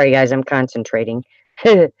 Sorry, guys, I'm concentrating.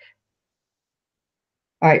 All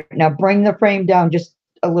right, now bring the frame down just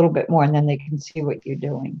a little bit more and then they can see what you're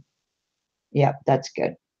doing. Yep, that's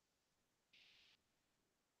good.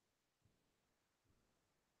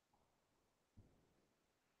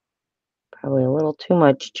 Probably a little too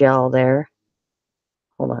much gel there.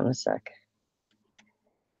 Hold on a sec.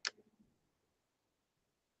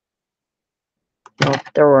 Well,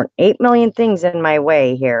 if there weren't 8 million things in my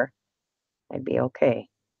way here, I'd be okay.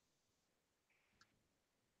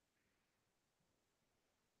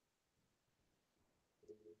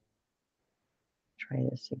 Try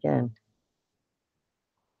this again.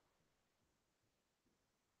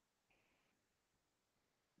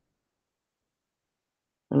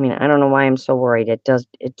 I mean, I don't know why I'm so worried.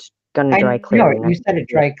 It's gonna dry clear. No, You're not you said it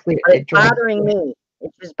dry clear. but It it's dried bothering clear. me.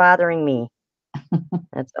 It's just bothering me.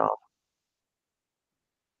 That's all.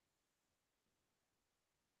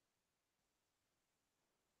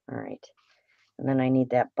 All right. And then I need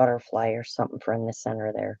that butterfly or something for in the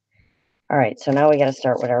center there. All right, so now we got to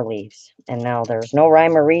start with our leaves. And now there's no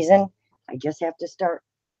rhyme or reason. I just have to start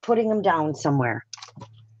putting them down somewhere.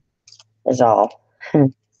 Is all. I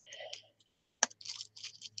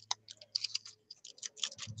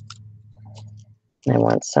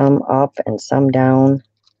want some up and some down.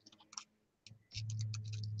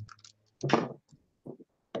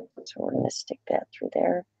 So we're going to stick that through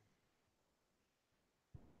there.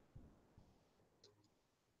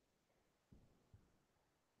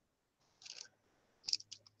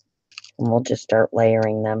 And we'll just start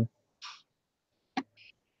layering them.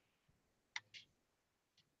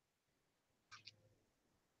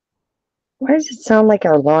 Why does it sound like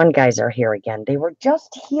our lawn guys are here again? They were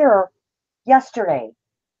just here yesterday.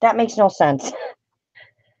 That makes no sense.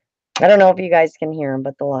 I don't know if you guys can hear them,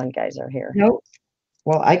 but the lawn guys are here. Nope.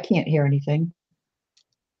 Well, I can't hear anything.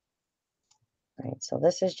 All right, so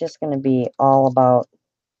this is just going to be all about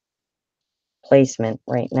placement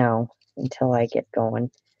right now until I get going.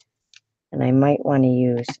 And I might want to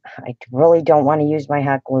use, I really don't want to use my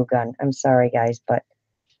hot glue gun. I'm sorry, guys, but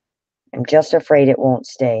I'm just afraid it won't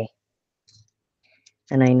stay.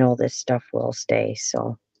 And I know this stuff will stay,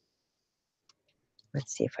 so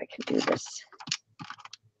let's see if I can do this.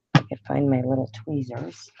 I can find my little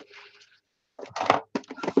tweezers. I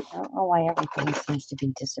don't know why everything seems to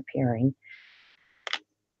be disappearing.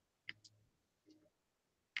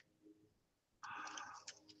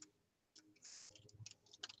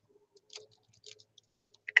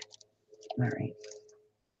 All right.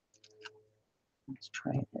 Let's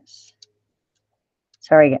try this.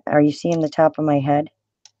 Sorry, are you seeing the top of my head?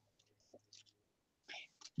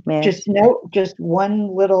 Max? Just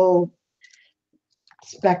one little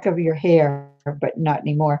speck of your hair, but not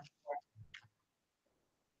anymore.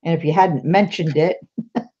 And if you hadn't mentioned it,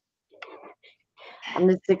 I'm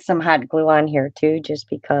going to stick some hot glue on here too, just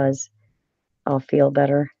because I'll feel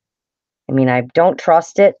better. I mean, I don't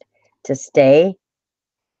trust it to stay.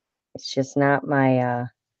 It's just not my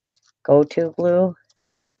go-to glue.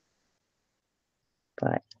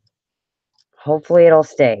 But hopefully it'll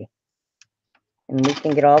stay. And we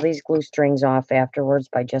can get all these glue strings off afterwards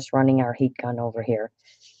by just running our heat gun over here.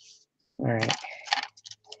 All right.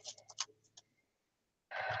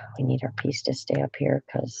 We need our piece to stay up here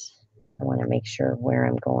because I want to make sure where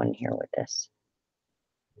I'm going here with this.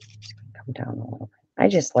 Just gonna come down a little bit. I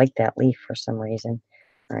just like that leaf for some reason.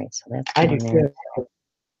 All right, so that's I do going there. too.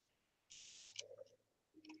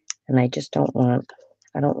 And I just don't want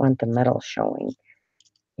the metal showing.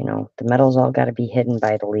 You know, the metal's all got to be hidden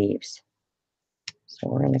by the leaves. So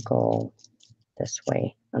we're going to go this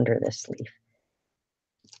way under this leaf.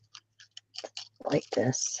 Like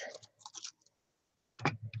this.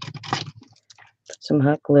 Put some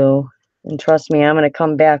hot glue. And trust me, I'm going to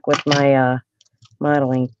come back with my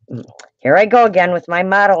modeling. Here I go again with my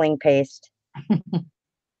modeling paste. With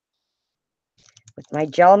my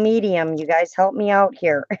gel medium. You guys help me out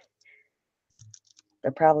here.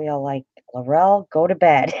 They're probably all like, Laurel, go to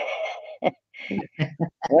bed.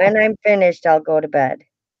 When I'm finished, I'll go to bed.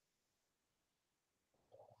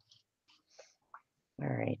 All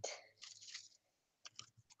right.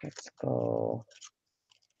 Let's go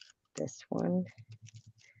this one.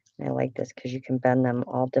 I like this because you can bend them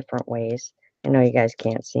all different ways. I know you guys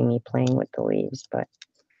can't see me playing with the leaves, but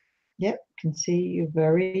Yep, can see you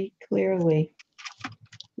very clearly.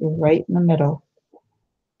 You're right in the middle.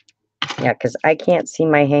 yeah, because I can't see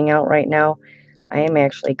my hangout right now. I am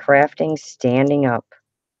actually crafting standing up.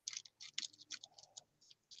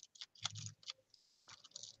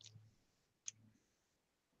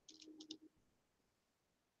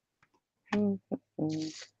 Do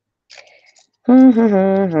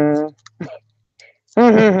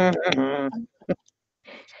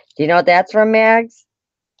you know what that's from, Mags?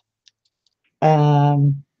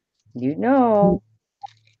 Um, You know.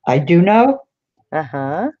 I do know.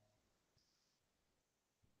 Uh-huh.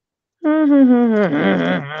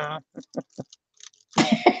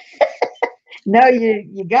 No,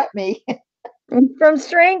 you got me. From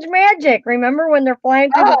Strange Magic. Remember when they're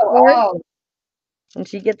flying through the Oh, forest oh, and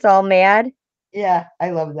she gets all mad? yeah,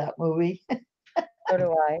 I love that movie. So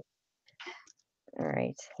do I. All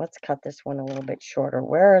right, let's cut this one a little bit shorter.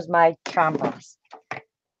 Where is my chompers?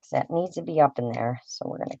 That needs to be up in there. So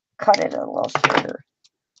we're going to cut it a little shorter.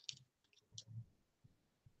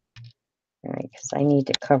 All right, because I need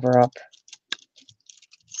to cover up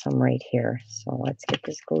some right here. So let's get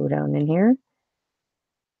this glue down in here.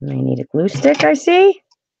 And I need a glue stick, I see.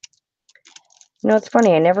 You know, it's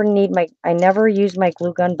funny. I never use my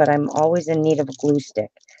glue gun, but I'm always in need of a glue stick.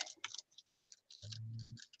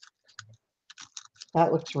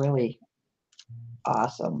 That looks really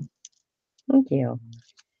awesome. Thank you.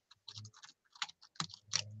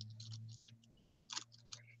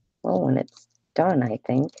 Well, when it's done, I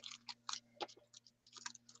think.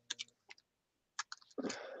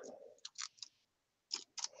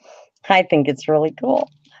 I think it's really cool.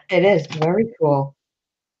 It is very cool.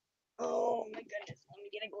 Oh my goodness. Let me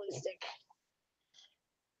get a glue stick.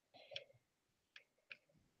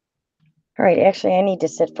 All right, actually, I need to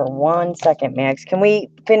sit for 1 second, Max. Can we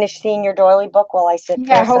finish seeing your doily book while I sit for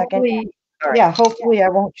Yeah, a second? All right. yeah, hopefully I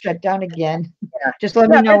won't shut down again. Yeah. Just let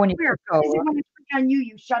Yeah, me know that's when you weird. click Is it over. when I click on you,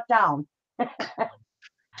 you shut down?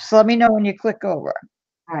 Just let me know when you click over.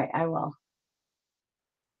 All right, I will.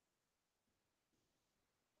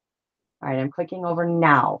 All right, I'm clicking over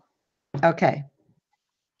now. Okay.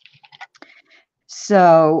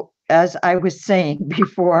 So as I was saying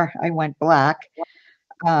before I went black,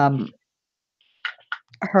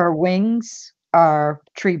 her wings are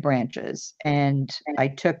tree branches, and I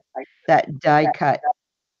took that die cut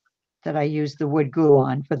that I used the wood glue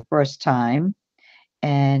on for the first time,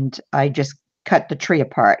 and I just cut the tree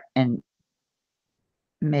apart and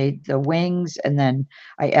made the wings, and then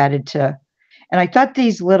I added to, and I thought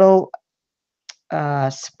these little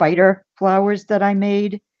spider flowers that I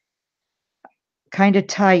made kind of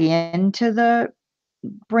tie into the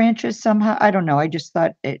branches somehow. I don't know. I just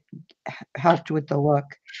thought it helped with the look.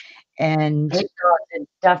 And It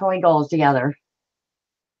definitely goes together.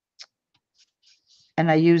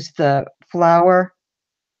 I used the flower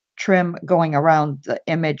trim going around the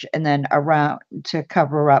image and then around to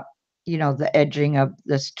cover up, the edging of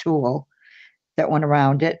this tulle that went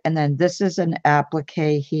around it. And then this is an applique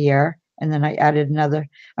here. And then I added another,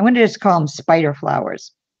 I'm going to just call them spider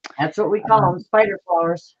flowers. That's what we call them, spider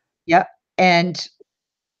flowers. Yep. And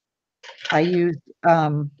I used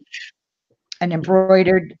an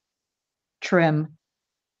embroidered trim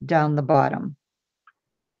down the bottom.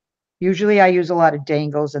 Usually I use a lot of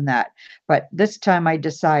dangles and that, but this time I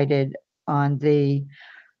decided on the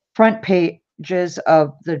front pages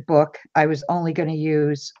of the book, I was only going to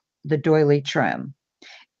use the doily trim.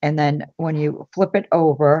 And then when you flip it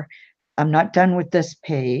over, I'm not done with this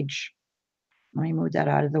page. Let me move that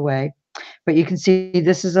out of the way. But you can see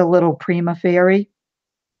this is a little Prima fairy.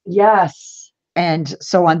 Yes. And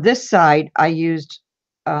so on this side, I used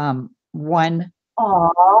one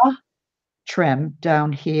Aw. trim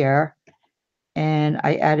down here, and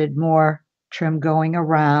I added more trim going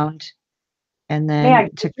around. And then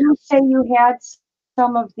Mag, did you say you had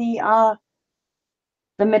some of the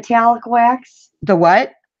metallic wax? the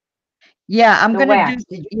what? Yeah, I'm The gonna do. wax.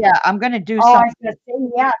 Did you? Yeah, I'm gonna do Oh, I some. was gonna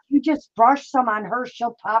say, yeah. If you just brush some on her,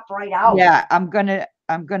 she'll pop right out. Yeah, I'm gonna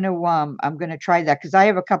try that because I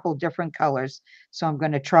have a couple different colors, so I'm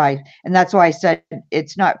gonna try, and that's why I said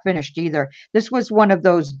it's not finished either. This was one of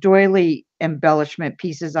those doily embellishment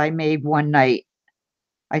pieces I made one night.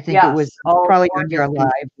 I think it was Yes. Oh, probably on your gorgeous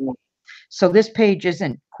live. piece. So this page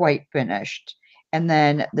isn't quite finished. And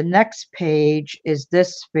then the next page is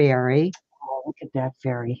this fairy. Oh, look at that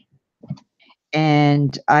fairy.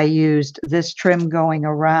 And I used this trim going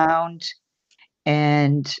around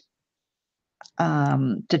and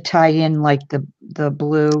to tie in like the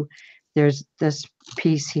blue. There's this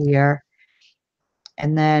piece here.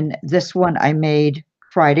 And then this one I made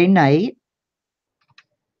Friday night,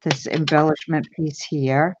 this embellishment piece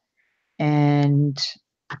here. And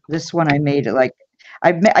this one I made like,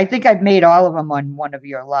 I think I've made all of them on one of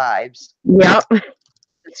your lives. Yep.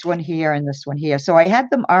 This one here and this one here. So I had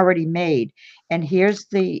them already made. And here's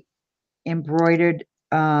the embroidered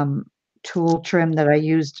tulle trim that I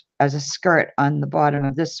used as a skirt on the bottom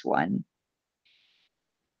of this one.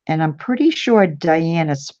 And I'm pretty sure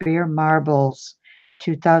Diana Spear Marbles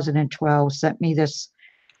 2012 sent me this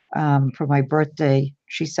for my birthday.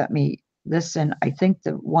 She sent me this, and I think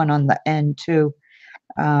the one on the end too.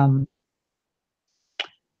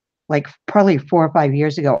 Like probably 4 or 5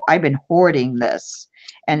 years ago. I've been hoarding this,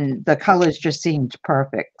 and the colors just seemed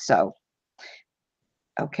perfect. So,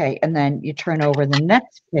 okay, and then you turn over the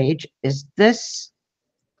next page. Is this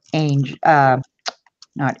angel?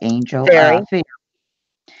 Not angel. Fairy. Fairy.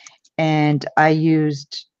 And I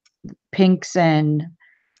used pinks and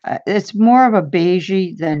it's more of a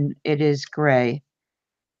beigey than it is gray.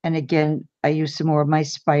 And again, I used some more of my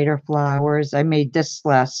spider flowers. I made this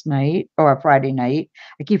last night or Friday night.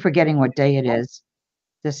 I keep forgetting what day it is.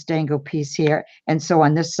 This dangle piece here. And so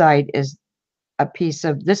on this side is a piece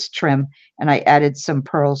of this trim, and I added some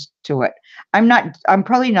pearls to it. I'm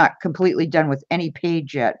probably not completely done with any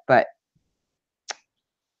page yet, but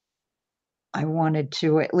I wanted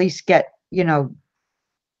to at least get,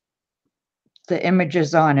 the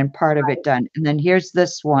images on and part of it done. And then here's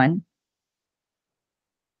this one.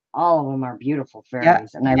 All of them are beautiful Yeah,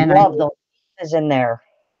 fairies, and I and love those pieces in there.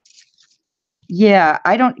 Yeah,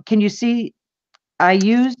 I don't, can you see, I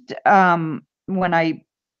used, when I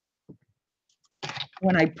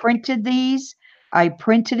printed these, I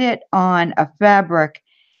printed it on a fabric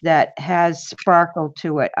that has sparkle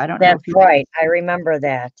to it. I don't know That's if you, right. I remember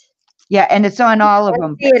that. yeah, and it's on all of You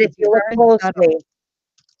them. can see it if It's you look very subtle. closely.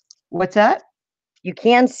 What's that? You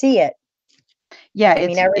can see it. Yeah, I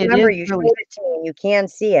mean, I it remember is you really, showed it to me, and you can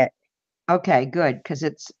see it. okay, good, because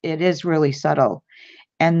it is really subtle.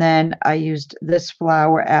 And then I used this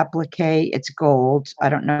flower applique. It's gold. I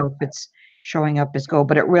don't know if it's showing up as gold,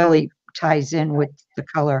 but it really ties in with the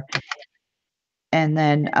color. And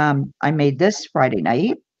then I made this Friday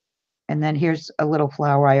night. And then here's a little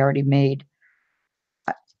flower I already made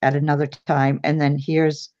at another time. And then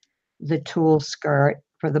here's the tulle skirt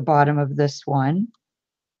for the bottom of this one.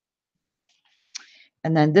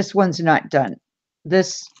 And then this one's not done.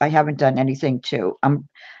 This I haven't done anything to. I'm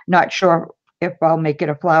not sure if I'll make it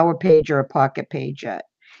a flower page or a pocket page yet.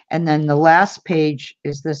 And then the last page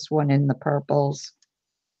is this one in the purples.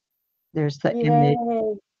 There's the image.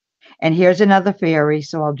 Yay. And here's another fairy,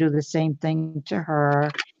 so I'll do the same thing to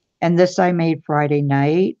her. And this I made Friday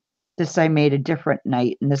night. This I made a different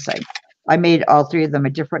night. And this I made all three of them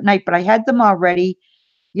a different night, but I had them already,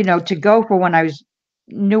 you know, to go for when I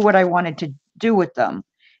knew what I wanted to do with them.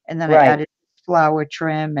 And then I Right. added flower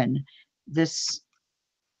trim and this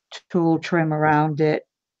tulle trim around it.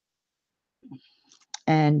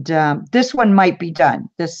 And this one might be done.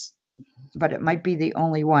 But it might be the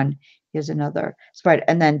only one. Here's another spider.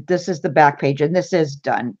 And then this is the back page, and this is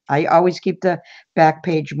done. I always keep the back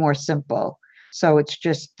page more simple. So it's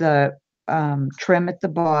just the trim at the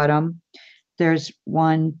bottom. There's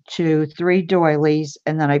 1, 2, 3 doilies,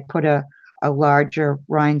 and then I put a larger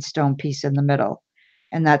rhinestone piece in the middle.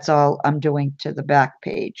 And that's all I'm doing to the back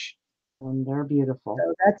page. And they're beautiful.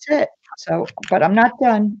 So that's it. So, but I'm not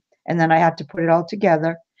done. And then I have to put it all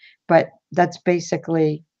together. But that's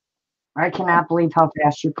basically, I cannot believe how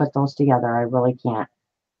fast you put those together. I really can't.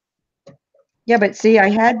 yeah, but see, I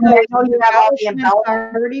had I the know you have all the embellishments embellishments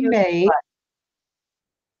already too, made. but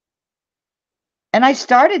And I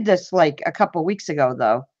started this like a couple weeks ago,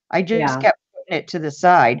 though. I just Yeah. kept putting it to the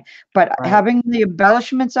side. But Right. having the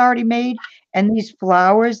embellishments already made and these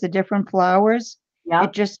flowers, the different flowers, Yeah,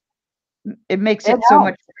 it makes it it so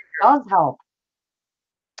much. helps. It does help.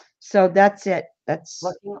 So that's it. That's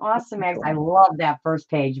Looking awesome, Max. I love that first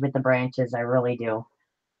page with the branches. I really do.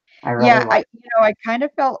 I really yeah, love. I kind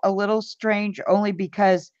of felt a little strange only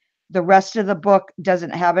because the rest of the book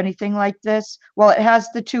doesn't have anything like this. Well, it has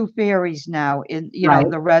the 2 fairies now in, Right.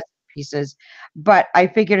 the rest pieces, but I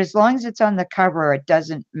figured as long as it's on the cover, it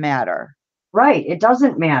doesn't matter. Right. It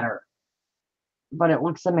doesn't matter, but it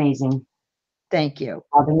looks amazing. Thank you.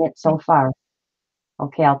 Loving it so far.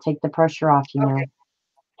 Okay, I'll take the pressure off you Okay.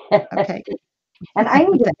 now. Okay. And I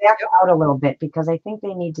need to back out a little bit because I think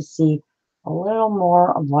they need to see a little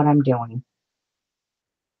more of what I'm doing.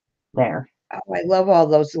 There. Oh, I love all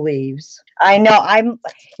those leaves. I know.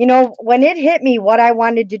 When it hit me what I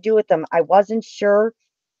wanted to do with them, I wasn't sure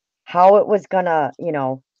how it was gonna,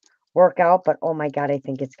 work out, but oh my God, I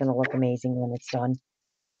think it's gonna look amazing when it's done.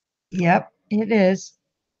 Yep, it is.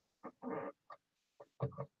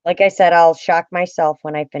 Like I said, I'll shock myself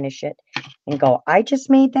when I finish it and go, I just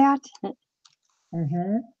made that.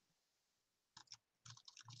 Mm-hmm.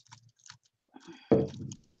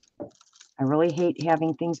 I really hate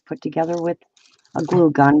having things put together with a glue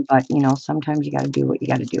gun, but sometimes you got to do what you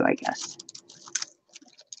got to do, I guess.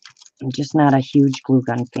 I'm just not a huge glue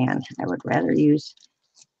gun fan. I would rather use,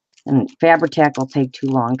 and Fabri-Tac will take too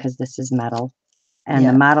long because this is metal. And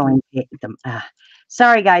the Yeah. modeling,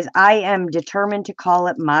 sorry guys, I am determined to call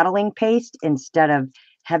it modeling paste instead of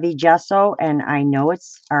heavy gesso. And I know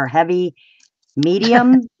it's our heavy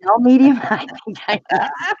medium, no medium.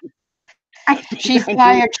 She's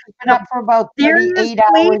tired. She's been up for about 38 Seriously?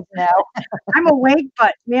 hours now. I'm awake,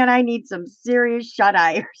 but man, I need some serious shut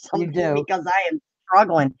eye or You something do. because I am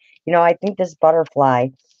struggling. I think this butterfly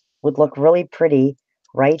would look really pretty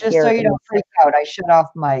right Just here. so you don't freak out, I shut off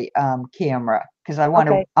my camera because I want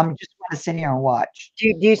to. Okay. I'm just want to sit here and watch.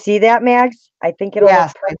 Do you see that, Mags? I think it'll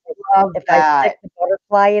Yes, look perfect I love if I that. stick the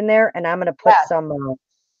butterfly in there, and I'm going to put Yes. some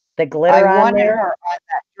the glitter I on wanted there. her on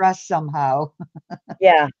that dress somehow.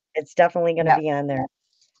 Yeah, it's definitely going to Yep. be on there.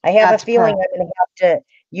 I have That's a feeling perfect. I'm going to have to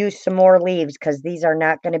use some more leaves because these are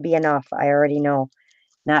not going to be enough. I already know,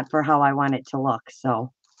 not for how I want it to look.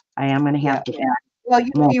 So I am going to have to add Well,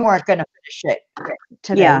 you more. weren't going to finish it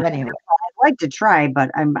today Yeah. anyway. like to try, but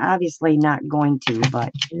I'm obviously not going to,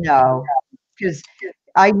 but No, because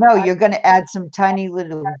I know you're going to add some tiny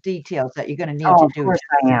little details that you're going to need oh, to of do course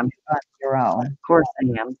I am. on your own. Of course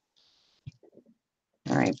I am.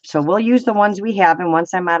 All right, so we'll use the ones we have, and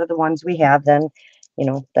once I'm out of the ones we have, then, you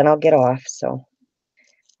know, then I'll get off. So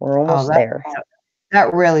we're Oh, almost there.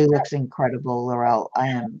 that really looks incredible, Laurel.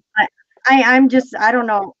 I'm just, I don't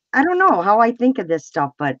know how I think of this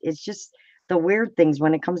stuff, but it's just the weird things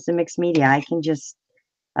when it comes to mixed media. I can just,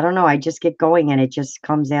 I don't know, I just get going and it just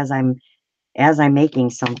comes as I'm making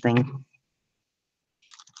something.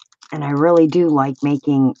 And I really do like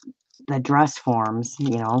making the dress forms,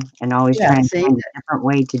 you know, and always Yeah, trying to see, find a different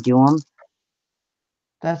way to do them.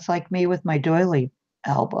 that's like me with my doily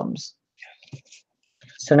albums.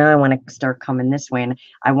 So now I want to start coming this way, and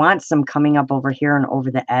I want some coming up over here and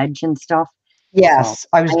over the edge and stuff. Yes,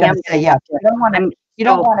 I was I going am to say, gonna yeah, have to, you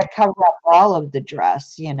don't so want to cover up all of the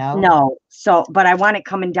dress, you know? no, so but I want it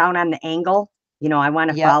coming down on the angle. You know, I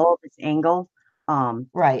want to Yep, follow this angle.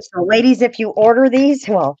 right. So ladies, if you order these,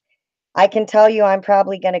 well, I can tell you I'm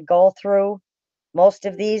probably going to go through most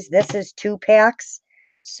of these. This is 2 packs.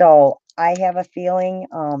 So I have a feeling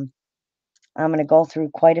I'm going to go through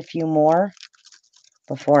quite a few more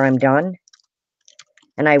before I'm done.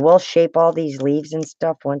 And I will shape all these leaves and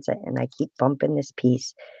stuff and I keep bumping this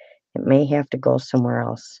piece. It may have to go somewhere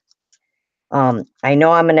else. I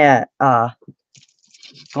know I'm going to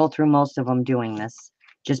go through most of them doing this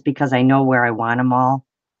just because I know where I want them all.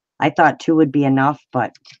 I thought 2 would be enough,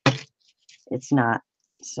 but it's not.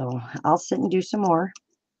 So I'll sit and do some more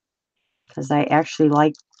because I actually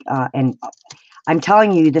like, and I'm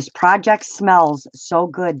telling you, this project smells so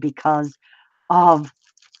good because of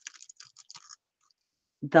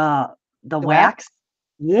the The wax.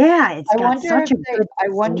 Yeah, it's I got wonder such if a they, good I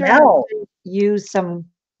wonder smell. if they use some,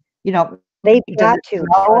 you know, They've does got it to smell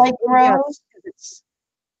because like yes. rose? 'Cause it's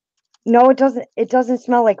No, it doesn't. It doesn't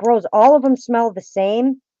smell like rose. All of them smell the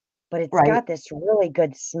same, but it's right. got this really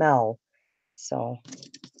good smell. So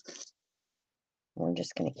we're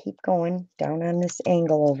just going to keep going down on this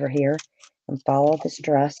angle over here and follow this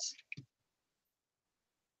dress.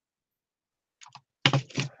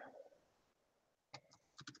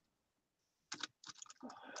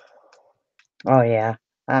 Oh yeah,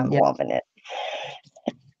 I'm Yeah. loving it.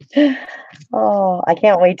 Oh, I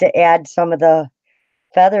can't wait to add some of the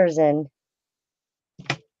feathers in.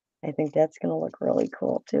 I think that's going to look really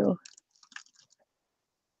cool too.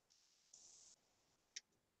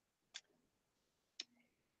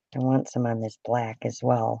 I want some on this black as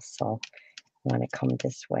well, so I want to come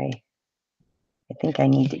this way. I think I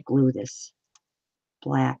need to glue this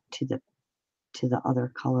black to the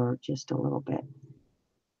other color just a little bit,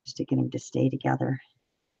 just to get them to stay together.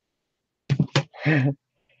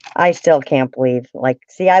 I still can't believe, like,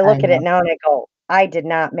 see, I I look at it know. now and I go, I did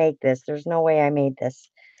not make this. There's no way I made this.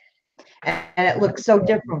 And it looks so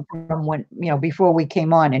different from when, before we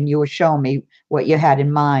came on and you were showing me what you had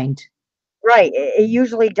in mind. Right, it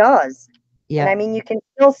usually does. And I Yeah. mean, you can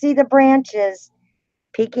still see the branches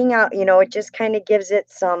peeking out, you know, it just kind of gives it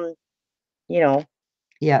some, you know,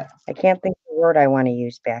 Yeah. I can't think of the word I want to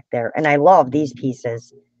use back there. And I love these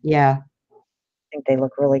pieces. Yeah. I think they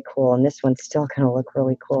look really cool. And this one's still going to look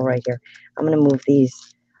really cool right here. I'm going to move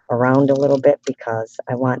these around a little bit because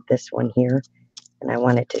I want this one here and I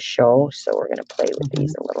want it to show. So we're going to play with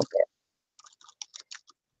these a little bit.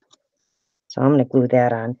 So I'm going to glue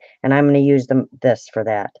that on and I'm going to use this for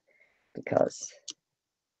that because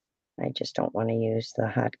I just don't want to use the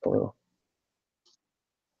hot glue.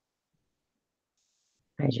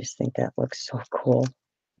 I just think that looks so cool.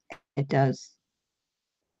 It does.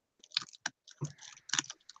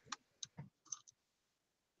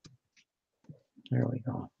 There we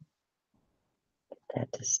go. Get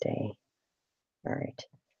that to stay. All right.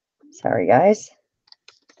 Sorry, guys.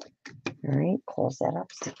 All right, close that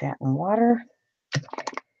up, stick that in water.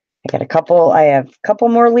 I have a couple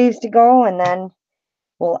more leaves to go and then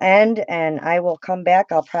we'll end and I will come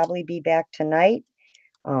back. I'll probably be back tonight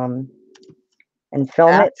and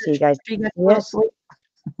film it so you guys She can gets a see little it. sleep.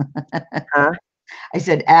 Huh? I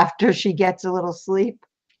said after she gets a little sleep.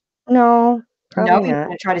 No, No, probably you're not.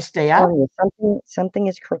 gonna try to stay up. Something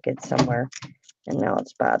is crooked somewhere and now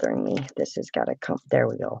it's bothering me. This has got to come. There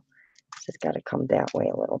we go. This has got to come that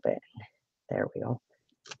way a little bit. There we go.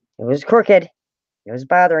 It was crooked. It was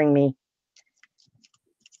bothering me.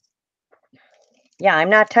 Yeah, I'm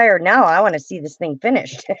not tired now. I want to see this thing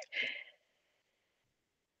finished.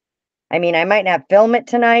 I mean, I might not film it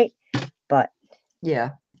tonight, but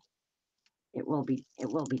Yeah. it will be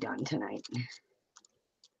done tonight.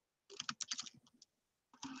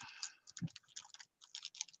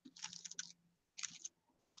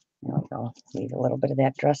 go. Leave a little bit of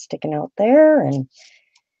that dress sticking out there and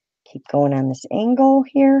keep going on this angle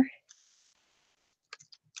here.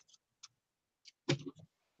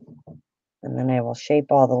 And then I will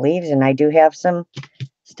shape all the leaves, and I do have some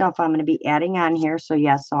stuff I'm going to be adding on here. So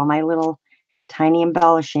yes, all my little tiny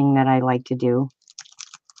embellishing that I like to do.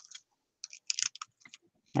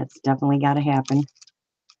 That's definitely got to happen.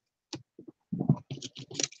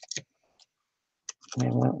 I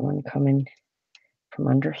want one coming from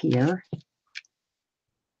under here.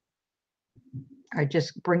 I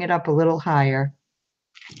just bring it up a little higher.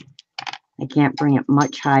 I can't bring it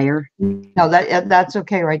much higher. No, that's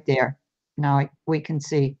okay right there. Now we can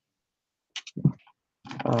see.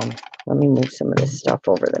 Let me move some of this stuff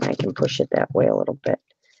over, then I can push it that way a little bit.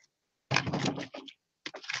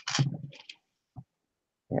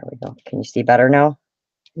 There we go. Can you see better now?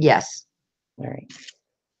 Yes. All right.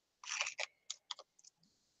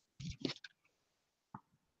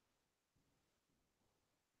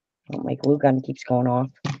 Oh, my glue gun keeps going off.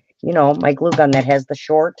 You know, my glue gun that has the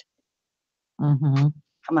short. Mm-hmm.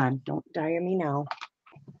 Come on, don't tire me now.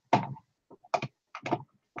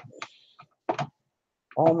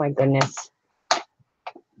 Oh my goodness.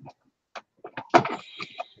 All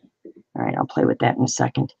right, I'll play with that in a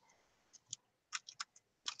second.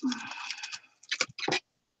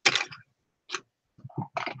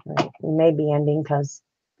 All right, we may be ending because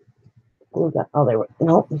glue gun. Oh, there we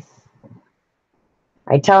nope.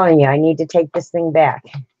 I'm telling you, I need to take this thing back.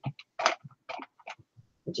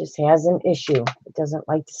 It just has an issue. It doesn't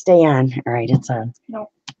like to stay on. All right, it's on.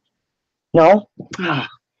 No. No? No.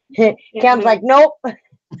 Cam's like, nope. All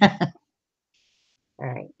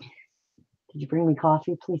right. Did you bring me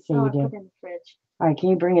coffee? Please say you did. Put it in the fridge. All right, can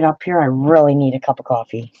you bring it up here? I really need a cup of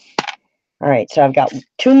coffee. All right, so I've got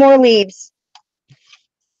 2 more leaves,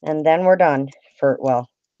 and then we're done for, well,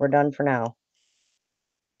 we're done for now.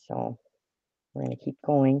 So we're going to keep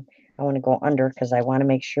going. I want to go under because I want to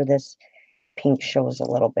make sure this pink shows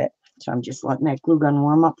a little bit. So I'm just letting that glue gun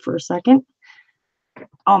warm up for a second.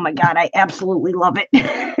 Oh my God, I absolutely love it.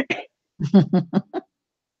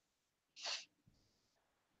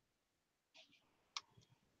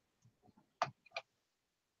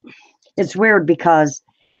 It's weird because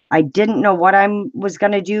I didn't know what I was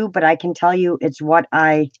going to do, but I can tell you it's what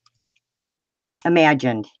I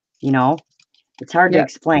imagined, you know? It's hard to Yep.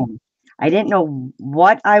 explain. I didn't know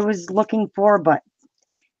what I was looking for, but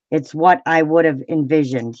it's what I would have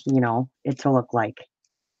envisioned, you know, it to look like.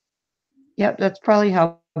 Yep, that's probably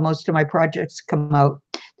how most of my projects come out.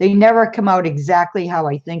 They never come out exactly how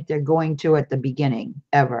I think they're going to at the beginning,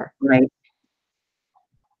 ever. Right.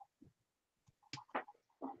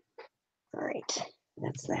 All right.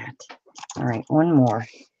 That's that. All right. One more.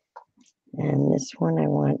 And this one I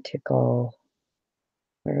want to go,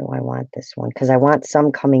 where do I want this one? Because I want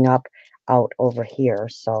some coming up out over here.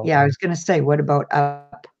 So Yeah, I was going to say, what about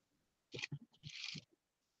up?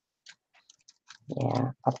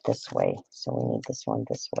 yeah, up this way. So we need this one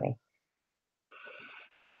this way.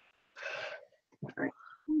 All right.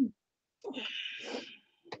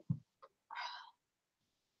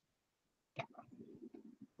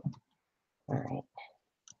 All right.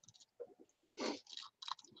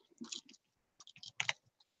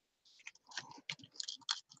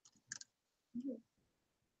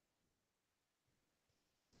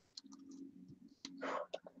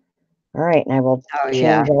 All right, and I will Oh,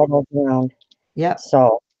 yeah. change all those around. Yep.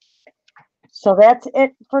 So that's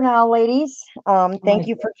it for now, ladies. Thank Right.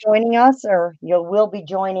 you for joining us, or you will be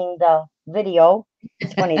joining the video.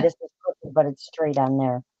 It's funny, this is crooked, but it's straight on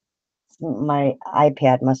there. My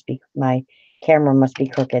iPad must be, my camera must be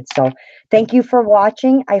crooked. So thank you for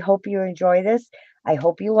watching. I hope you enjoy this. I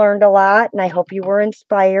hope you learned a lot, and I hope you were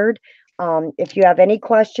inspired. If you have any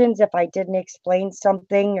questions, if I didn't explain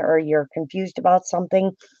something or you're confused about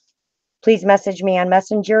something, please message me on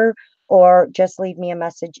Messenger or just leave me a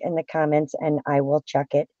message in the comments and I will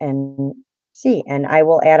check it and see. And I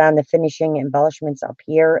will add on the finishing embellishments up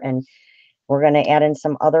here, and we're going to add in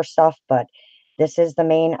some other stuff, but this is the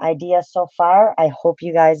main idea so far. I hope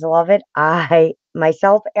you guys love it. I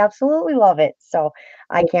myself absolutely love it. So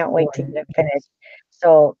I can't wait to get it finished.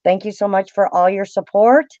 So thank you so much for all your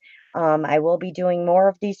support. I will be doing more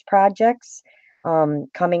of these projects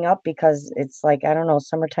coming up because it's like, I don't know,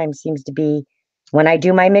 summertime seems to be when I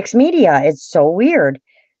do my mixed media. It's so weird.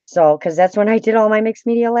 So, because that's when I did all my mixed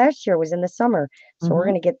media last year, was in the summer. So we're Mhm.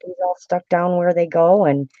 going to get these all stuck down where they go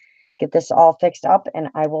and get this all fixed up, and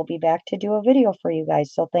I will be back to do a video for you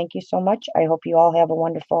guys. So thank you so much. I hope you all have a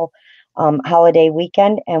wonderful holiday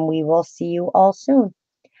weekend, and we will see you all soon.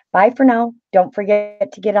 Bye for now. Don't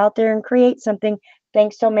forget to get out there and create something.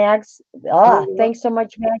 Thanks so Max. Thanks so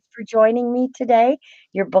much, Max, for joining me today.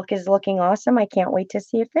 Your book is looking awesome. I can't wait to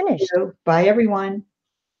see it finished. Bye, everyone.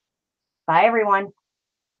 Bye, everyone.